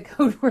had to be the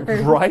code word.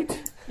 Right?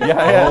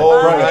 Yeah.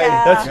 Oh, right.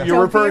 yeah. That's Don't you're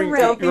be referring.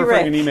 Rick. Don't be You're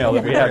referring Rick. an email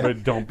that we had,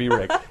 but don't be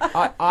Rick.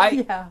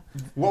 Yeah.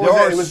 What There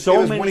was are it? It was, so it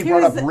was many- when he He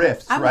brought was- up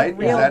riffs, I'm right? a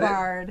real Is that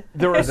bard.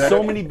 There are that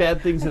so it? many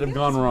bad things that have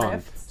gone wrong.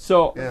 Rifts.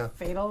 So Yeah,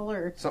 Fatal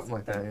or something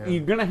like that. Yeah.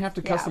 you're going to have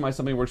to Yeah. customize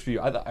something that works for you.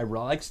 I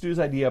like Stu's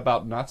idea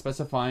about not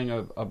specifying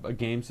a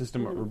game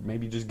system, or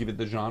maybe just give it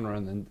the genre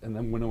and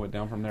then winnow it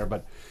down from there.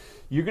 But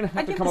you're going to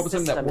have to think come the up with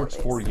something that system works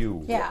at for least.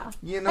 you. yeah.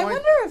 You know, I I-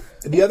 wonder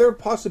if The other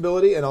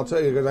possibility, and I'll tell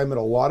you because I met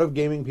a lot of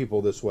gaming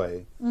people this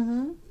way,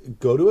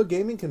 go to a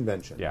gaming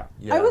convention. Yeah.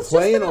 Yeah. I was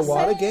Play just in a gonna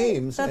lot of say,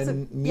 games that's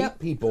and meet yep.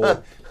 people.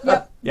 Yep,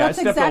 Yeah, I that's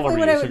stepped all exactly over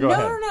what you, I so would. go No,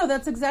 ahead. no,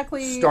 that's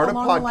exactly Start a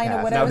along the line of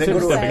podcast. what Now I was then go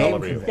going to to a say. game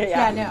over you. convention.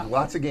 Yeah, no.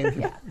 Lots of game.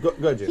 Yeah. Go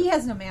ahead, Jim. He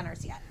has no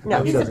manners yet.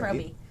 No, he's he a doesn't.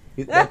 probie.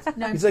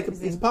 No, I'm he's like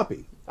crazy. he's a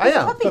puppy. I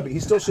am. Puppy. He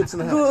still shits in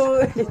the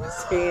house. Good,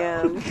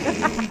 Sam.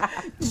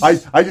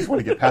 I just want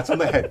to get pats on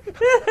the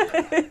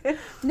head.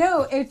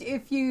 No,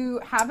 if you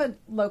have a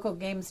local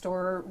game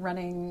store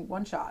running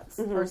one shots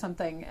or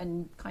something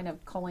and kind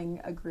of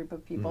culling a group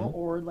of people,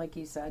 or like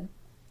you said,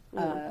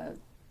 a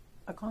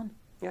con,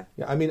 Yeah,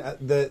 I mean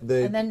and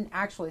then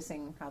actually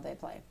seeing how they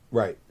play.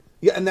 right.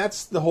 Yeah, and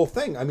that's the whole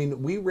thing. I mean,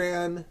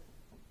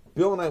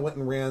 Bill and I went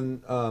and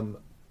ran,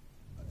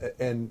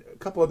 and a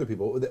couple other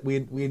people, that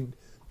we'd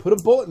put a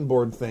bulletin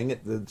board thing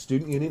at the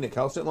student union at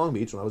Cal State Long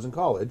Beach when I was in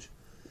college,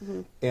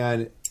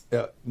 and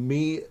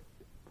me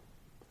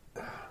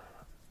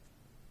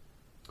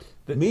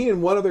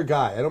and one other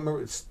guy, I don't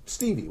remember,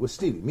 Stevie,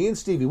 me and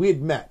Stevie, we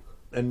had met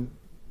and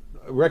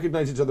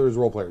recognized each other as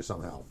role players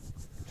somehow.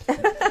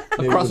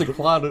 Across a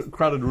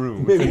crowded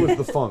room. Maybe it was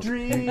the funk.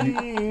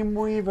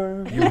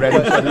 Dreamweaver. You read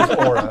each other's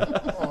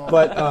aura.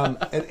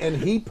 But and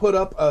he put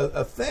up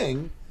a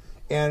thing,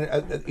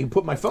 and he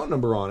put my phone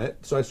number on it,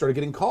 so I started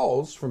getting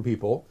calls from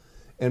people,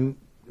 and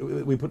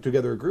we put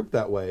together a group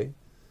that way,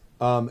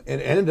 and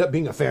it ended up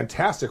being a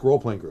fantastic role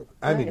playing group.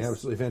 I mean,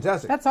 absolutely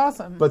fantastic. That's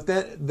awesome. But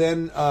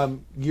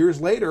then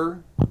years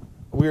later,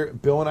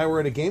 Bill and I were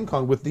at a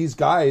GameCon with these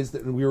guys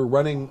that we were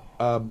running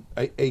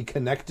a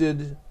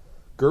connected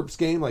GURPS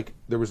game. Like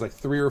there was like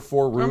 3 or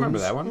 4 rooms. I remember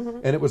that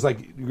one. And it was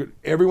like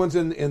everyone's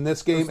in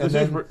this game, The and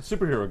then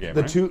superhero game.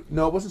 the right? two.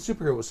 No, it wasn't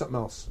superhero. It was something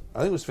else. I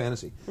think it was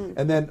fantasy.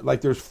 And then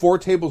like there's 4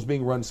 tables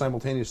being run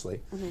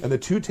simultaneously, and the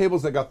 2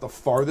 tables that got the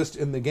farthest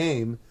in the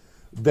game,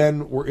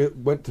 then it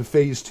went to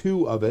phase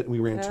 2 of it, and we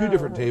ran 2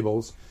 different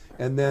tables,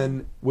 and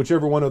then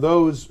whichever one of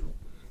those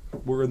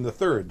were in the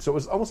third. So it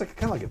was almost like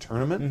kind of like a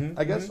tournament,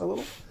 I guess, a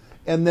little.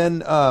 And then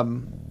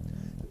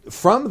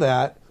from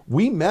that,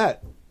 we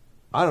met,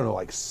 I don't know,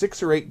 like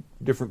 6 or 8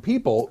 different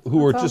people who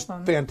were just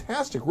awesome.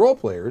 fantastic role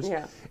players.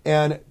 Yeah.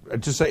 And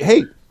just say,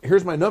 hey,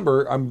 here's my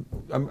number.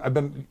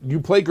 You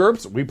play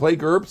GURPS, we play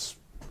GURPS.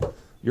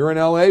 You're in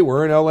LA,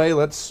 we're in LA.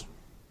 Let's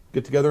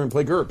get together and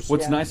play GURPS.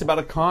 What's nice about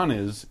a con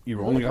is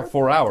you've only got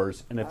 4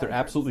 hours, and if they're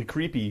absolutely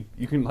creepy,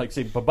 you can like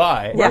say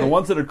bye-bye. Yeah. And the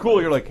ones that are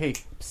cool, you're like, hey,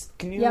 psst,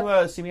 can you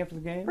Yep. see me after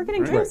the game? We're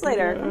getting drinks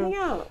later. Hang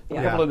out. A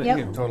couple of, Yep.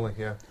 you know, Totally,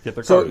 yeah. get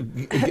their So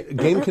card.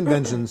 game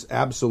conventions,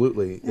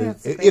 absolutely.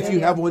 That's a If great you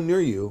idea. have one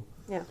near you,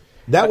 Yeah.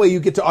 that way you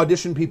get to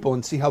audition people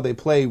and see how they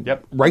play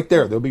right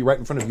there. They'll be right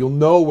in front of you. You'll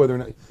know whether or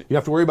not you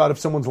have to worry about if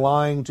someone's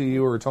lying to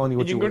you or telling you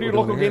what You can go to your what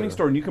local they're gaming doing.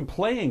 store and you can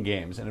play in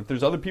games. And if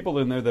there's other people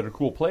in there that are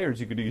cool players,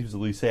 you could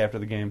easily say after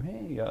the game,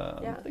 hey,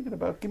 I'm thinking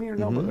about, give me your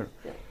number.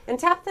 And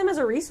tap them as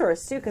a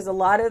resource too, because a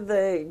lot of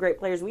the great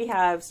players we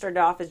have started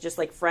off as just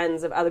like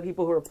friends of other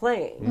people who are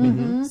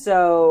playing.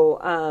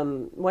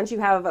 So once you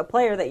have a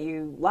player that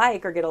you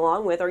like or get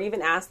along with, or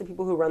even ask the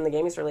people who run the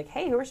gaming store, like,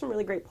 hey, who are some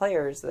really great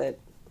players that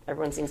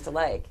everyone seems to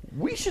like?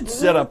 We should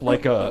set up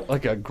like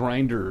a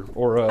grinder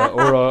or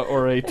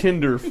a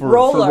Tinder for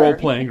Roller. role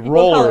playing People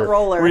call it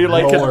roller. where you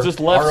like Roller. just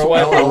left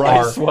swipe or R-O-L-L-R.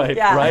 right swipe,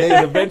 Yeah. right?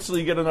 And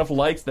eventually you get enough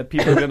likes that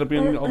people end up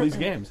in all these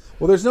games.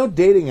 Well, there's no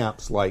dating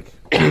apps like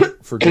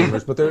for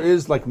gamers, but there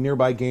is like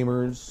Nearby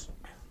Gamers.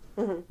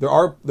 There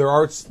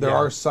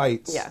are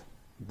sites Yeah.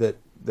 that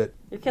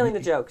You're killing the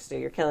joke, Stu.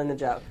 You're killing the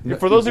joke.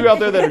 For those of you out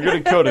there that are good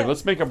at coding,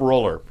 let's make up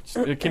roller.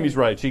 Kimmy's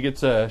right. She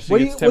gets 10%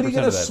 what are you of going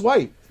to that.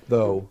 swipe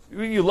though?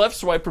 You left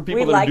swipe for people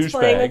We that are liked douchebags.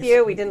 playing with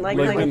you. We didn't like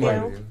Like playing with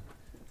playing you.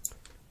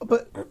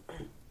 But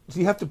so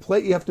you have to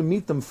play. You have to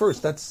meet them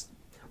first. That's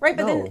Right,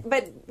 but No.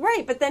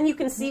 but then you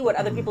can see what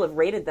other people have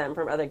rated them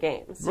from other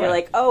games. So you're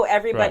Right. like, oh,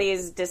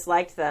 everybody's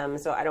disliked them,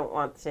 so I don't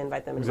want to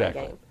invite them into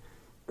Exactly.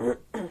 my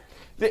game.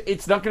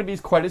 It's not going to be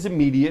quite as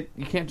immediate.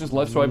 You can't just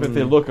left swipe if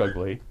they look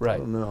ugly.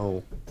 Right.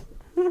 no.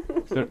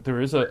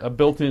 There is a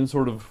built-in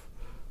sort of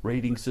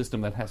rating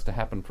system that has to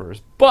happen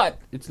first. But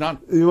it's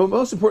not...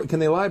 Most important, can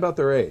they lie about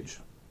their age?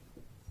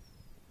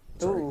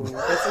 Ooh,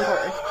 that's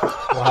important.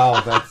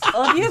 Wow, that's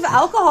Well, if you have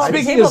alcohol at the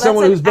Speaking table, of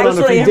someone that's who's been on a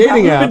actually few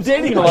dating I've apps,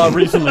 been dating a lot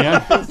recently.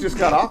 I just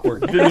got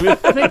awkward. didn't even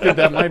think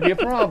that might be a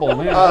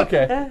problem. Yeah,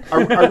 okay.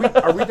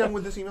 Are we done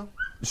with this email?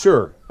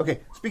 sure.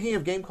 Okay. Speaking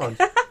of game cons,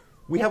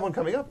 we have one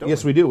coming up, don't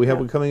Yes, we? we do. We have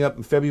one coming up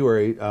in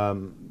February,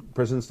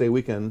 President's Day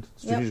weekend,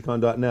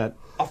 strategicon.net.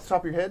 Off the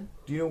top of your head,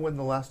 do you know when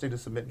the last day to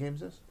submit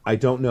games is? I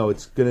don't know.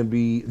 It's going to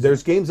be.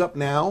 There's games up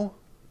now.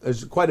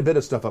 There's quite a bit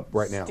of stuff up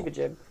right now. Stupid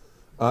jib.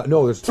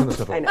 No, there's a ton of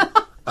stuff up. I know.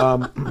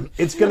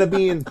 It's going to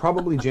be in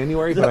probably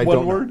January, but I One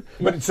don't word?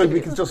 know. But so we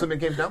can still submit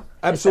games now?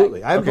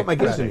 Absolutely. I haven't Okay, put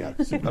my kids in good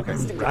yet.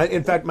 Okay.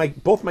 In fact,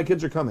 both my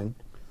kids are coming.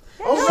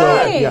 Oh, So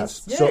Nice.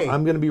 yes, so Yay.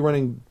 I'm going to be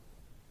running.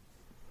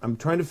 I'm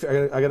trying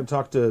to. I got to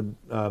talk to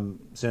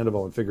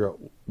Sandoval and figure out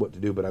what to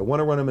do. But I want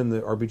to run them in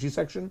the RPG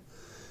section,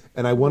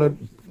 and I want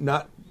to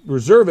not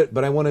reserve it,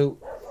 but I want to,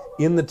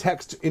 in the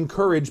text,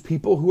 encourage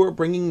people who are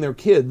bringing their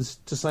kids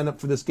to sign up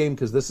for this game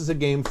because this is a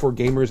game for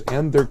gamers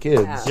and their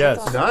kids, Yeah.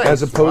 Yes. Nice.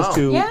 as opposed Wow.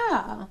 to.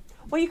 Yeah.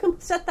 Well, you can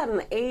set that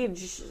an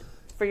age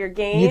for your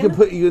game. You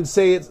can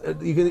say it's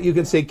you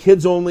can say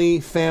kids only,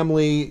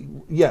 family.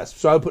 Yes,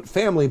 so I would put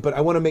family, but I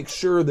want to make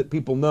sure that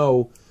people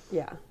know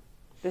Yeah.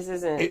 This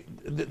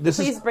isn't. this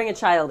Please is. bring a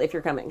child if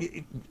you're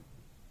coming.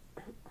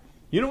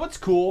 You know what's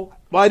cool?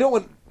 Well, I don't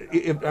want.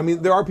 I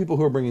mean, there are people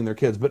who are bringing their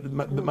kids, but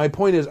my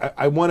point is,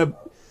 I want to.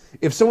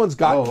 If someone's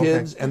got Oh, okay.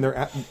 kids and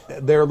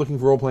they're looking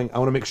for role playing, I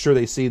want to make sure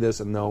they see this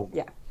and know.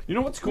 Yeah. You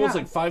know what's cool? It's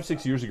Yeah. like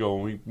 5-6 years ago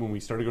when we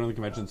started going to the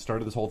convention,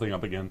 started this whole thing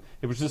up again.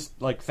 It was just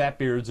like Fat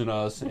Beards and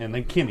us, and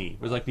then Kimmy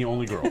was like the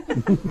only girl,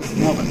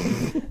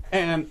 woman.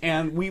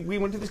 And we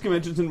went to these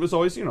conventions, and it was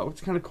always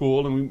it's kind of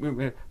cool.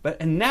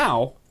 And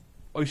now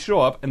we show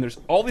up, and there's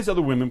all these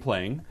other women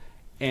playing.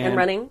 And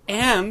running.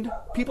 And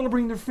people are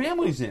bringing their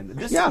families in.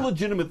 This Yeah. is a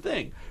legitimate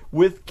thing.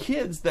 With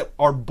kids that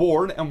are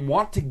bored and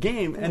want to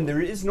game, and there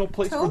is no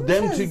place for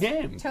them to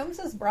game. Tomes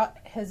has brought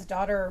his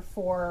daughter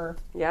for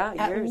at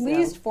years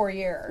least now. 4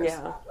 years.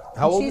 Yeah.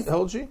 How old She's-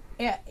 is she?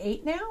 Yeah,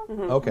 8 now?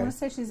 Okay. I want to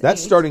say she's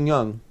That's 8. starting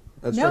young.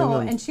 That's starting No,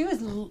 young. and she's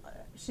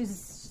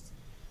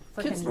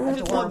freaking Kids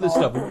adorable. love this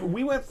stuff.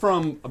 We went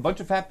from a bunch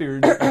of fat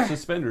beards and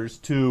suspenders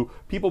to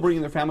people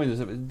bringing their families.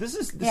 This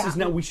is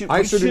now we should.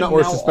 I we sure do should not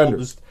wear now all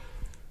suspenders. just-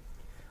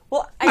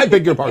 Well, I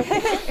beg your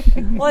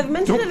pardon. Well, I've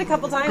mentioned it a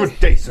couple times. Good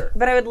day, sir.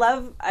 But I would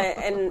love,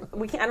 and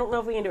we can. I don't know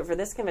if we can do it for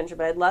this convention,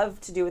 but I'd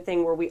love to do a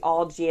thing where we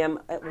all GM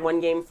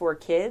one game for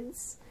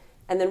kids,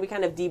 and then we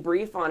kind of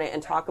debrief on it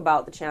and talk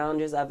about the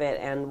challenges of it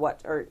and what.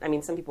 Or I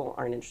mean, some people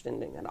aren't interested in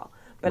doing that at all.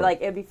 But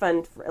like, it'd be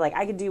fun. Like,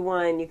 I could do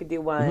one, you could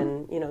do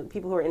one. Mm-hmm.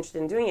 People who are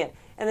interested in doing it,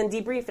 and then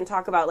debrief and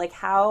talk about like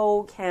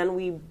how can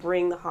we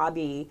bring the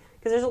hobby.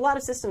 Because there's a lot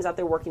of systems out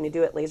there working to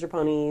do it. Laser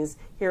Ponies,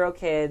 Hero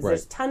Kids. Right.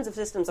 There's tons of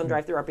systems on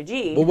Drive Thru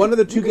RPG. Well, one of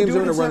the two You can games do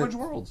I'm it in going to run. Savage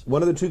Worlds.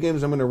 One of the two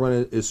games I'm going to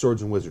run is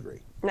Swords and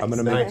Wizardry. Nice. I'm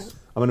going to Nice.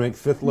 make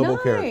 5th level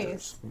Nice.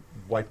 characters.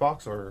 White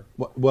box or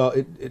Well,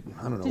 it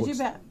I don't know. Did you It's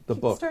bet the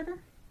book? Kickstarter?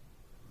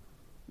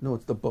 No,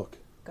 it's the book.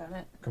 Got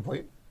it.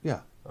 complete?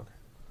 Yeah.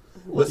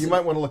 You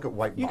might want to look at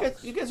white You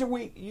box. guys are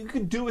you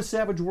could do a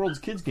Savage Worlds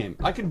kids game.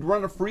 I could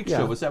run a freak Yeah.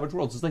 show with Savage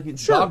Worlds. It's like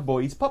it's Sure. Dog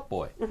Boy eats Pup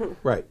Boy,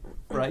 Right.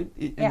 right?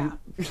 Yeah.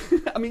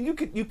 I mean, you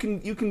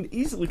can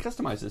easily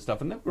customize this stuff,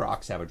 and then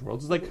rock Savage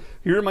Worlds. It's like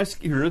here are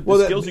the Well,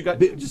 skills you got.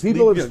 Just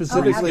people need have to-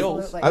 specifically.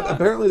 absolutely.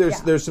 Apparently,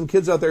 Yeah. there's some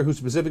kids out there who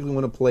specifically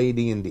want to play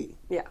D&D,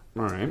 Yeah.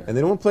 All right. and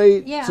they don't want to play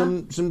Yeah.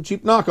 some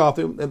cheap knockoff.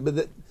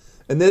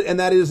 And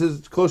that is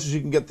as close as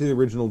you can get to the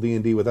original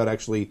D&D without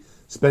actually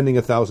spending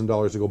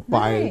 $1,000 to go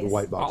buy the Nice.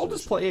 white box. I'll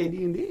just play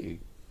AD&D.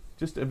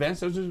 Just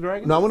Advanced Dungeons and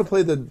Dragons. No, I want to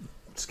play the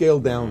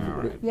scaled down,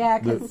 All right. Yeah,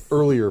 the 'cause-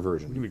 earlier I'm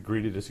version. gonna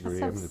agree to disagree.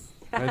 That I'm sounds-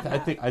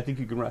 gonna, I think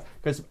you can run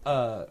because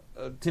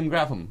Tim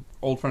Grapham,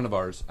 old friend of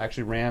ours,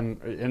 actually ran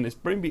and is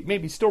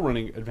maybe still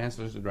running Advanced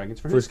Dungeons and Dragons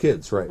for For his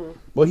kids, right?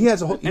 Well, he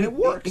has a whole. and it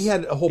works. He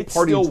had a whole It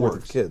party's still worth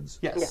works. of kids.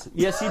 Yes,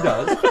 yes, he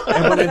does.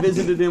 And when I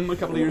visited him a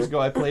couple of years ago,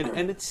 I played,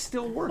 and it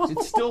still works.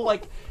 It's still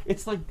like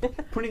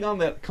putting on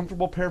that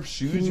comfortable pair of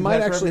shoes. He you've might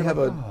had actually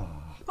forever. have a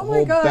Oh my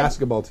whole God.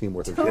 basketball team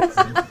worth of kids.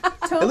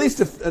 At least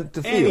to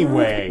feel.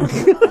 Anyway,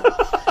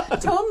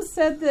 Tom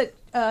said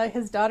that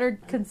his daughter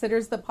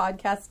considers the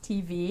podcast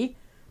TV,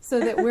 so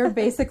that we're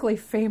basically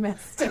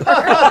famous to her.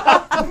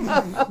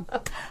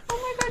 Oh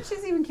my God,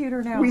 she's even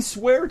cuter now. we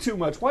swear too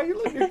much. Why are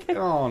you letting your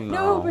Oh no!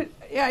 no, but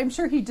yeah, I'm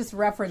sure he just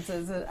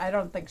references it. I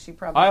don't think she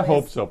probably. I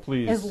hope is- so.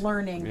 Please. Is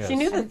learning. Yes. She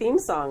knew the theme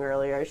song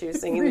earlier. She was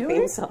singing the Really?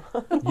 theme song.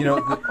 You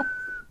know,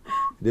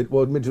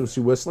 Was she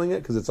whistling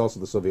it? Because it's also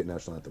the Soviet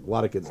national anthem. A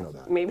lot of kids know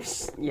that. Maybe,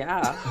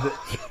 yeah.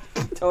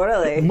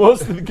 Totally.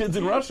 Most of the kids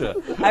in Russia,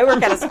 I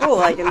work at a school,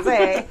 I can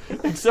say.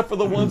 except for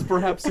the ones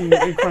perhaps in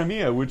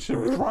Crimea, which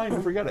I'm trying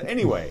to forget it.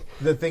 Anyway,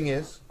 the thing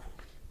is,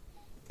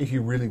 if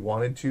you really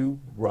wanted to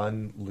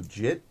run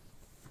legit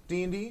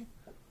D&D,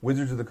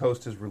 Wizards of the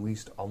Coast has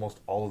released almost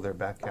all of their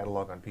back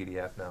catalog on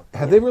PDF now.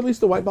 Have they released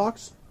the white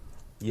box?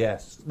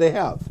 Yes. They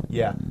have.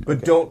 Yeah,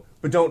 but don't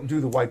do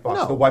the white box.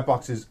 No. The white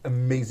box is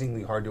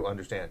amazingly hard to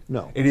understand.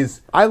 No. it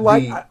is. I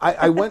like.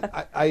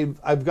 the-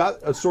 I've got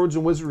a Swords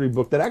and Wizardry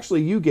book that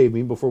actually you gave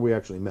me before we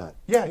actually met,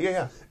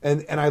 Yeah.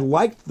 and I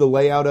liked the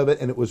layout of it,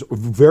 and it was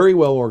very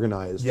well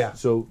organized. Yeah.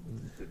 So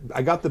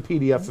I got the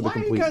PDF for the why are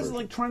you complete guys version.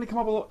 like trying to come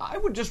up with? I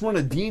would just run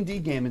a D&D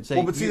game and say,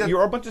 Well, but see,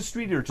 you're a bunch of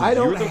street urchins. I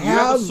don't you have.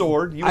 have a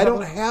sword. You I have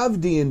don't a,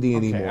 have D&D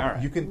anymore. all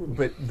right. You can,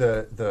 but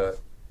the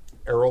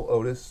Errol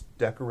Otis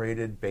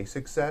decorated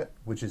basic set,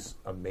 which is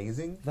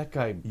amazing. That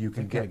guy, You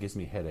can that guy get- gives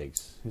me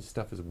headaches. His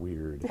stuff is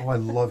weird. Oh, I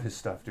love his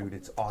stuff, dude.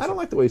 It's awesome. I don't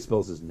like the way he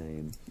spells his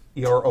name.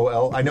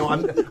 EROL. I know.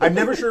 I'm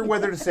never sure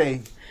whether to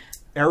say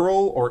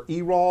Errol or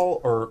Erol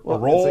or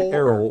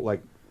Errol. It's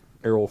like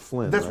Errol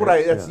Flynn. That's right? what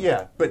I. That's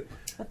yeah. But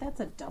But that's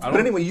a double. but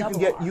anyway, you can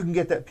double get you can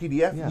get that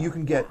PDF. Yeah. You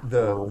can get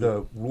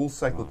the Rules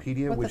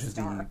Cyclopedia, With which the is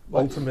star. the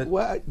ultimate.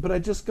 But I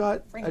just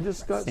got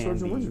Swords and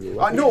Sandy. Wizardry.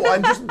 No,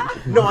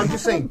 I'm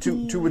just saying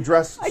to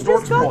address I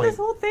Stork's just got point. this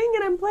whole thing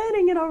and I'm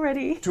planning it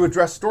already. To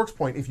address Stork's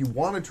point, if you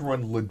wanted to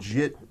run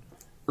legit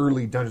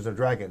early Dungeons and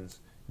Dragons,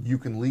 you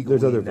can legally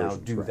There's other now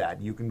versions, do right.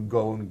 that. You can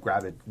go and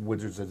grab it.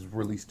 Wizards has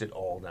released it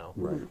all now.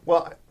 Right.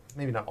 Well,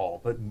 maybe not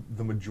all, but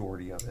the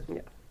majority of it.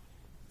 Yeah.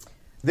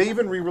 They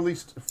even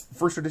re-released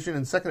first edition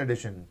and second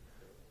edition,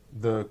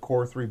 the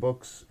core 3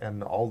 books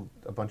and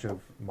a bunch of.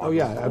 Oh,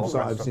 yeah, modules and I'm all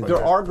sorry, kinds I've of seen stuff There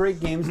like are great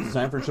games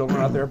designed for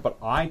children out there, but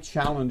I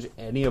challenge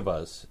any of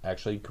us.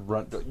 Actually, you could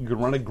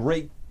run a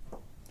great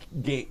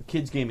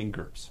kids gaming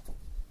GURPS.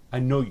 I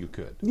know you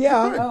could.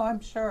 Yeah. Oh, I'm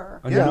sure.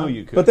 I Yeah. know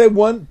you could. But they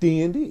want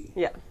D&D.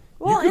 Yeah.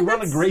 Well, you can and run a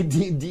that's- great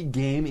D&D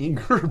game in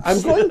GURPS.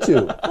 I'm going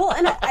to. Well,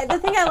 and the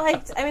thing I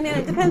liked, I mean, and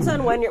it depends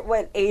on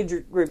what age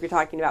group you're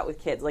talking about with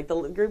kids. Like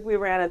the group we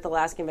ran at the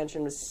last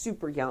convention was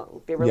super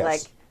young. They were Yes.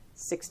 like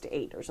 6 to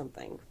 8 or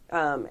something.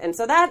 And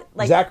so that,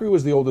 like... Zachary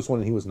was the oldest one,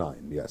 and he was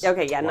 9, yes.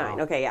 Okay, yeah,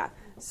 9. Okay, yeah.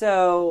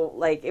 So,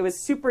 like, it was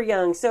super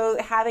young. So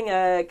having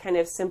a kind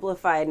of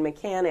simplified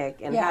mechanic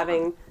and Yeah.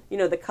 having,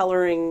 the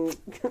coloring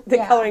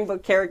Yeah. coloring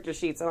book character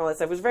sheets and all that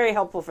stuff was very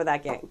helpful for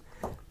that game.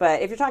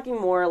 But if you're talking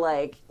more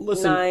like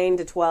Listen, 9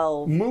 to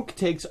 12... Mook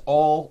takes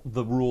all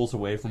the rules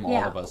away from all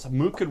Yeah. of us.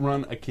 Mook could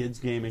run a kids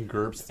game in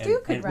GURPS, and Stu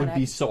could it run would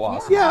be it. so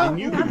awesome. Yeah. And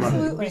you could run it. It would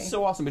Absolutely. be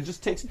so awesome. It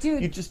just takes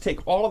Dude, you just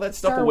take all of that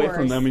stuff Star away from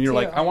Wars, them, and you're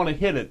like, too. I want to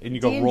hit it, and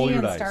you go D&D roll your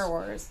and dice. Star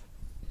Wars.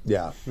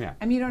 Yeah. Yeah.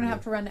 I mean, you don't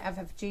have to run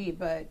FFG,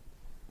 but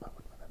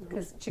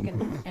because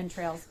chicken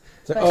entrails.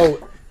 So,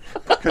 But-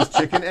 Because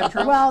chicken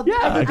entrails? Well, Yeah,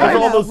 I because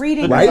don't all know. those-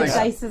 Reading Right. the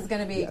dice is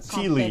going to be Tea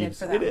complicated leaves.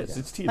 for them. It is.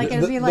 It's tea Like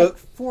leaves. it'll be The- like the-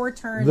 4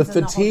 turns. the and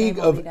the whole fatigue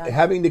game will be of done.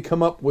 having to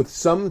come up with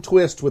some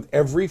twist with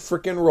every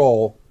frickin'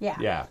 roll. Yeah.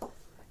 Yeah.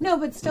 No,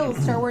 but still,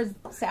 Star Wars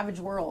Savage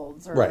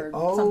Worlds or Right.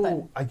 Oh,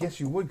 something. I guess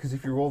you would, because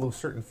if you roll those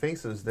certain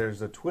faces,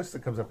 there's a twist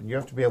that comes up, and you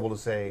have to be able to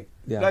say,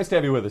 Yeah. Nice to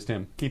have you with us,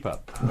 Tim. Keep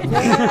up.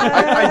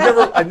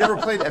 I never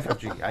played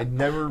FFG. I've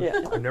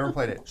never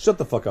played it. Shut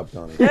the fuck up,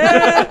 Donnie.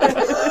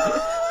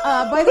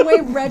 By the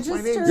way,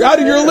 register. You're out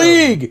of your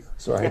league!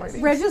 Sorry.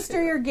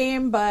 Register your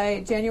game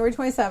by January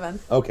 27th,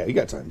 Okay, you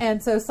got time.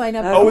 and so sign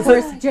up Oh, is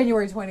before it?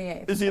 January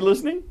 28th. Is he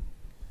listening?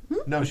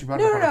 No, she brought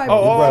No, it no, up. no.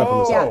 You brought it up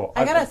on the Yeah, Oh,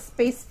 I got a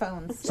space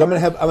phone. So I'm gonna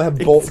have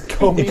both.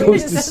 It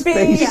goes to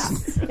space.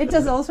 Yeah, it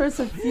does all sorts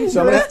of futuristic.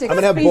 So I'm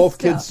gonna have space both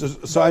stuff.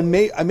 kids. So I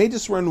may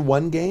just run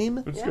one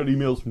game. I just got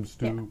emails from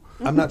Stu.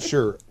 I'm not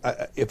sure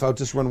if I'll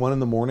just run one in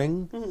the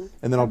morning,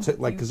 and then I'll take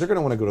because they're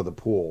gonna want to go to the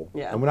pool.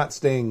 Yeah. And we're not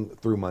staying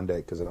through Monday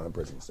because I don't have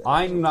prison stay.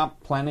 I'm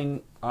not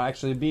planning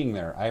actually being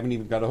there. I haven't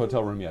even got a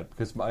hotel room yet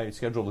because my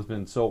schedule has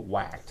been so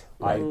whacked.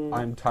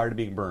 I'm tired of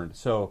being burned.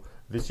 So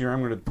this year I'm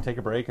going to take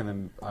a break, and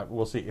then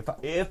we'll see.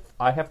 If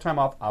I have time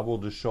off, I will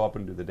just show up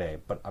and do the day.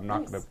 But I'm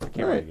not going to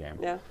carry a game.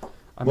 Yeah.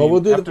 I Well, mean,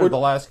 we'll do after the- the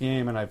last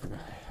game, and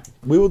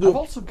We will I've do.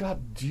 also got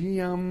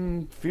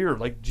GM fear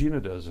like Gina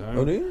does.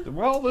 Oh, do you?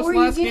 Well, this Were you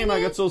last getting game I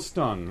it? got so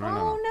stung. I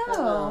know.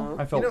 Oh no!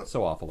 I felt You know-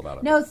 so awful about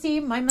it. No,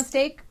 see, my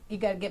mistake. You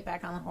got to get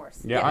back on the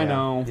horse. Yeah, I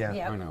know. Yeah.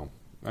 Yep. I know.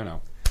 I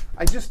know.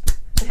 I just,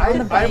 I On the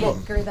have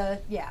bike or the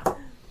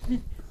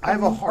a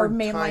or hard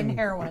mainline time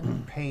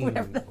heroin. paying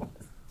Whatever that was.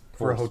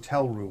 for a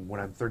hotel room when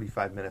I'm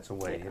 35 minutes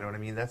away. You know what I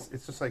mean? It's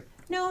just like,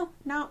 No,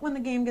 not when the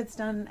game gets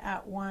done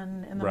at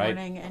 1 in the Right.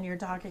 morning and you're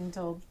talking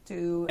till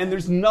 2. And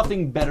there's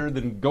nothing better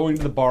than going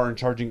to the bar and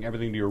charging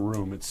everything to your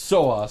room. It's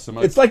so awesome.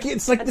 It's like the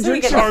Until you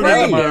drinks get are the Charge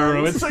it to free. my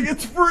room. It's like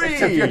it's free.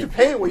 except you have to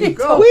pay it when you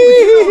go.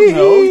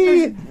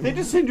 Whee! They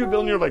just send you a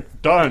bill and you're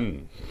like,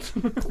 done.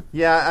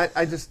 Yeah,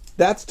 I just,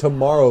 That's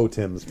tomorrow,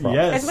 Tim's problem.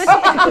 Yes.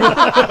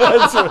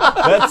 It's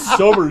That's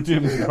sober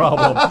Tim's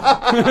problem.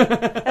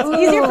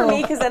 easier for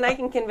me because then I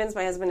can convince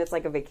my husband it's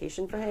like a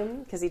vacation for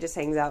him because he just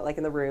hangs out like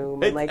in the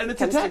room and like and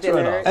it's a comes to tax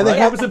dinner. write-off, And they right?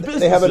 have It was a business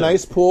they have a thing.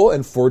 nice pool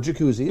and 4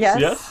 jacuzzis. Yes.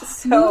 Yes.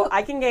 So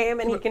I can game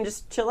and he can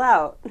just chill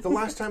out. the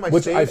last time I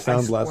Which stayed, I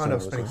found last wound time up I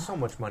was spending there. so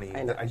much money I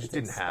know, that I just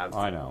didn't have.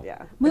 I know.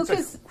 Yeah. Mook like,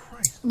 is,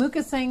 Christ. Mook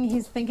is saying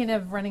he's thinking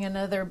of running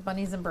another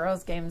Bunnies and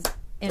Burrows games.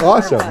 In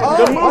Awesome.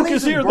 honor of The Mook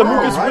is here. The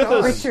Mook is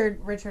with us.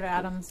 Richard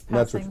Adams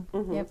That's passing.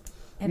 Yep.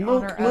 In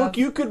Mook, honor Mook, of.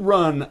 you could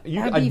run. That'd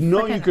I be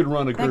know you frickin' could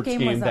run a that GURPS game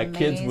game was that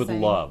kids would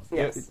amazing. love.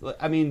 Yes.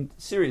 I mean,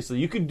 seriously,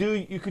 you could do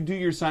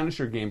your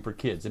Cynosure game for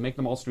kids and make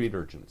them all street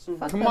urchins.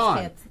 Fuck Come those on,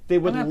 kids. they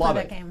would I'm gonna love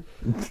play it. that game.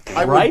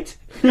 I would- Right?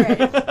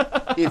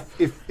 Right.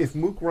 if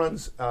Mook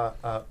runs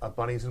a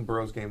Bunnies and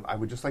Burrows game, I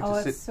would just like Oh, to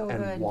it's sit so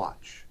and good.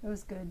 watch. It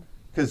was good.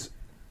 Because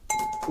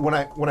when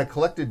I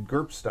collected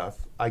GURP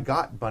stuff, I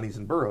got Bunnies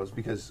and Burrows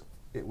because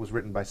it was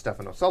written by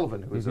Stefan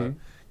O'Sullivan, who is a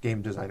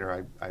game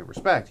designer I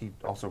respect. He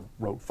also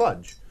wrote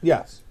Fudge.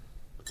 Yes.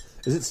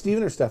 Is it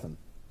Steven or Stefan?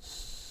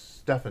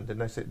 Stefan,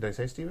 did I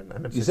say Stephen? I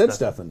meant to You say said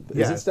Stefan. Is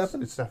Yeah, it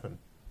Stefan? It's Stefan.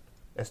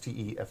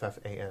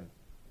 Steffan.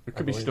 It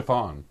could be believe.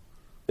 Stefan.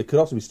 It could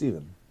also be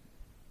Steven.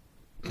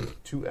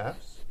 2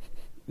 Fs.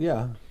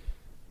 Yeah.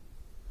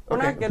 We're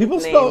Okay. not good People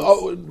with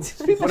spell names.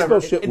 people Whatever.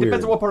 spell shit It weird.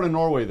 depends on what part of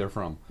Norway they're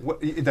from.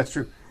 That's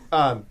true.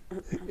 But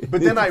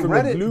then I From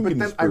read the it. But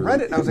then I Blumenspruit.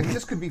 read it, and I was like,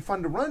 "This could be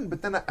fun to run."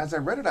 But then, as I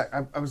read it,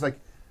 I was like,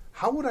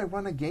 "How would I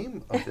run a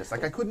game of this?"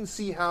 Like, I couldn't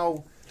see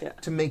how Yeah.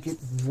 to make it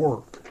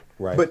work.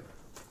 Right. But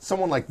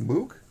someone like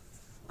Mook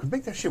could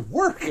make that shit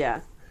work. Yeah.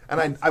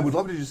 And I would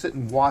love to just sit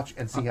and watch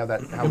and see how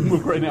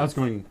Mook right now is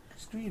going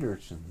street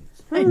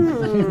urchins.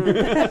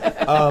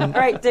 All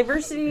right,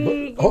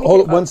 diversity.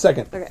 Hold on 1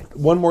 second. Okay.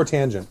 One more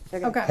tangent.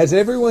 Okay. Has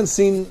everyone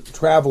seen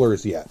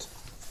Travelers yet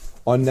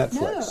on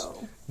Netflix?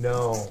 No.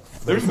 No.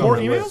 There's It's on more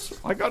the emails. list.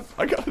 I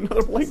got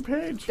another blank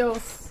page.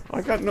 Dos.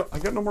 I got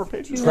no more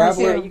pages.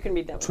 Traveler. Yeah, you can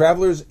be done.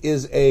 Travelers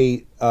is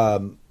a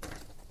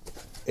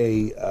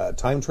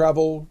time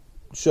travel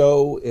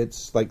show.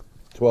 It's like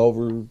 12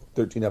 or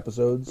 13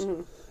 episodes.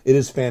 It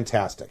is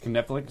fantastic.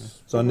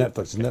 Netflix. It's on Netflix.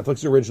 It's a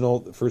Netflix original.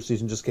 The first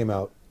season just came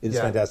out. It is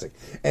Yeah. fantastic,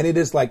 and it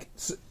is like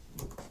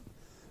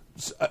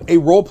a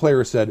role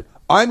player said,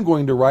 "I'm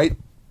going to write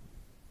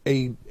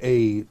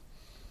a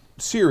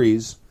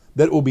series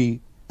that will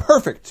be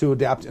perfect to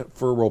adapt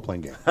for a role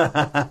playing game."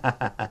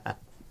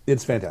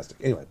 It's fantastic.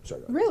 Anyway,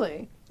 sorry.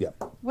 Really? Yeah.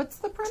 What's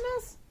the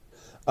premise?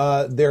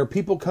 There are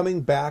people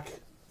coming back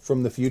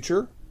from the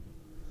future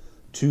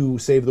to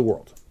save the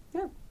world.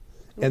 Yeah.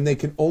 And they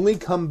can only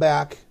come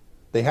back,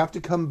 they have to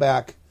come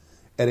back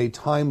at a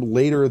time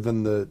later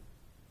than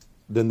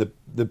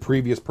the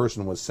previous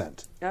person was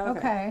sent.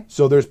 Okay.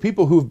 So there's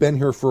people who've been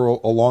here for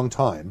a long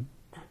time,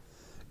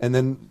 and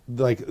then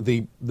like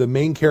the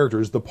main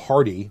characters, the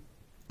party,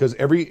 because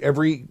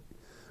every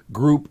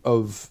group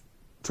of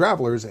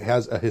travelers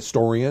has a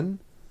historian,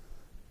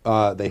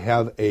 they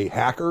have a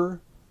hacker,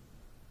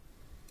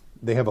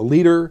 they have a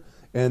leader,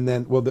 and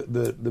then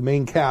the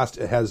main cast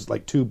has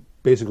like two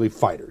basically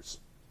fighters.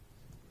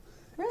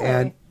 Really?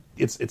 And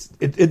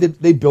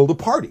they build a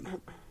party,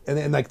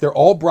 and like they're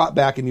all brought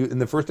back, and in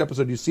the first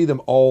episode you see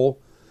them all,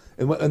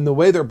 and the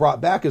way they're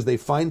brought back is they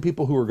find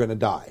people who are going to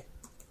die,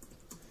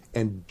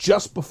 and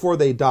just before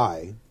they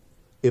die,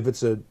 if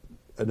it's an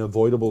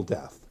avoidable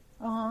death,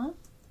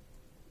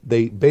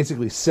 they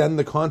basically send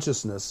the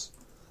consciousness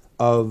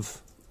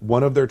of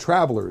one of their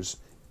travelers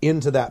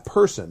into that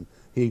person.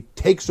 He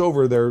takes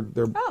over their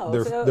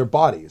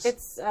bodies.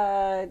 It's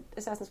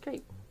Assassin's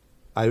Creed.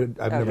 I've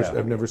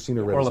never seen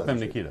a Or La Femme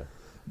Nikita.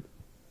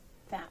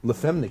 La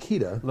Femme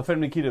Nikita. La Femme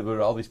Nikita,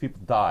 where all these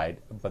people died,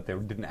 but they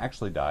didn't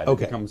actually die. They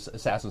Okay. become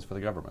assassins for the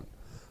government.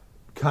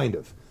 Kind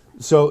of.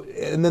 So,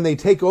 and then they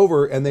take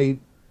over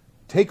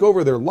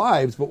their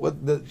lives. But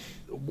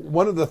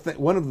one of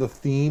the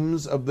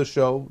themes of the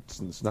show,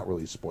 it's not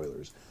really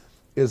spoilers,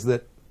 is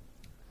that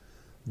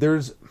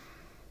there's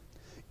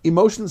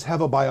emotions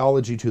have a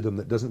biology to them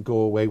that doesn't go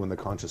away when the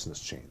consciousness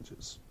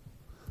changes.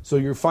 So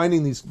you're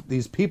finding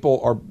these people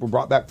were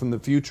brought back from the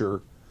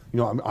future. You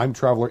know, I'm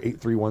Traveler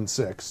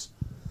 8316,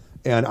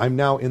 and I'm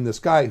now in this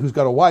guy who's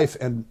got a wife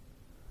and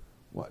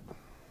what?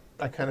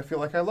 I kind of feel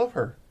like I love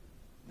her.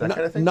 That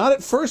kind of thing? Not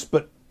at first,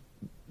 but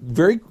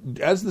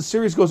as the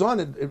series goes on,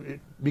 it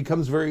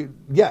becomes very,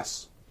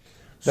 yes.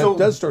 That So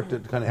does start to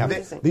kind of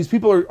happen. These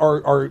people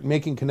are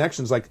making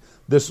connections. Like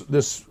this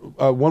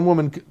one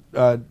woman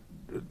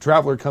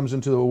traveler comes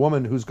into a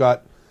woman who's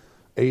got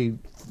I'm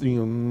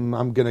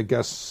going to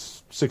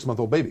guess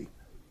 6-month-old baby.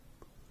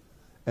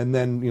 And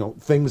then,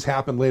 things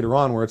happen later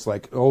on where it's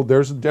like, oh,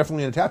 there's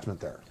definitely an attachment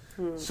there.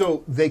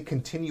 So they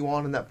continue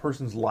on in that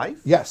person's life?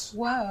 Yes.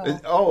 Whoa.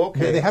 Oh,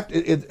 okay. They have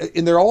to,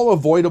 and they're all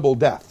avoidable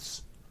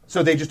deaths.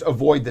 So they just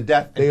avoid the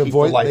death and They keep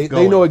avoid. the life They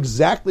going. know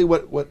exactly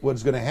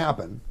what's going to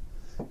happen,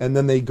 and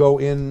then they go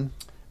in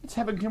It's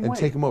Heaven Can and Wait.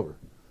 take them over.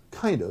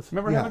 Kind of.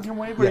 Remember yeah. Heaven Can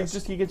Wait, where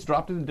Yes. he gets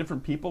dropped into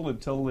different people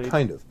until they...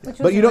 Kind of. Which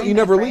But was you a don't. You remake,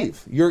 never right?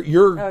 leave.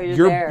 Your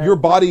there.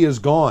 body is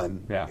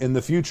gone Yeah. in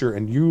the future,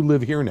 and you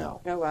live here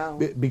now. Oh, wow.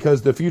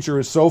 Because the future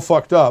is so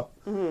fucked up,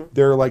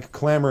 they're like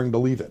clamoring to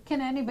leave it. Can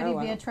anybody Oh,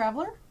 be wow. a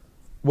traveler?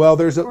 Well,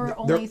 there's a. Or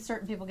there- only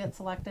certain people get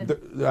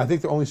selected? I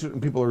think only certain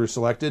people are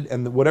selected,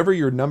 and whatever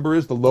your number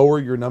is, the lower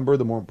your number,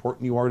 the more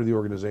important you are to the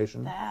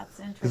organization. That's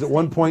interesting. Because at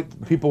one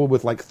point, people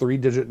with like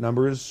 3-digit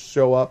numbers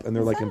show up, and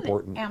they're Is like that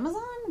important.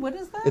 Amazon? What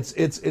is that? It's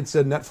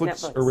a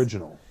Netflix Netflix.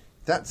 original.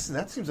 That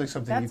seems like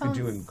something That you could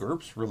do in sounds-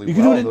 GURPS really You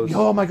can well. do it.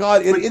 Oh my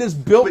god! It is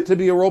built to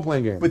be a role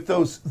playing game. But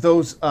those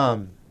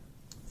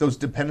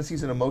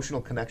dependencies and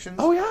emotional connections.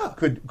 Oh, yeah.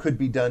 could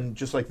be done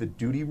just like the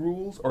duty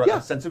rules or Yeah.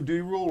 a sense of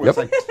duty rule, where Yep.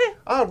 it's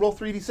like, roll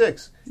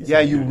 3d6. Yeah,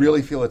 you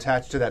really feel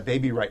attached to that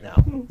baby right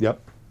now. Yep.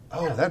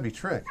 Oh, that'd be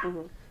trick.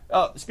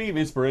 Speaking of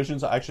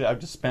inspirations, actually, I've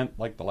just spent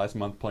like the last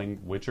month playing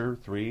Witcher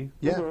 3.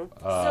 Yeah.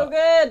 So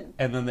good.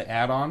 And then the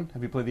add-on.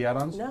 Have you played the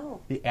add-ons? No.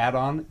 The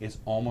add-on is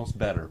almost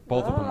better.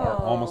 Both of them are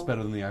almost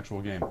better than the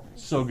actual game.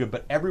 So good.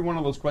 But every one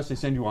of those quests they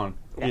send you on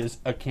is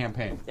a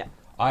campaign. Yeah.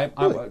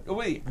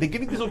 Wait, they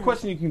give you this little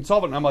question, you can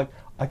solve it, and I'm like,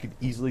 I could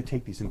easily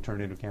take these and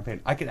turn it into a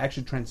campaign. I could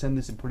actually transcend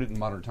this and put it in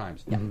modern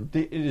times. Yeah.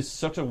 It is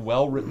such a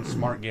well-written,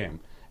 smart game.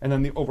 And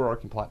then the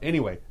overarching plot.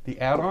 Anyway, the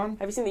add-on,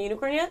 Have you seen the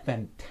unicorn yet?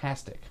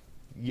 fantastic.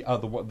 Yeah,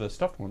 the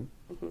stuffed one.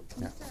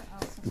 Yeah.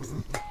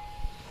 Awesome.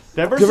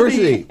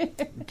 Diversity.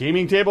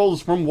 Gaming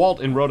tables from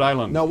Walt in Rhode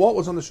Island. Now Walt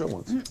was on the show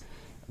once,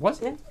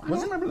 Was it? I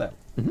don't remember that.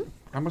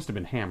 I must have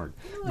been hammered.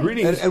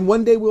 Greetings. and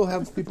one day we'll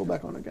have people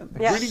back on again.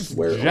 Yeah. Greetings,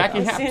 Swear. Jackie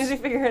As soon as we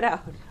Haps. figure it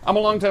out. I'm a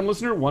long-time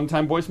listener,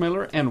 one-time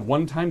voicemailer, and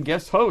one-time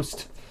guest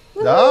host.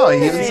 Oh,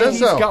 he even says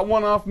He's so. got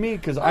one off me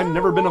because I've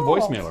never been a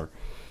Walt. voicemailer.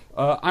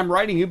 I'm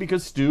writing you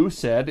because Stu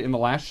said in the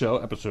last show,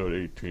 episode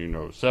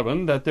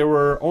 1807, that there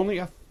were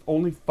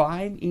only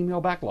 5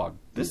 email backlog.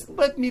 This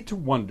led me to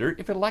wonder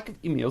if a lack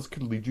of emails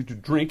could lead you to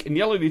drink and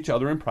yell at each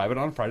other in private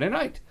on a Friday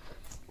night.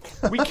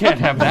 We can't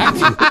have that.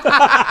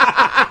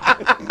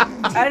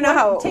 I don't know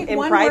how Take in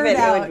one private word it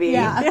out. would be.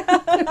 Yeah.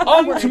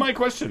 On to my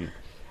question.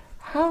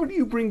 How do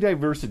you bring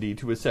diversity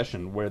to a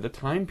session where the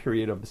time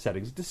period of the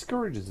settings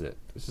discourages it?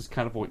 This is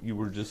kind of what you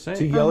were just saying.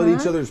 To yell at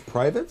each other's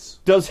privates.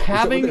 Does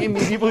having a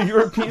medieval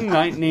European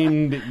knight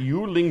named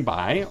Yu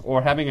Lingbai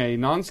or having a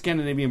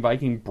non-Scandinavian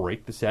Viking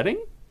break the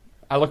setting?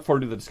 I look forward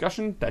to the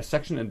discussion,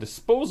 dissection, and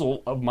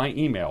disposal of my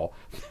email.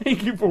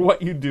 Thank you for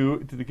what you do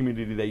to the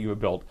community that you have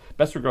built.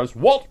 Best regards,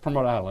 Walt from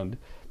Rhode Island.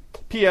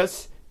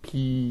 P.S.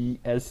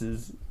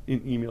 P.S.'s in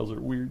emails are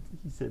weird.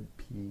 He said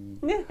P.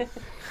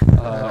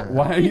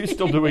 Why are you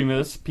still doing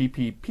this?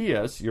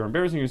 P.P.P.S. You're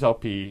embarrassing yourself.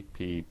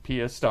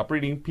 P.P.P.S. Stop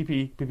reading.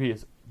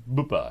 P.P.P.P.S.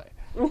 Bye-bye.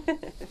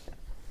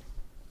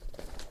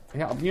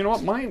 Yeah, you know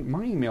what? My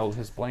email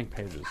has blank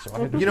pages, so I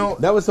had to.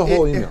 That was the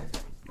whole email.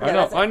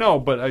 I know,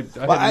 but I had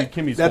to read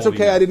Kimmy's. That's whole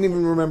okay. email. I didn't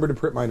even remember to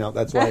print mine out.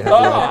 That's why I have the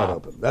iPad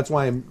open. That's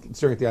why I'm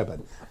staring at the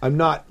iPad. I'm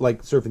not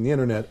like surfing the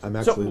internet. I'm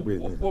actually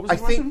reading. What was I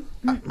the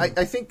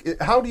question?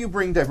 think. How do you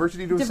bring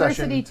diversity to a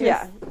Diversity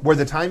session to where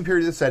the time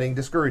period of the setting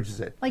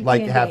discourages it, Like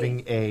like D&D.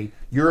 having a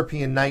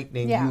European knight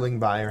named Yeah. Yuling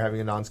Bai or having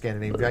a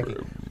non-Scandinavian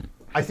Viking?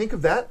 I think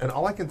of that, and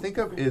all I can think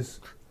of is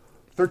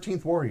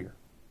 13th Warrior.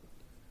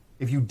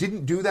 If you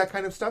didn't do that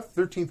kind of stuff,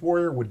 13th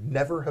Warrior would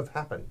never have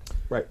happened.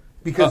 Right.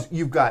 Because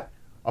you've got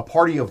a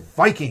party of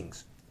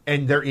Vikings,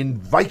 and they're in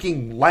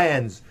Viking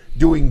lands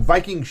doing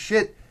Viking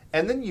shit,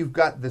 and then you've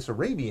got this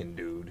Arabian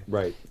dude.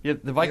 Right. Yeah,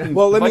 the Vikings.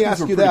 Well, let the me Vikings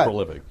ask were you pretty that.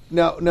 Prolific.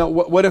 Now,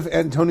 what if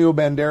Antonio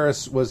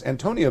Banderas was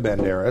Antonio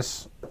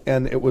Banderas,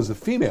 and it was a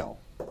female?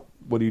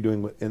 What are you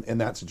doing in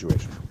that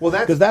situation? Well,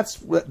 because that's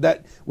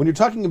when you're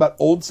talking about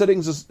old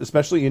settings,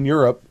 especially in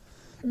Europe,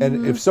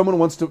 and if someone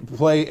wants to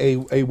play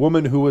a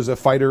woman who is a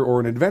fighter or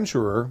an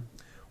adventurer,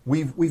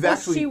 We've Well,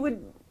 actually she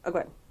would. Oh, go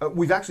ahead.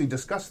 we've actually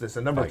discussed this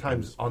a number of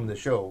Vikings. times on the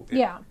show.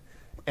 Yeah.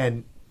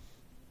 And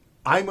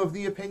I'm of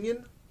the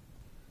opinion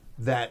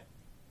that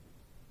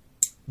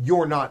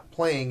you're not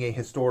playing a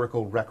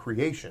historical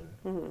recreation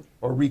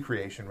or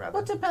recreation, rather.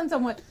 Well, it depends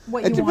on what It you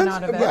want depends-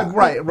 out of it. yeah.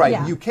 Right.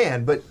 Yeah. You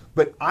can, but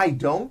I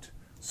don't.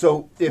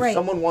 So if Right.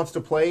 someone wants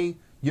to play,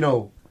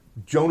 Joan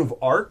of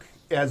Arc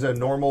as a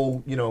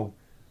normal,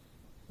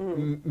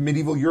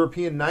 medieval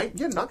European knight,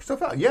 knock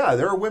yourself out. Yeah,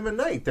 there are women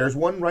knight. There's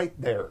one right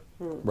there,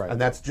 Right. and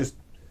that's just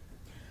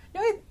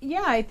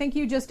No, I think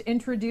you just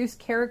introduce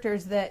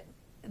characters that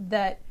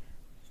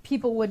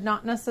people would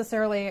not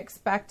necessarily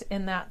expect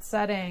in that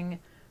setting,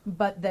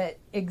 but that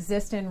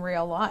exist in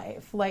real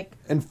life. Like,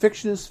 and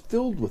fiction is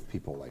filled with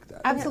people like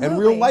that. Absolutely. And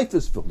real life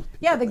is filled with people.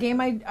 yeah, the like game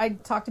I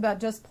talked about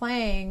just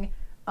playing,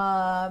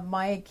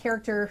 my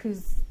character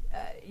who's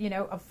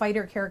a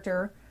fighter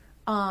character,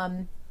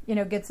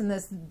 gets in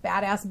this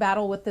badass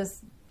battle with this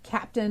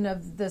captain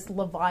of this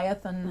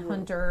Leviathan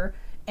hunter,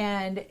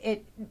 and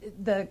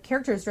the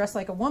character is dressed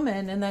like a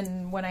woman, and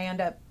then when I end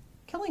up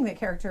killing the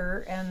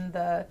character and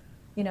the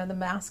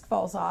mask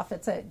falls off,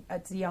 it's a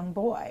young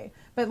boy.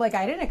 But like,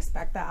 I didn't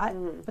expect that,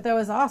 but that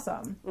was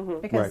awesome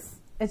because Right.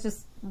 it's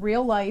just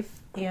real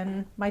life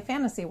in my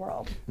fantasy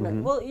world. Right.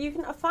 Well, you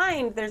can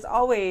find there's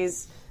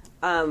always,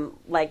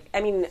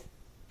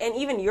 and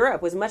even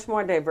Europe was much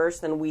more diverse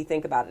than we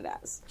think about it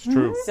as. It's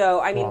true. So,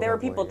 there were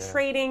Probably, people yeah.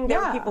 trading. There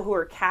were Yeah. people who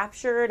were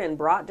captured and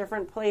brought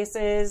different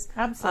places.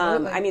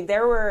 Absolutely.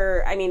 There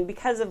were,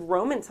 because of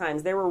Roman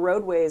times, there were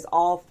roadways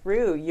all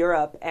through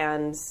Europe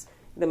and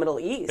the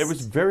Middle East. It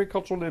was very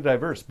culturally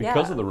diverse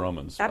because Yeah. of the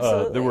Romans.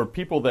 Absolutely. There were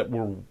people that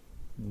were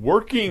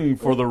working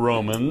for the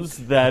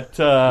Romans that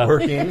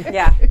working.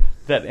 Yeah.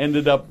 that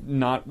ended up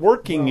not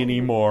working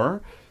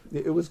anymore.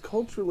 It was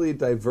culturally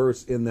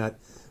diverse in that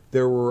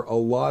there were a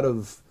lot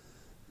of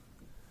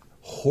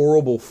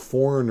horrible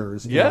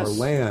foreigners in Yes. our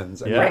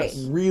lands. Yes.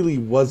 It really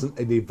wasn't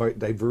a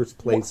diverse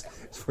place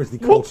as far as the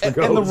culture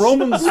goes. And the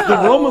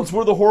Romans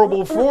were the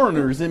horrible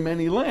foreigners in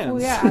many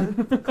lands. Yeah,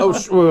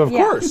 Well, of Yeah.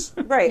 course.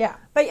 Right. Yeah.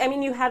 But,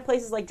 you had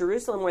places like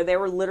Jerusalem where there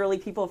were literally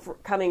people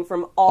coming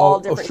from all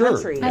different sure.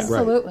 countries. Yeah.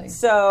 absolutely.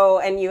 So,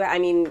 and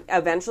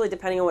eventually,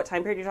 depending on what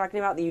time period you're talking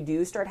about, you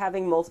do start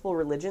having multiple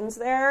religions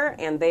there,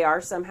 and they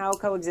are somehow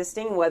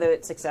coexisting. Whether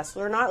it's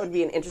successful or not would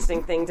be an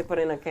interesting thing to put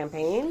in a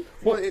campaign.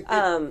 Well,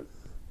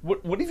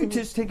 What if you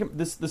just take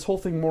this whole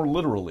thing more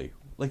literally?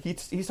 Like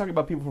he's talking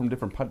about people from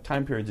different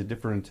time periods and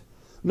different.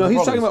 No, he's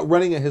talking brothers. about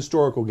running a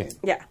historical game.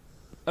 Yeah.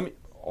 I mean,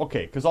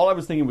 okay, because all I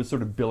was thinking was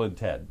sort of Bill and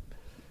Ted.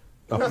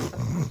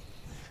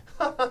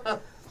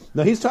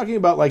 No, he's talking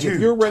about like if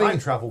dude, you're running time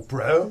travel,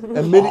 bro.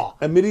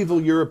 a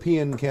medieval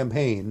European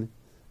campaign,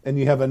 and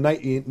you have a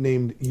knight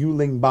named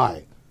Yuling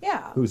Bai,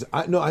 Yeah.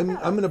 I'm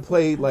going to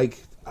play like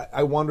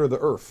I wander the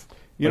earth.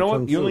 You know like what?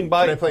 Kung Fu. Yuling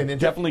Bai Can I play ninja?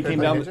 definitely Can I came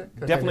play down. ninja? Can I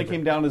play Definitely ninja?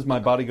 came down as my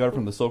bodyguard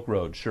from the Silk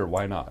Road. Sure,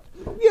 why not?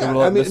 Yeah, There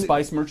were I mean, the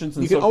spice merchants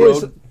in you the can Silk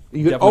always Road.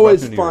 you can definitely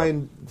always brought you to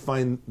Europe.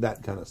 find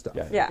that kind of stuff.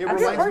 Yeah. Yeah. It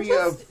Absolutely. reminds me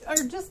of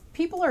Or just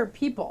people are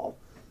people.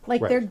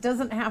 Like, Right. there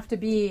doesn't have to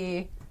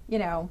be,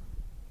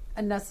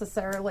 a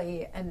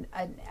necessarily an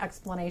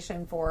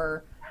explanation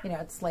for,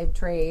 it's slave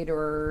trade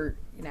or,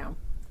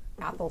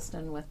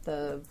 Athelstan with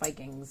the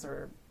Vikings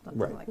or something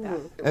Right. like that.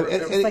 And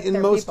It's like in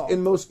they're most people.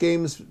 in most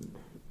games,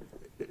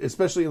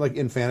 especially like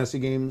in fantasy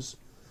games,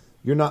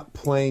 you're not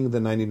playing the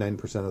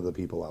 99% of the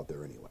people out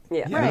there anyway.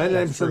 Yeah. Yeah, Right.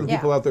 99% of the Yeah.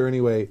 people out there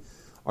anyway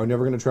are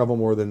never going to travel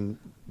more than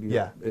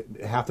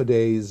half a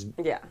day's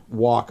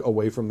walk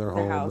away from their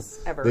home. House,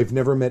 ever. They've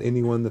never met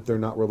anyone that they're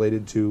not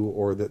related to,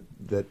 or that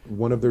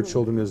one of their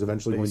children is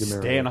eventually going to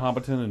marry. Stay in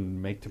Hobbiton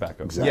and make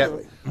tobacco.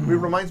 Exactly. Yeah, it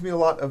reminds me a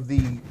lot of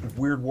the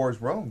Weird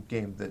Wars Rome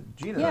game that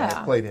Gina and I Yeah.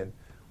 have played in.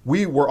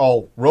 We were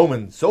all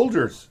Roman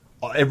soldiers,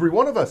 every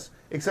one of us,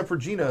 except for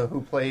Gina,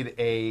 who played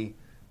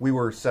we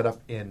were set up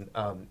in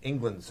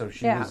England, so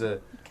she was a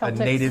Celtics.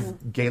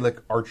 native Gaelic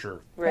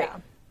archer. Right.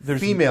 Yeah.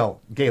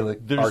 Female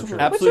Gaelic There's archer.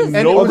 absolutely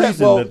And- no okay,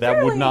 reason well-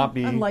 that would not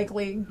be.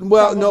 Unlikely.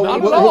 Well, no,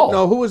 Not at all.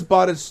 no. Who was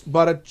Botticia?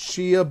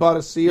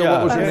 Yeah.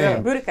 What was her Botticia.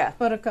 name? Boudica.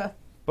 Boudica.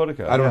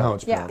 Boudica. I don't know how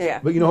it's Yeah. pronounced. Yeah.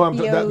 But you know who I'm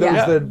that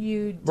was the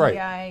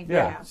U-D-I.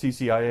 Yeah,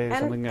 CCIA,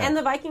 something. And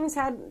the Vikings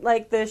had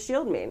like the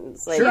shield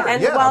maidens, like, Sure,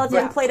 and yeah, while it's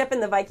been but- played up in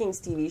the Vikings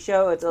TV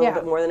show, it's a little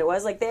bit more than it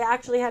was. Like they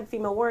actually had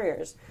female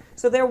warriors,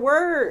 so there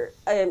were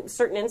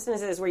certain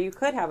instances where you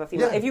could have a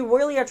female. Yeah. If you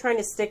really are trying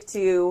to stick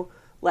to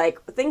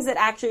like things that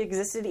actually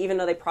existed, even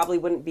though they probably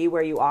wouldn't be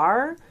where you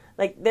are.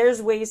 Like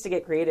there's ways to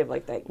get creative,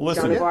 like that.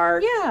 Listen, Joan of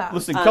Arc. Yeah.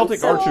 Listen, Celtic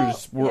so-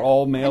 archers were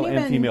all male And and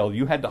even- female.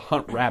 You had to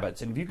hunt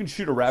rabbits, and if you can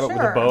shoot a rabbit with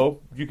a Sure. bow,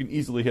 you can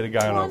easily hit a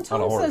guy Well, on and a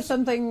Tom says horse.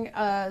 something,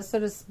 so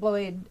does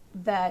Lloyd,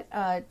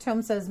 that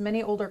Tom says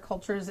many older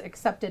cultures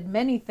accepted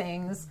many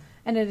things,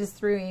 and it is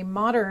through a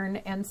modern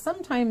and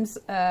sometimes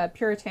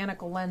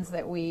puritanical lens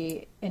that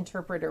we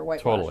interpret or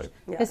whitewash Totally.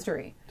 Yeah.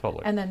 history.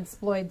 Totally. And then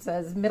Lloyd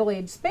says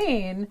middle-aged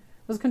Spain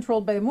was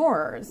controlled by the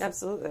Moors.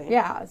 Absolutely.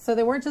 Yeah, so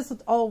they weren't just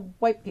all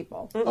white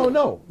people. Oh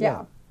no.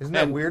 Yeah. Isn't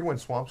that And- weird when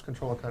swamps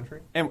control a country?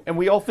 And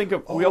we all think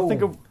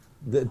of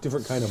The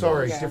different kind of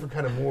Sorry, Moors. different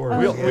kind of war.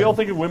 we all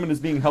think of women as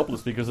being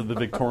helpless because of the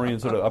Victorian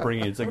sort of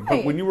upbringing. It's like, but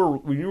Right. when you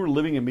were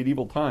living in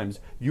medieval times,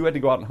 you had to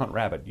go out and hunt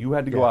rabbit. You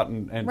had to go out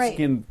and Right.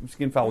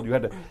 skin fowl. You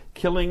had to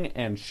killing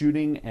and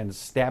shooting and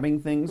stabbing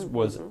things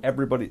was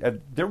everybody.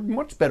 They're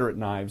much better at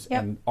knives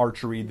Yep. and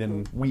archery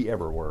than we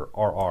ever were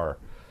or are.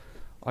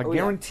 I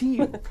guarantee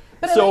you.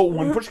 But So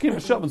when push came to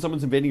shove and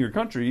someone's invading your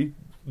country,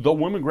 the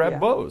women grabbed Yeah.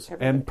 bows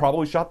Everybody. and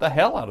probably shot the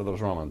hell out of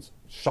those Romans.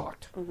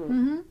 Shocked.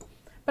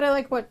 But I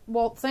like what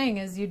Walt's saying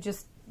is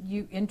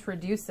you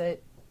introduce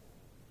it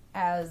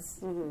as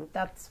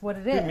that's what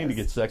it is. I didn't mean to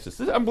get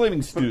sexist. I'm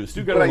blaming Stu.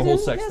 Stu got but on the I whole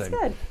didn't- sex That's thing.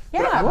 good.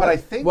 Yeah. But I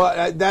think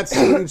Well, that's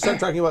when you start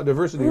talking about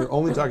diversity. You're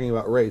only talking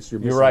about race.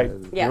 You're You're right.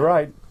 missing Yeah. You're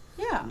right.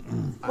 Yeah.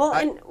 Well,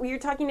 and you're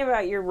talking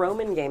about your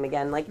Roman game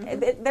again. Like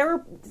there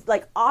were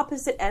like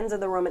opposite ends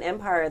of the Roman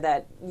Empire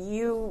that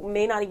you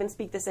may not even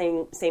speak the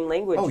same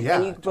language, Oh, yeah,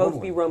 and you both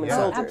totally. be Roman Yeah.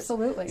 soldiers.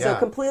 Absolutely. So Yeah.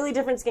 completely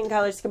different skin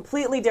colors,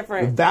 completely The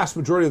different. vast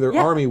majority of their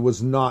Yeah. army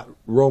was not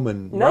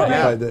Roman No,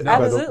 by the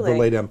absolutely.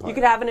 late Empire. You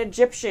could have an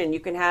Egyptian.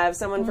 You can have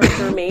someone from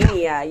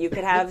Germania. You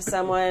could have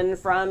someone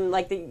from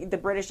like the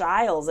British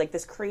Isles. Like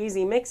this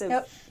crazy mix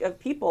of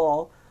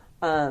people.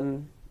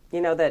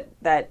 You know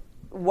that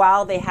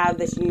while they have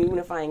this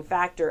unifying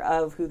factor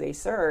of who they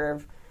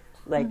serve,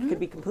 like could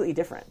be completely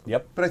different.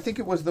 Yep. But I think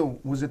it was the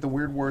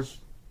Weird Wars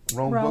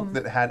Rome Rome. book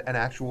that had an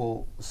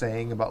actual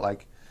saying about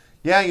like,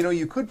 yeah,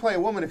 you could play a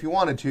woman if you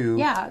wanted to.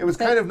 Yeah, It was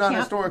the kind of not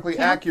camp- historically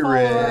camp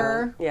accurate.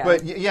 follower. Yeah.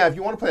 But yeah, if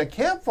you want to play a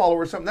camp follower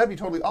or something, that'd be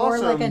totally Or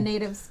awesome. like a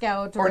native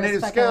scout or or a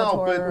native scout,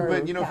 but speculator,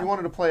 if you yeah.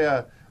 wanted to play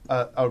a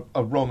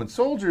Roman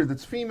soldier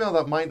that's female,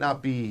 that might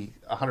not be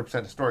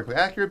 100% historically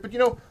accurate. But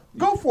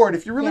go for it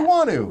if you really Yeah.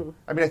 want to.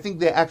 I mean, I think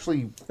they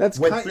actually That's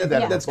went kind through of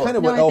that. that's book. kind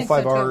of No, what I think so,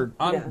 L5R. too.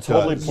 I'm Yeah.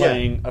 totally does.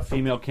 playing a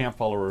female camp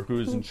follower who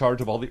is in charge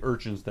of all the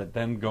urchins that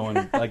then go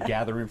and like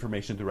gather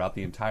information throughout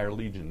the entire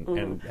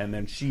legion, and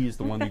then she's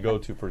the one you go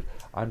to for.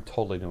 I'm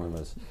totally doing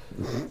this.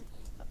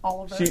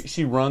 all of it.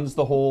 She runs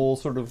the whole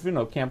sort of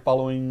camp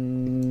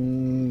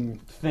following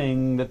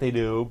thing that they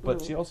do,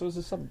 but she also is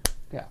a sub.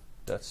 Yeah,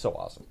 that's so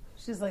awesome.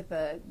 She's like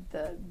the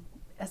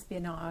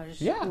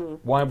espionage. Yeah,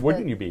 why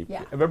wouldn't you be?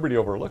 Yeah. Everybody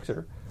overlooks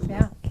her,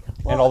 Yeah.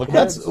 and all the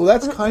That's credits. well,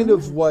 that's kind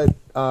of what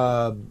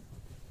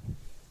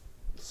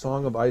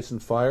Song of Ice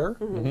and Fire.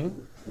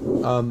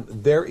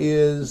 There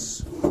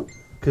is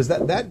because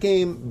that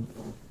game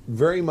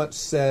very much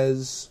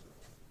says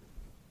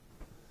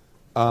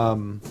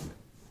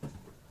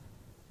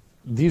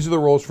these are the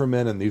roles for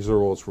men and these are the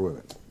roles for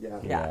women.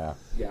 Yeah.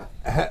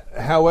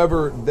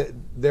 However,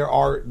 there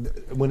are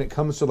when it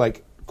comes to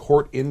like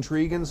court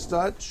intrigue and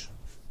such.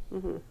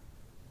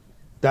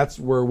 That's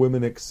where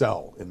women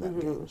excel in that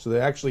game. So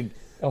they actually,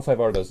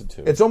 L5R does it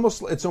too. it's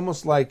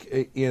almost like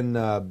in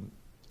a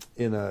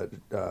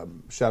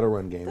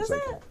Shadowrun game. It's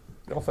like,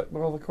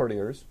 Well, the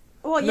courtiers.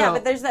 Well, yeah, No.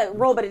 but there's that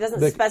role, but it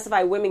doesn't The-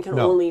 specify women can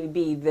No. only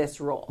be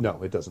this role.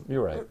 no, it doesn't.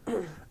 You're right.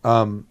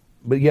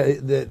 But yeah,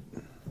 but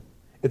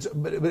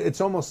it's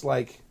almost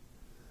like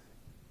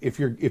if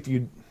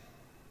you.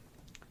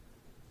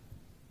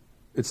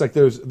 It's like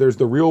there's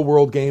the real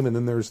world game, and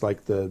then there's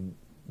like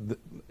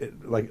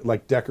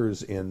like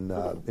Decker's in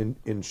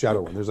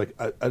Shadowrun. There's like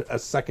a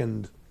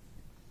second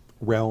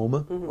realm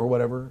or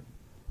whatever.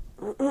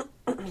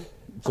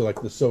 So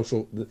like the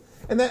social,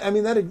 and that I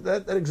mean that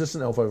exists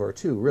in L5R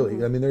too.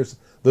 Really, I mean there's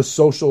the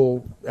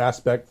social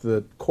aspect,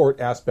 the court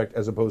aspect,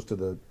 as opposed to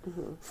the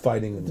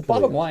fighting. And The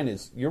bottom line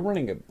is you're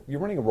running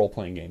a role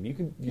playing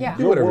game. Yeah.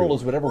 Your whatever world you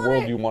is whatever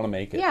world you want to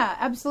make it. Yeah,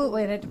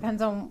 absolutely, and it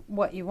depends on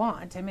what you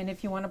want. I mean,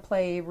 if you want to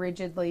play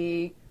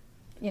rigidly,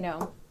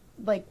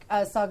 like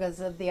Sagas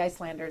of the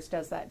Icelanders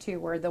does that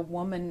too, where the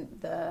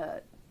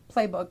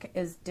playbook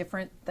is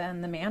different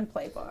than the man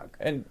playbook.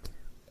 And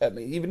I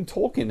mean, even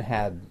Tolkien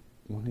had.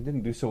 Well, he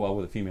didn't do so well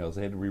with the females.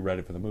 They had to rewrite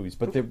it for the movies.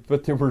 But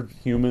there were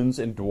humans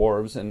and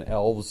dwarves and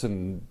elves,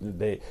 and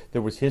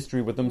there was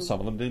history with them. Some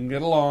of them didn't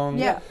get along.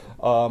 Yeah.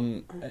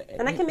 And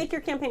that can make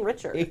your campaign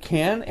richer. It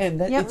can,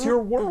 and it's your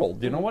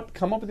world. You know what?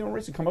 Come up with your own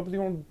race. Come up with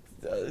your own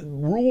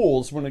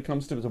rules when it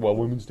comes to, well,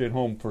 women stayed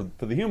home for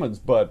the humans,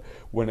 but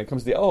when it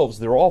comes to the elves,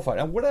 they're all fine.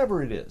 And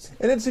whatever it is.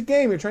 And it's a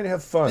game. You're trying to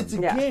have fun. It's a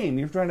game.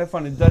 You're trying to have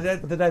fun. And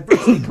the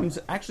diversity comes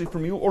actually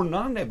from you, or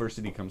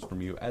non-diversity comes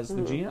from you as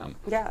the GM.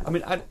 Yeah. I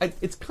mean,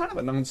 it's kind of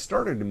a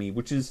non-starter to me,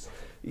 which is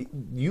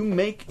you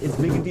make as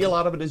big a deal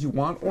out of it as you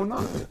want or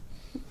not.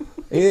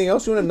 Anything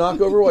else you want to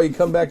knock over while you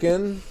come back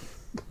in?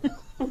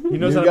 He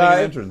knows New how to make guy.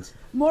 an entrance.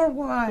 More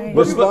wine.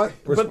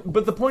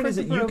 But the point is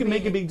that you can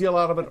make a big deal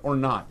out of it or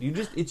not.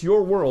 It's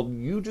your world.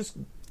 You just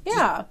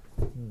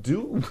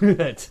do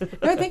it.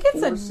 I think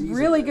it's a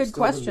really good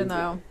question,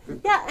 though.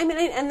 Yeah, I mean,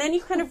 and then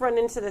you kind of run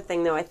into the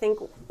thing, though. I think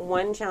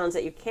one challenge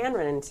that you can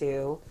run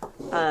into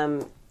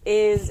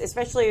is,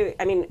 especially,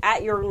 I mean,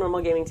 at your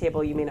normal gaming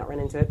table, you may not run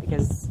into it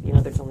because,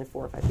 there's only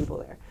 4 or 5 people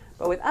there.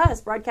 But with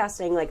us,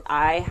 broadcasting, like,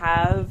 I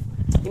have,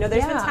 there's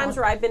been times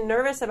where I've been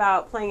nervous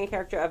about playing a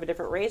character of a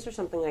different race or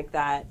something like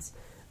that,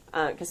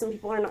 because some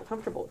people are not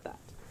comfortable with that.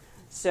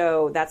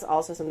 So that's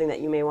also something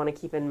that you may want to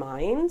keep in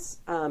mind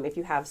if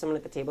you have someone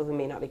at the table who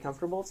may not be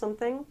comfortable with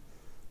something.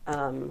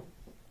 So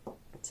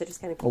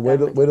just kind of keep wait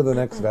till the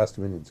next Vast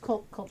Dominions.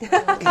 Cult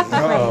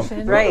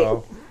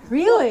Right.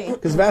 Really?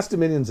 Because Vast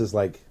Dominions is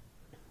like,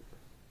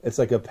 it's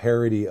like a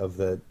parody of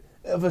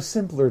a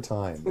simpler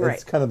time. Right.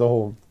 It's kind of the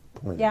whole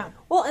point. Yeah.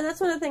 Well, and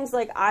that's one of the things,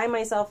 like, I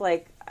myself,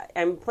 like,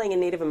 I'm playing a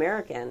Native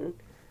American.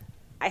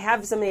 I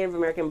have some Native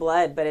American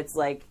blood, but it's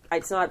like,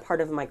 it's not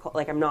part of my,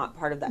 I'm not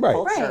part of that Right.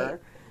 culture. Right.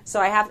 So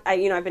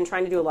I've been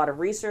trying to do a lot of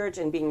research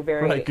and being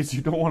very... Right, because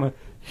you don't want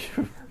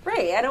to...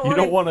 Right, I don't You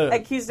don't want to wanna-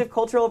 accused of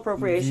cultural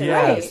appropriation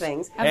Yes. or these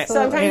things. Absolutely.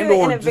 So I'm trying to and do it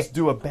or in a... just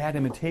do a bad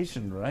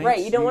imitation, right?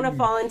 Right, you don't want to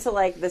fall into,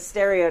 like, the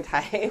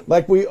stereotype.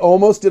 Like we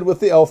almost did with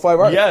the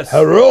L5R. Yes.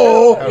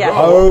 Hello. Yeah.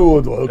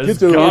 Hello. As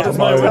God is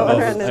my Hello.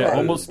 witness. Yeah. I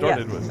almost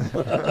started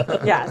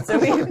with. Yeah, so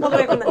we pulled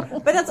away from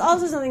that. But that's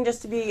also something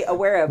just to be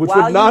aware of. Which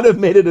While would not have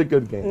made it a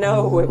good game.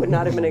 No, it would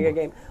not have been a good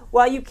game.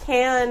 While you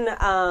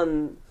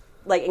can...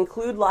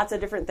 include lots of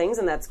different things,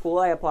 and that's cool.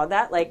 I applaud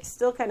that. Like,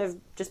 still kind of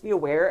just be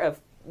aware of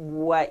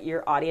what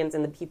your audience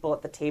and the people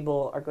at the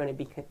table are going to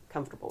be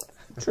comfortable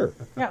with. Sure.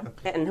 Yeah.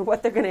 And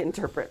what they're going to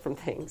interpret from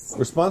things.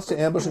 Response to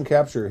ambush and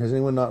capture. Has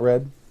anyone not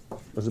read? Or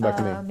is it back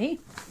to me? Me.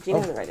 Gina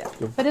hasn't read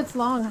it. But it's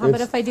long. How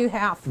about if I do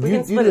half? You can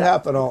do split it up.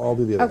 half, and I'll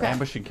do the other. Okay.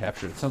 Ambush and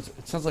capture. It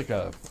sounds like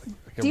a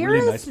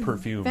Dearest really nice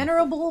perfume.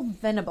 Venerable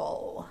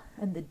Venable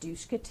and the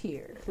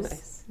Doucheketeers.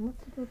 Nice.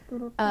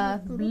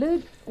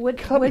 Blood. What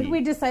did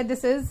we decide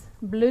this is?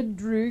 Blood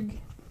drug.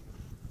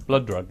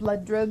 Blood drug.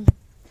 Blood drug.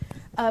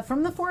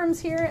 From the forums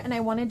here, and I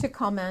wanted to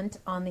comment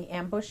on the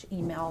ambush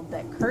email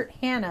that Kurt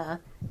Hanna,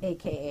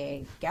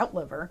 a.k.a. Gout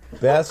Liver.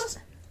 Best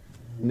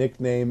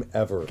nickname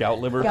ever. Gout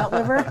liver. Gout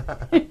Liver?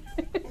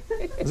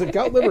 Is it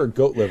gout liver or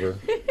goat liver?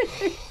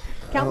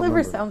 Gout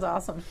Liver sounds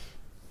awesome.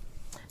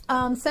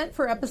 Sent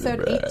for episode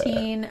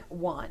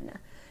 18-1.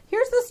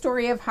 Here's the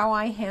story of how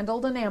I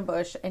handled an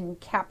ambush and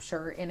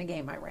capture in a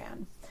game I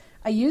ran.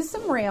 I used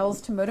some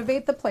rails to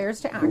motivate the players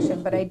to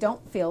action, but I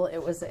don't feel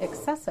it was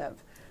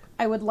excessive.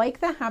 I would like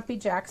the Happy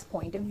Jack's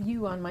point of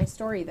view on my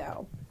story,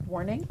 though.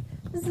 Warning,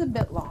 this is a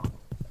bit long.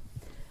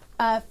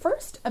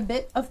 First, a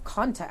bit of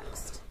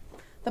context.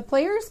 The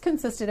players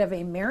consisted of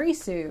a Mary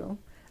Sue,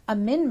 a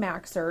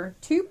min-maxer,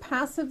 2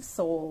 passive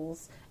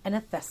souls, and a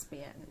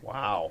thespian.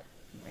 Wow.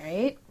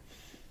 Right?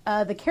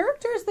 The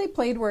characters they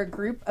played were a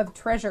group of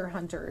treasure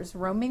hunters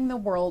roaming the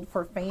world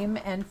for fame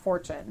and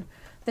fortune.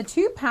 The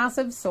 2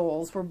 passive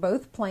souls were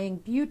both playing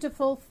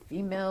beautiful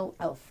female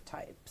elf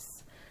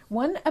types.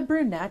 One a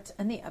brunette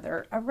and the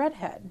other a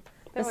redhead.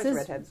 They're always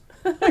redheads.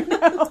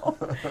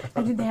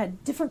 I mean, they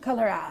had different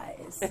color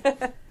eyes.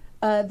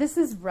 This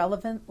is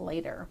relevant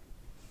later.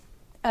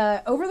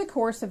 Over the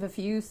course of a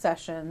few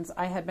sessions,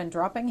 I had been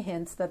dropping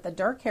hints that the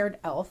dark-haired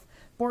elf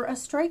bore a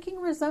striking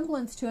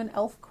resemblance to an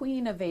elf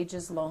queen of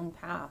ages long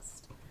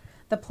past.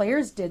 The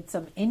players did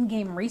some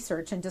in-game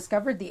research and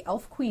discovered the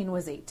elf queen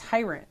was a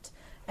tyrant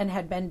and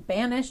had been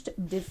banished,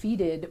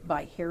 defeated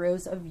by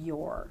heroes of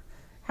yore.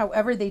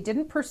 However, they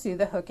didn't pursue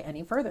the hook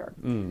any further.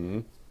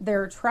 Mm-hmm.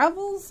 Their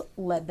travels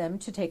led them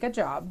to take a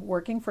job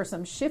working for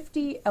some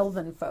shifty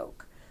elven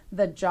folk.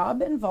 The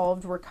job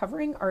involved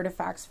recovering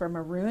artifacts from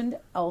a ruined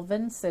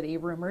elven city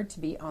rumored to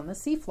be on the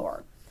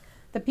seafloor.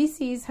 The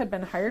PCs had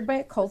been hired by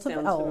a cult of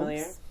Sounds elves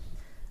familiar.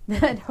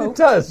 that hoped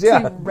does, yeah.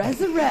 to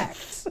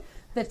resurrect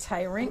the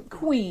Tyrant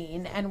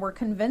Queen and were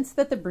convinced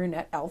that the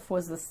brunette elf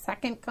was the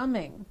second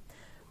coming.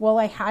 While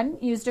I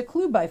hadn't used a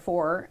clue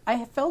before,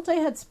 I felt I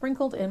had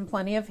sprinkled in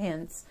plenty of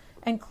hints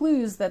and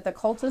clues that the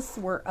cultists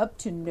were up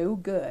to no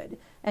good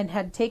and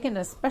had taken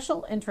a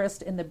special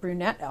interest in the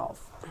brunette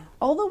elf.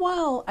 All the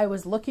while, I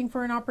was looking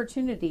for an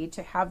opportunity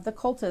to have the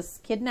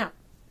cultists kidnap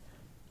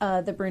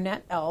the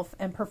brunette elf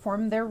and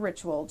perform their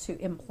ritual to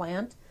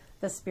implant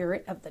the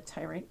spirit of the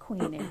Tyrant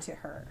Queen into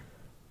her.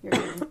 Your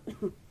turn.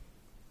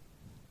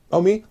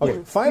 Oh, me?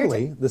 Okay.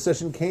 Finally, the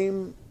session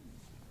came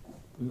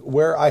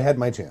where I had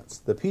my chance.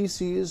 The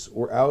PCs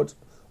were out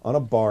on a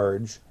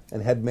barge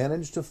and had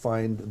managed to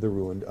find the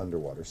ruined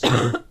underwater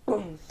city.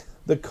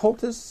 The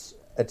cultists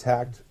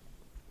attacked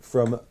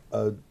from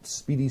a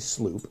speedy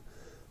sloop,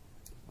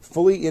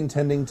 fully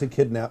intending to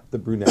kidnap the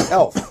brunette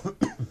elf.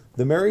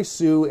 The Mary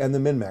Sue and the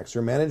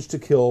Min-Maxer managed to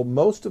kill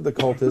most of the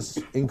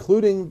cultists,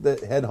 including the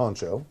head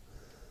honcho.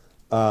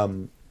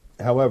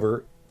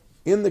 However,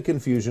 in the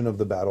confusion of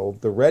the battle,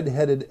 the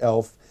red-headed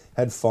elf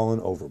had fallen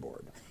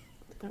overboard.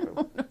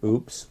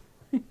 Oops.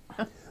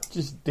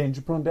 Just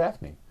danger-prone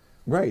Daphne.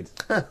 Right.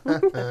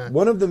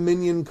 One of the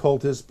minion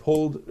cultists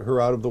pulled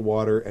her out of the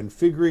water, and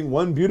figuring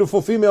one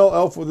beautiful female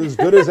elf was as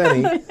good as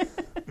any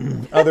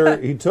other,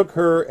 he took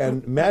her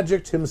and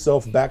magicked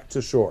himself back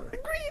to shore.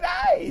 Green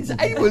eyes!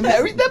 I will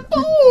marry them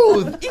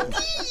both!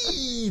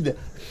 Indeed!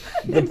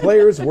 The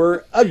players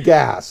were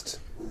aghast,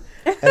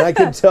 and I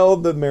could tell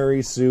the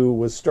Mary Sue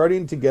was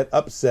starting to get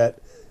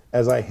upset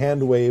as I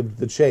hand-waved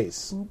the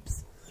chase.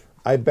 Oops.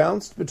 I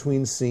bounced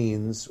between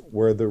scenes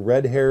where the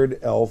red-haired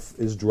elf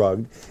is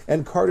drugged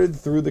and carted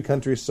through the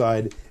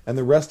countryside, and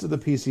the rest of the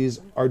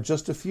PCs are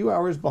just a few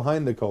hours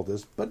behind the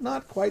cultists, but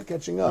not quite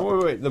catching up.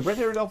 Oh, wait. The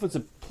red-haired elf is a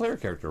player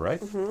character, right?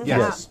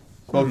 Yes.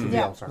 Both of the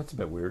Yeah. elves are. That's a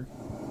bit weird.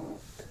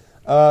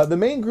 The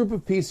main group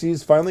of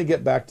PCs finally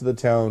get back to the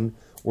town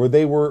where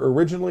they were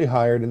originally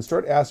hired and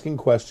start asking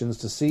questions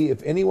to see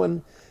if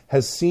anyone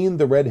has seen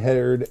the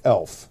red-haired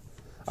elf.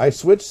 I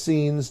switch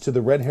scenes to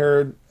the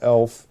red-haired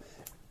elf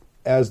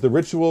as the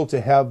ritual to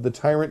have the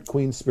Tyrant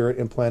Queen spirit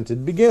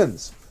implanted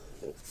begins.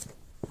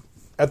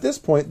 At this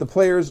point, the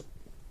players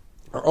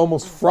are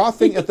almost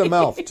frothing at the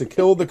mouth to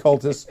kill the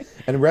cultists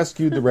and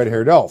rescue the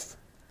red-haired elf.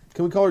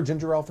 Can we call her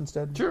Ginger Elf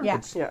instead? Sure.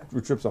 Yeah. Yeah.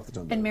 It trips off the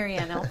tongue. And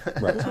Marianne Elf.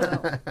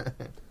 Right.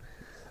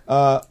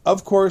 Oh.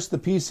 Of course, the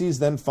PCs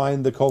then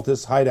find the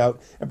cultists'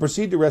 hideout and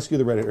proceed to rescue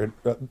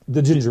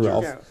the Ginger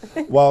Elf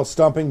while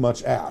stomping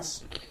much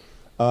ass.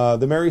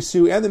 The Mary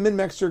Sue and the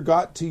Min-Maxer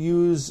got to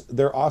use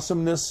their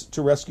awesomeness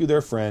to rescue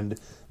their friend.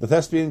 The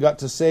Thespian got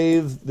to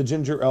save the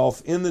Ginger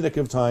Elf in the nick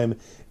of time,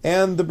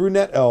 and the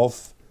Brunette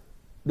Elf,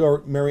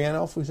 or Marianne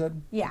Elf, we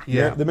said? Yeah.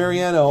 Yeah. The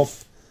Marianne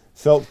Elf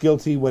felt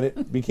guilty when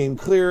it became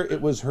clear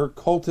it was her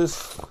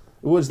cultist.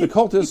 It was the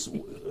cultists.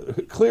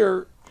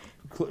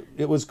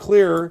 It was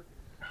clear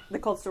The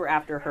cultists were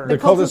after her. the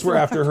cultists were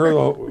after her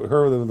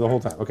the whole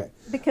time. Okay,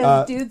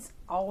 Because dudes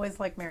always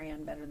like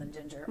Marianne better than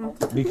Ginger.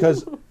 ultimately.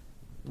 because,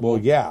 well,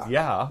 yeah,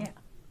 Yeah. Yeah.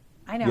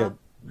 I know. Yeah.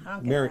 I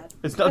don't get Mary- that.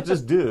 It's not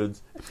just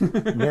dudes.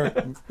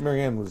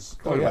 Marianne was.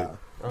 Oh yeah,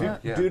 Dude,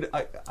 yeah. dude,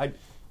 I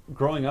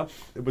growing up,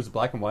 it was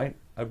black and white.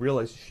 I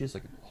realized she's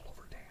like an all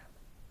over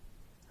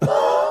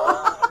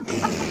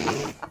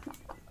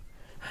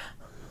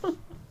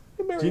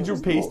tan. Ginger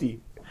pasty,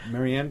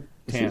 Marianne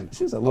tan.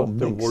 she's a little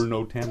There minx. were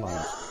no tan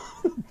lines.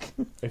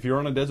 If you're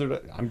on a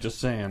desert, I'm just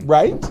saying.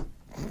 right.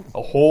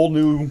 A whole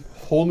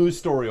new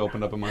story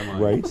opened up in my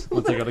mind. Right.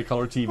 Once I got a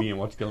color TV and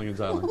watched Gilligan's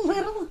Island.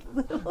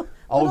 Little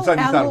All of a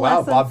sudden you thought, wow,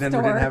 adolescent Bob Denver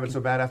story. didn't have it so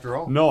bad after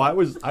all. No, I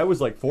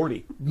was like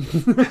 40.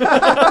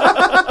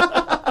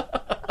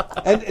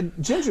 And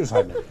Ginger's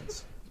high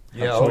maintenance.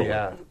 Yeah, Totally. oh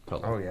yeah.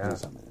 Totally. Oh yeah.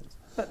 Ginger's high maintenance.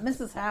 But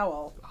Mrs.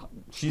 Howell.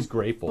 She's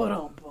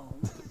grateful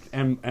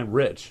Boom. and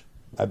rich.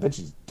 I bet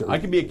she's dirty. I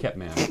can be a kept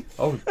man.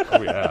 Oh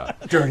yeah.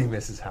 Dirty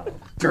Mrs. Howell.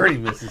 Dirty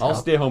Mrs. I'll Howell.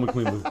 stay home and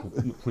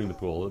clean the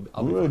pool.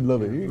 I'll be I fine.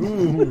 love it.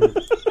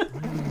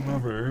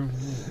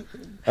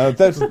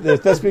 The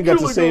Thespian got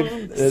to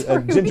save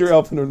a Ginger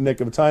Elf in the nick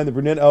of time. The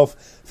Brunette Elf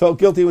felt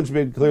guilty when she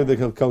made clear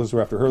the colors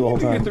were after her the whole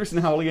Can we get time. Thurston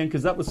Howell again?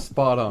 Because that was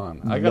spot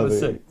on. I gotta Love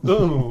say. it.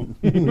 Oh,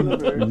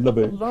 Love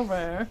it. Love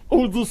her.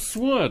 oh, the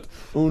sweat.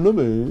 Oh, love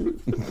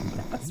it.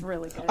 That's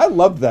really good. I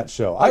loved that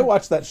show. I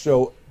watched that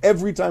show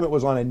every time it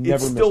was on. I never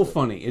It's missed still it.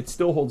 funny. It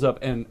still holds up.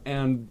 And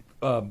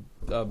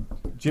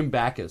Jim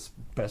Backus,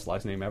 best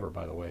last name ever,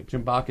 by the way.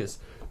 Jim Backus,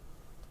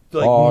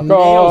 like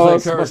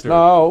nails that character.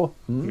 No.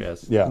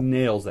 Yes, Yeah.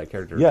 nails that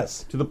character.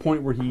 Yes. to the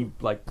point where he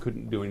like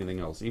couldn't do anything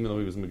else, even though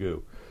he was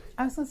Magoo.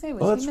 I was going to say,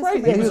 was Oh, he that's Mr.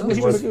 right. Magoo?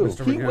 He was He was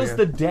Magoo. Mr. He Magoo, was yeah.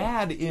 the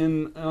dad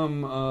in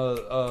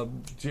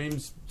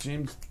James.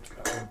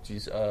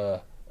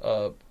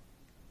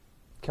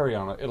 Carry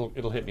on.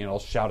 It'll hit me, and I'll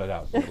shout it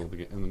out in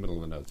the middle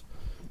of the notes.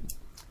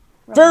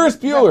 Ferris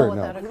Rebel Bueller.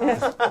 without a No.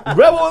 cause.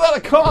 Rebel without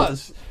a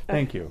cause.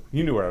 Thank you.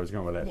 You knew where I was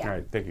going with that. Yeah. All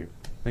right. Thank you.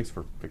 Thanks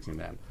for fixing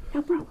that.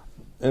 No problem.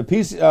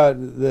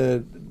 after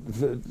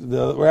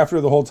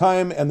the whole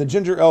time, and the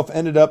ginger elf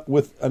ended up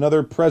with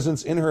another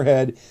presence in her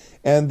head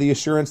and the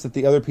assurance that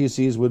the other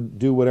PCs would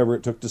do whatever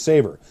it took to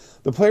save her.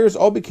 The players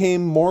all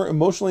became more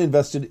emotionally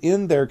invested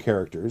in their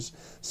characters.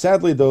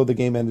 Sadly, though, the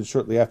game ended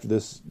shortly after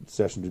this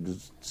session due to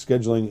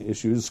scheduling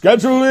issues.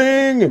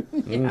 Scheduling!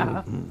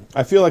 Yeah.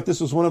 I feel like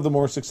this was one of the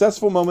more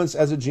successful moments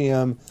as a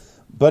GM,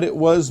 but it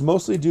was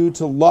mostly due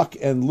to luck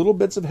and little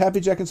bits of Happy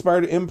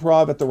Jack-inspired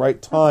improv at the right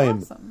time.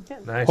 Awesome.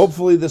 Nice.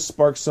 Hopefully this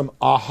sparks some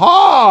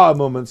aha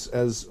moments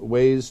as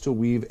ways to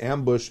weave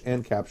ambush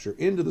and capture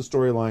into the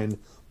storyline.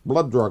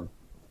 Blood drug.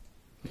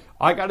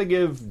 I got to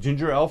give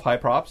Ginger Elf high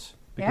props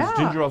because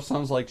Yeah. Ginger Elf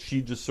sounds like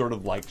she just sort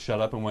of like shut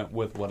up and went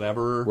with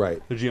whatever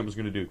Right. the GM was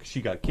going to do. 'Cause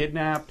she got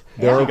kidnapped,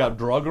 There she are- got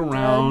drug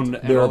around,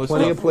 and There all are this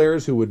plenty stuff. of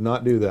players who would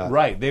not do that.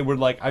 Right, they were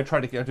like, I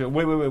tried to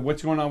wait,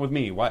 what's going on with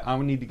me? Why I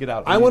need to get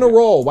out? I wanna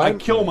roll. Why- I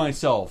kill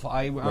myself?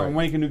 I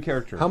make a new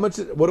character. How much?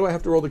 What do I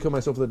have to roll to kill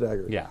myself with a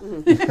dagger? Yeah.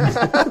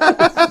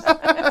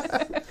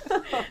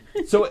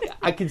 So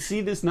I can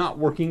see this not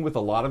working with a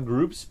lot of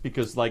groups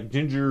because, like,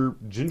 Ginger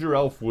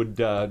Elf would.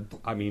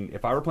 I mean,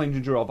 if I were playing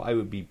Ginger Elf, I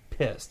would be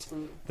pissed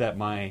that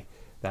I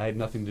had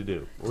nothing to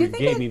do, or it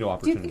gave me no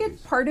Do you think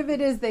opportunities. part of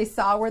it is they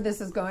saw where this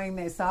is going,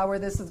 they saw where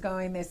this is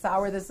going, they saw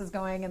where this is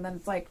going, and then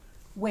it's like,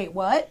 wait,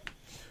 what?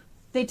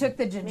 They took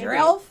the ginger Maybe.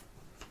 elf,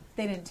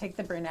 they didn't take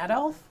the brunette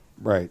elf,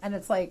 Right. and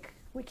it's like,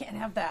 we can't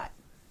have that.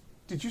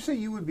 Did you say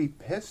you would be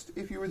pissed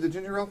if you were the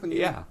ginger elf and you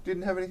Yeah.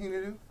 didn't have anything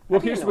to do?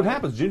 Well, here's what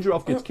happens: Ginger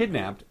Elf gets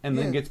kidnapped and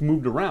then Yeah. gets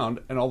moved around,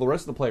 and all the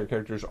rest of the player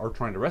characters are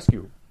trying to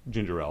rescue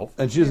Ginger Elf.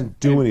 And she doesn't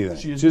do And anything.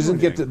 she She doesn't doesn't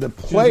do get to. anything. The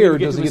She doesn't player even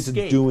get doesn't to get to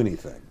escape. do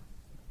anything.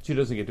 She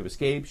doesn't get to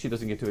escape. She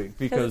doesn't get to Because it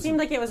because seemed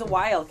like it was a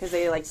while because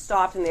they like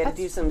stopped and they had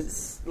to do some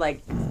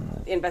like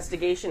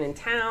investigation in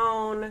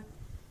town.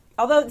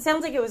 Although it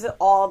sounds like it was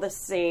all the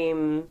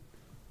same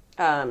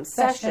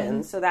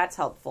session, so that's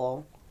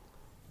helpful.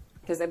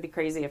 Because that'd be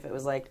crazy if it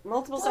was like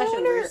multiple sessions.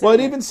 where you're Well, it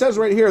sitting even says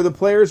right here the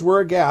players were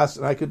aghast,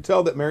 and I could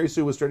tell that Mary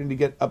Sue was starting to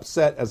get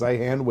upset as I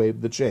hand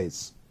waved the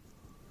chase.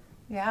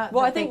 Yeah.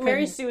 Well, that I think they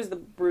Mary couldn't- Sue is the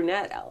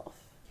brunette elf.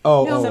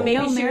 Oh, No, oh. So maybe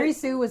no, she Mary was-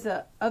 Sue was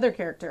the other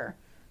character.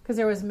 Because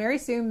there was Mary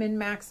Sue, Min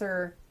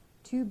Maxer,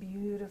 two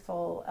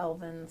beautiful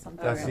elven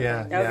something. That's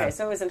yeah, Okay, yeah,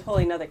 so it was a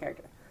totally another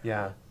character.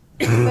 yeah.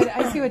 But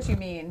I see what you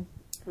mean.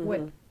 Mm-hmm.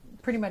 What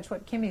pretty much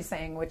what Kimmy's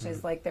saying, which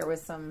is like there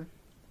was some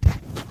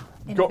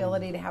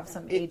inability to have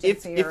some if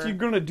agency. you're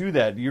going to do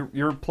that,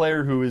 your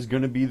player who is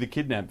going to be the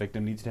kidnapped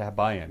victim needs to have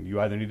buy-in.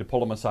 You either need to pull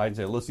them aside and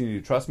say, "Listen,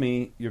 you trust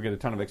me. You'll get a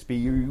ton of XP.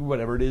 You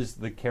whatever it is,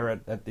 the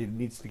carrot that it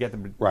needs to get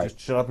them to Right. just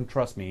shut up and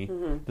trust me.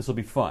 Mm-hmm. This will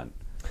be fun."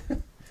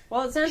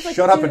 Well, it sounds like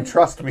Shut it up did- and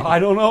trust me. I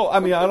don't know. I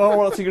mean, I don't know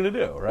what else you're going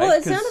to do, right? Well, it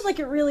 'Cause- sounded like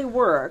it really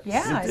worked.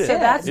 Yeah, It it did. So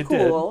did. that's It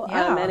did. cool,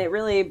 Yeah. and it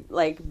really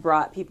like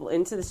brought people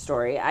into the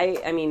story.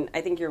 I mean, I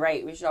think you're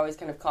right. We should always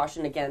kind of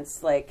caution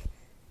against like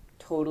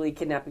totally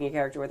kidnapping a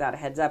character without a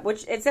heads up.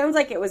 Which it sounds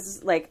like it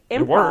was like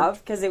It improv worked.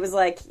 because it was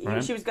like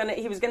Right. he was gonna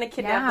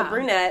kidnap the Yeah.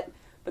 brunette,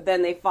 but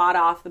then they fought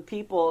off the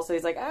people. So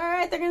he's like, all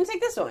right, they're gonna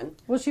take this one,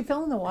 Well, she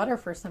fell in the water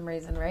for some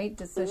reason, right?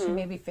 Just so she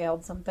maybe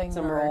failed something.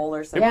 some or, roll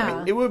or It something.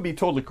 Yeah. it would be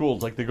totally cool.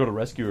 It's like they go to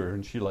rescue her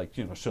and she like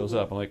shows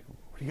up. I'm like,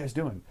 "What are you guys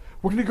doing?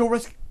 We're going to go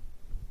rescue."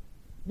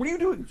 What are you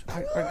doing?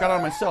 I got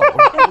on myself.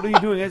 What are you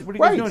doing? What are you guys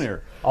Right. doing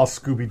here? I'll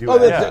Scooby Doo. Oh,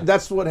 it. Yeah.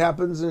 that's what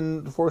happens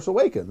in Force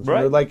Awakens.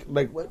 Right. Where like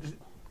what?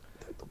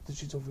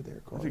 She's over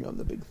there calling on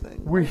the big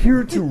thing. We're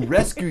here to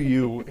rescue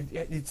you.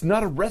 It's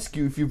not a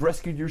rescue if you've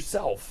rescued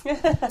yourself.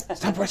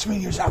 Stop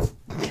rescuing yourself.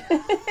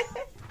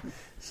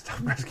 Stop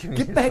rescuing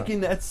Get back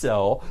in that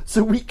cell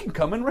so we can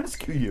come and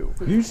rescue you.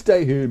 You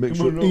stay here and make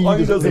sure no, E I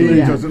doesn't doesn't leave.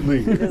 leave. Doesn't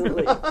leave. Doesn't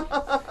leave.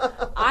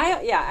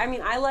 I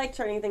mean I like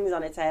turning things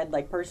on its head.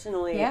 Like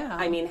personally, Yeah.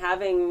 I mean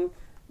having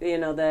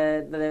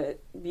the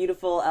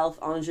beautiful elf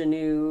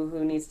ingenue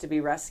who needs to be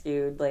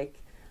rescued. Like,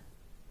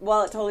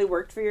 while it totally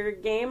worked for your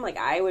game, like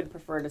I would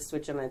prefer to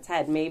switch it on its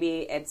head.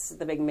 Maybe it's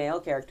the big male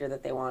character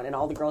that they want, and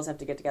all the girls have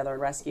to get together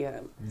and rescue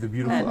him. The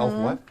beautiful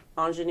elf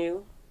what?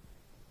 Ingenue.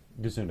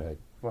 Gesundheit.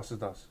 What's it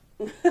does?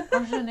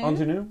 Ingenue?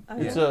 Ingenue?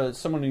 It's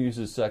someone who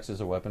uses sex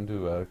as a weapon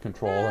to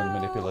control and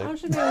manipulate.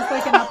 Ingenue is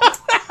like an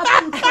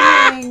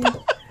up-and-coming...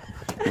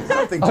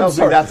 Something tells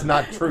me that's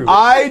not true.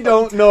 I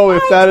don't know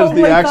if that is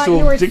totally the thought actual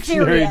you were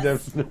dictionary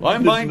serious. definition. I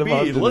might of be.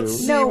 ingenue. Let's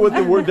see No. what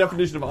the word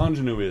definition of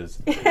ingenue is.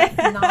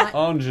 not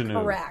Ingenue.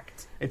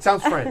 correct. It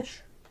sounds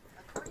French.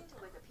 According to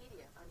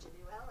Wikipedia,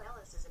 Ingenue L.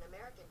 Ellis is an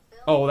American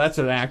film. Oh, that's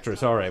an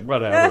actress. All right,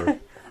 whatever.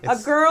 A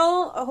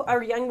girl,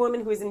 a young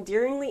woman who is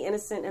endearingly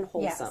innocent and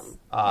wholesome.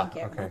 Thank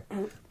you. Okay.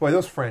 Boy,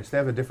 those French, they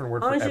have a different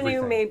word for Ingenue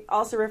everything. may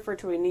also refer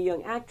to a new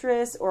young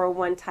actress or a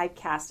one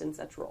typecast in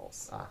such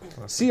roles.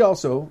 See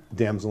also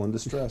damsel in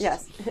distress.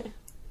 Yes.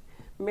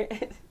 Yeah.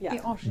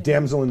 The ingenue.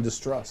 Damsel in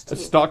distrust. A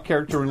stock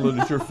character in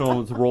literature,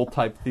 films, role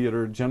type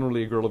theater,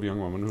 generally a girl of young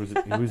woman who's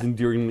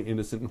endearingly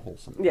innocent and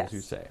wholesome, Yes. as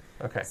you say.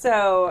 Okay.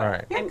 So, All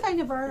right. You're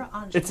kind of our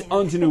ingenue. It's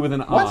ingenue with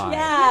an I.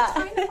 yeah.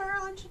 Kind of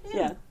our ingenue.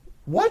 Yeah.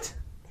 What?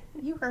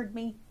 You heard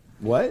me.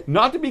 What?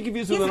 Not to be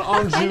confused with an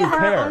Kind ingenue of our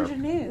pair.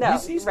 ingenue. No.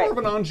 He's right. more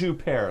of an ingenue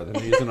pair than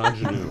he is an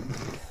ingenue.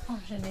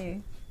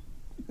 ingenue.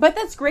 But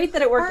that's great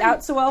that it worked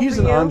out so well He's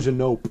for an you.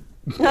 ingenope.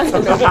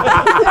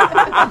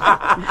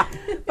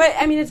 But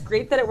I mean, it's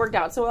great that it worked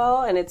out so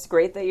well, and it's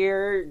great that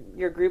your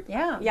group.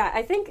 Yeah.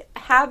 I think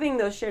having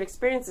those shared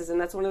experiences, and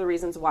that's one of the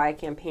reasons why a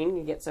campaign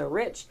can get so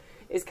rich,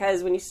 is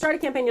because when you start a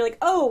campaign, you're like,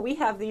 oh, we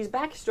have these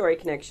backstory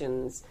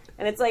connections,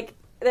 and it's like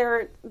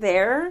they're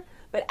there.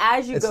 But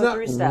as you It's go not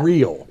through stuff,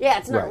 real. Yeah,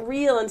 it's not Right.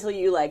 real until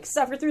you like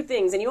suffer through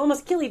things and you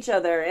almost kill each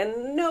other.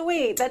 And no,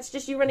 wait, that's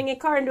just you running a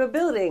car into a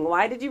building.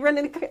 Why did you run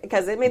into?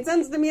 Because it made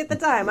sense to me at the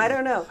time. I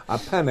don't know. I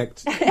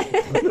panicked.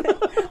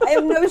 I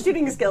have no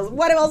shooting skills.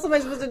 What else am I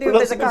supposed to do if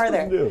there's a car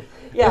there?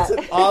 Yeah, That's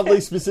an oddly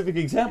specific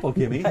example,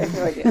 Kimmy. I have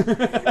no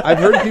idea. I've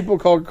heard people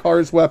call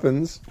cars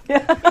weapons.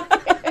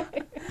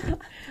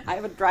 I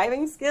have a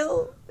driving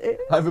skill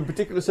I have a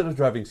particular set of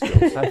driving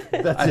skills.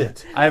 That's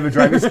it. I have a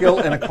driving skill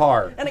and a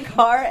car. and a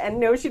car and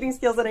no shooting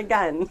skills and a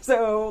gun.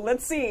 So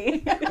let's see.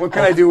 What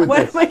can I do with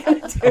What this? am I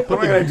going to do? What am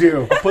I going to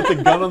do? Put the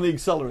gun on the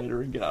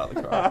accelerator and get out of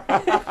the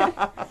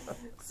car.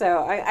 So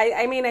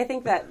I mean, I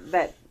think that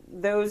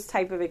those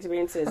type of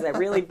experiences that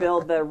really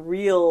build the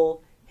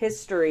real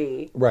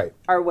history Right.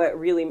 are what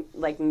really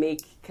like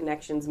make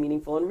connections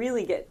meaningful and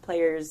really get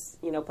players,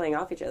 playing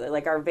off each other.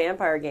 Like our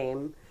vampire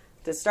game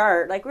to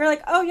start, like we're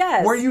like, oh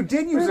yes, Where you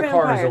did use we're a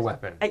car as a vampires.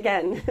 weapon.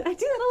 Again, I do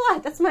that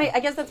a lot. I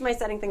guess that's my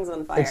setting things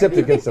on fire. Except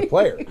against a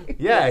player.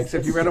 Yeah,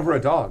 except you ran over a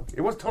dog. It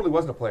totally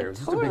wasn't a player. It was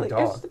just totally, a big it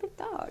was dog. just a big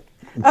dog.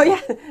 Oh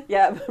yeah,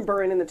 yeah.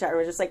 Burren in the chat room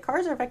was just like,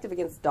 cars are effective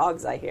against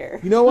dogs. I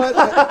hear You know what?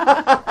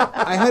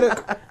 I had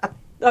a.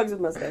 dogs with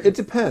mustaches. It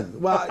depends.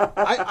 Well,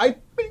 I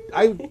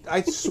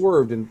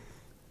swerved and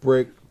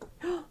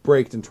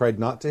braked and tried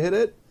not to hit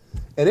it,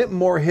 and it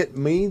more hit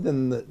me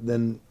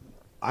than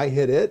I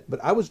hit it.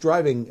 But I was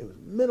driving, it was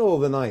middle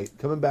of the night,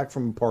 coming back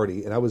from a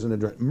party, and I was in a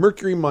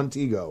Mercury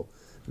Montego,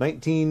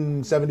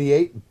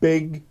 1978,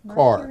 big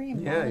car. Mercury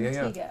Yeah.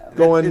 Montego.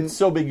 Going It's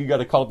so big you got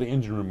to call up the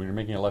engine room when you're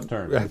making a left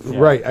turn.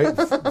 right,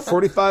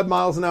 45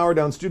 miles an hour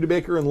down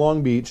Studebaker in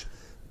Long Beach.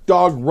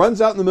 Dog runs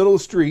out in the middle of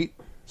the street,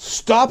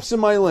 stops in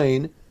my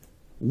lane,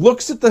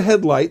 looks at the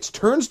headlights,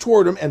 turns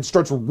toward him, and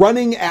starts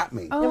running at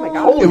me. Oh my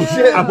God. It was-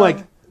 I'm like,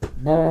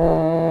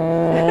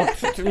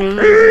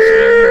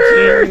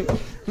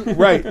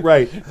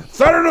 right.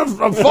 Thunder to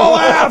fall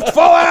aft.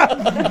 Hard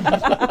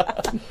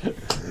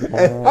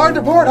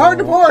to port.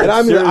 And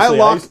I mean, Seriously,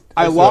 I I still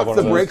have locked one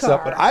the of those. brakes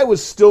up, but I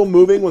was still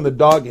moving when the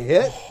dog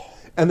hit,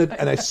 and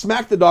I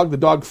smacked the dog. The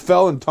dog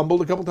fell and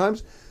tumbled a couple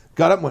times.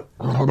 Got up and went,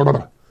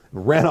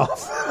 ran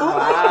off.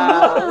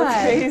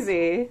 That's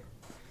crazy.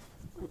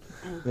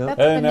 That's That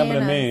didn't happen to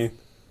bananas.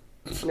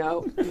 me.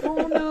 No,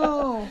 Oh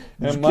no.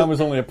 And mine was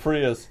only a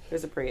Prius.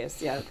 there's a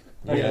Prius. Yeah.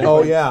 Yeah.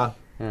 Oh yeah.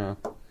 Yeah.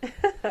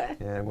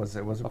 Yeah, it was a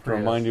I'll have to Prius.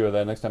 remind you of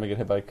that next time I get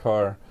hit by a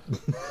car.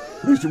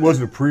 At least it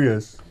wasn't a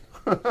Prius.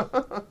 I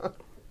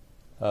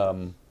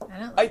don't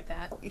like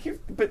that.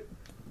 But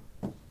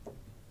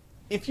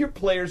if your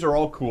players are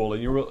all cool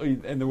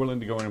and they're willing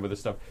to go in with this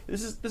stuff,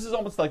 this is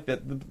almost like the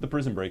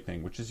prison break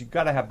thing, which is you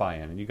got to have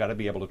buy-in and you got to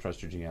be able to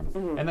trust your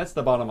GM, and that's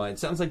the bottom line. It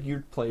sounds like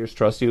your players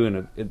trust you,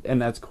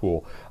 and that's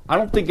cool. I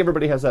don't think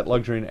everybody has that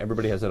luxury and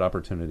everybody has that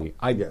opportunity.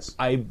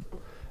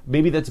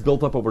 Maybe that's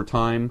built up over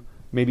time.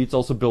 Maybe it's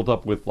also built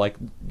up with like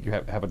you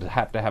have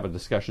to have a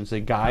discussion. Say,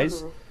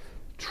 guys,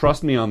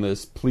 trust me on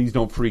this. Please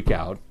don't freak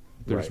out.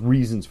 There's Right.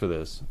 reasons for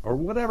this, or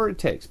whatever it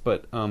takes.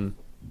 But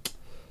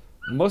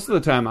most of the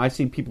time, I've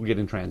seen people get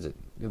in transit.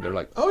 They're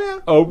like, Oh yeah.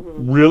 "Oh,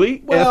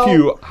 really? Well- F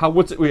you?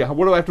 What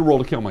do I have to roll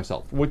to kill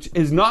myself?" Which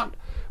is not.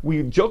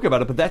 We joke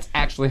about it, but that's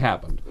actually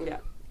happened. Yeah.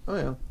 Oh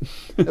yeah.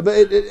 But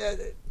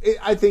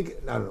I think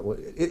I don't know.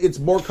 It's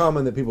more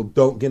common that people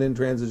don't get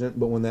intransigent,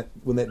 but when that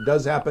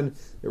does happen,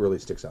 it really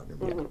sticks out in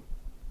your mind.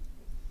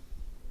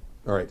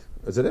 All right,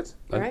 is it it?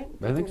 All right.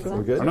 I think so.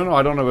 We're good? I don't know.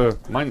 I don't have a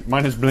mine.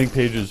 Mine has blank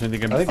pages. I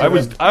think I think I we're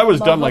was good.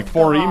 done Love like of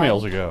 4 God.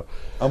 emails ago.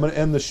 I'm gonna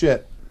end the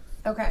shit.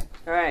 Okay.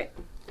 All right.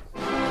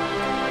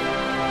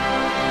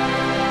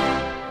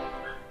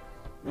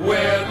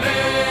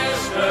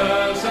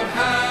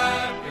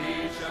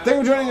 Thank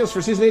you for joining us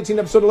for season 18,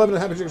 episode 11 of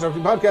the Happy Chicks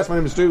RPG podcast. My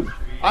name is Stu.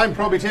 I'm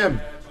Proby Tim.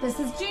 This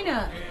is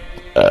Gina.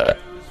 And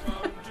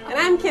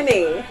I'm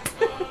Kimmy.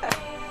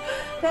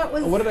 That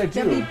was What did I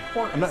do? Debbie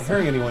Portman. I'm not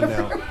hearing anyone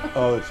now.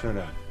 Oh, it's turned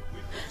on.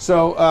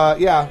 So,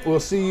 yeah, we'll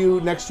see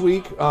you next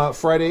week,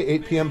 Friday,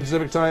 8 p.m.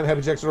 Pacific time,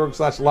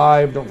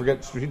 happychecks.org/live. Don't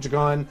forget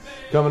Strategicon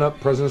coming up,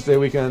 President's Day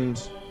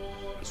weekend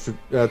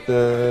at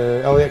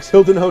the LAX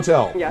Hilton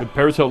Hotel. Yeah. The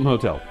Paris Hilton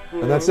Hotel.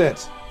 And that's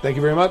it. Thank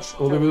you very much.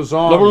 We'll leave you with a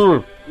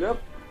song.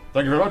 Yep.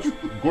 Thank you very much.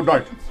 Good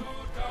night.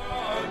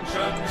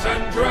 Dungeons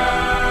and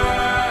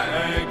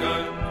Dragons.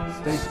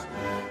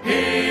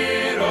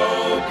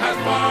 Hero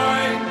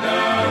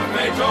Pathfinder,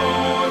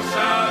 fatal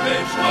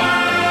savage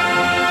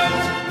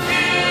lands.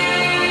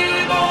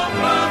 Evil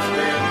plots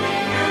will be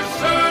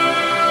usurping.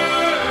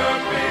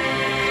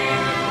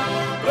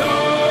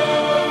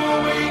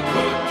 Though we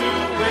could do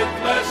with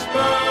less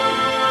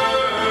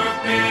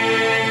burping.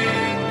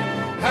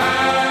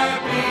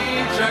 Happy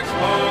Jack's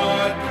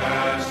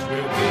podcast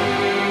will be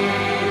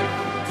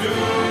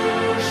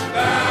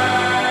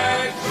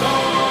douchebags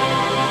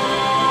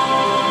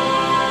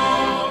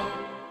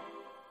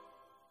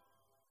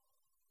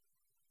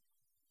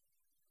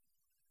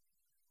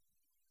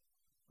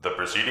The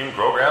preceding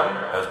program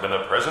has been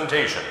a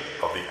presentation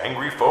of the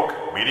Angry Folk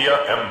Media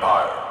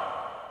Empire.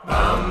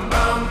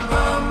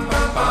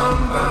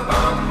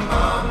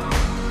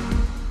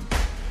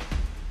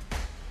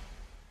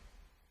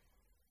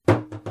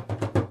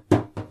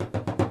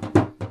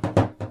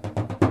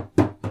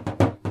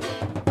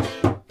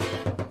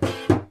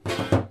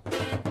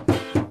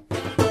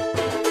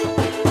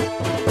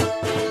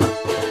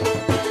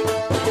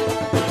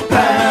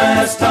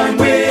 Pastime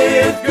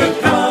with good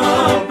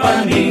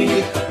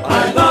company,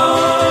 I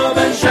love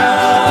and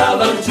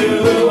shall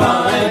unto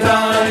I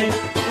die.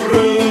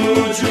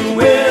 Rude you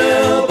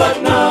will,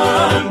 but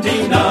none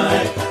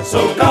deny.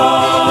 So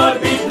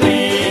God be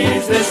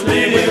pleased, this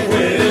live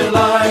will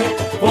I.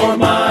 For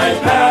my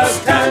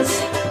past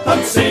tense,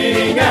 I'm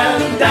sing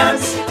and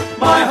dance.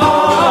 My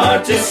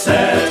heart is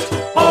set,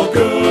 all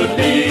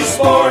goodly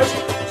sport.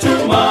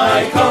 To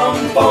my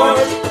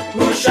comfort,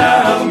 who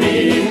shall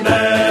me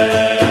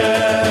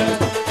let?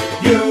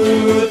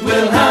 Youth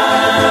will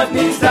have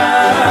needs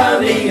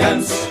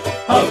dalliance,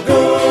 of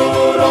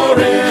good or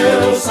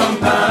ill some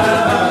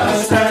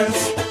past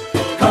tense.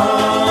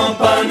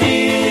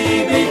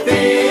 Company may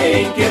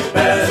think it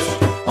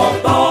best,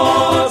 of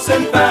thoughts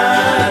and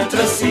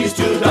fantasies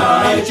to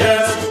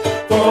digest.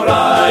 For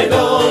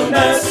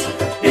idleness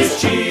is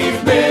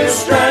chief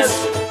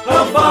mistress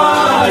of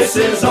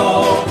vices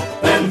all,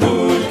 and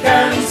who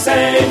can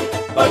say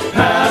but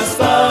pass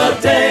the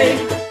day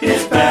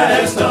is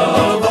best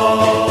of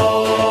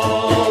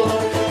all.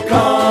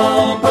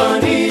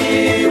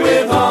 Company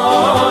with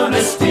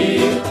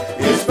honesty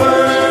is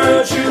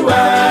virtue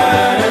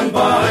and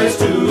vice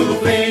to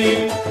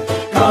flee.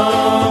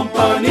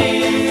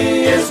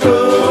 Company is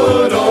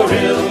good or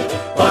ill,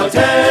 but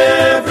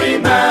every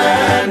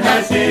man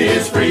has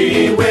his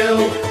free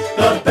will.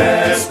 The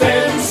best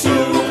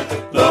ensue,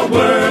 the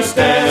worst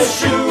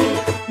eschew.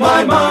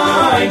 My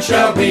mind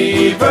shall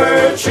be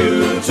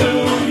virtue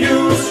to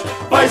use,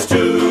 vice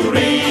to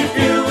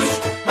refuse.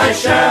 I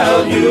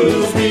shall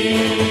use me.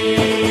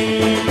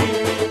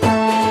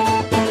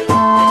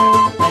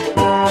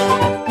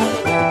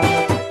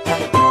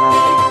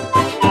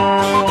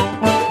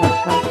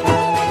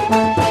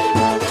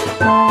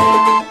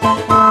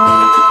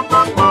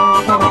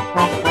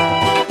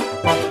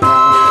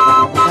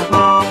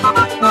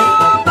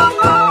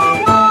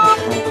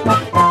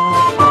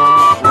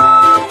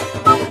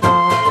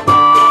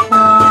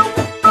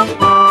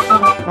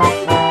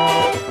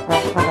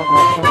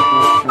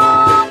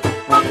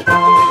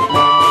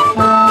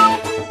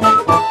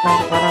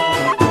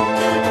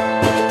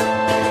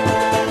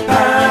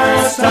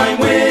 Pastime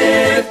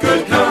with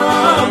good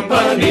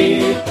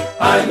company,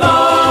 I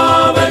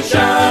love and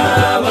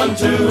shall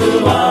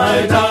until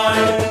I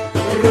die.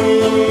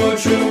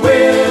 Rude you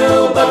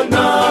will, but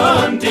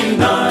none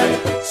deny.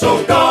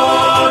 So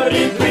God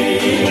be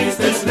pleased,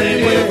 this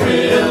live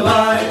will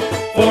I.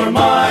 For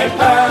my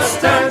past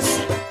tense,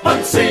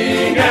 hunt,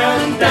 sing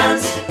and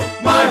dance.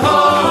 My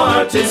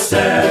heart is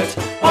set,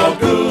 all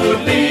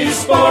goodly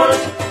sport.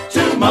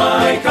 To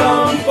my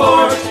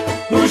comfort,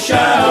 who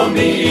shall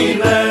me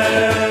let?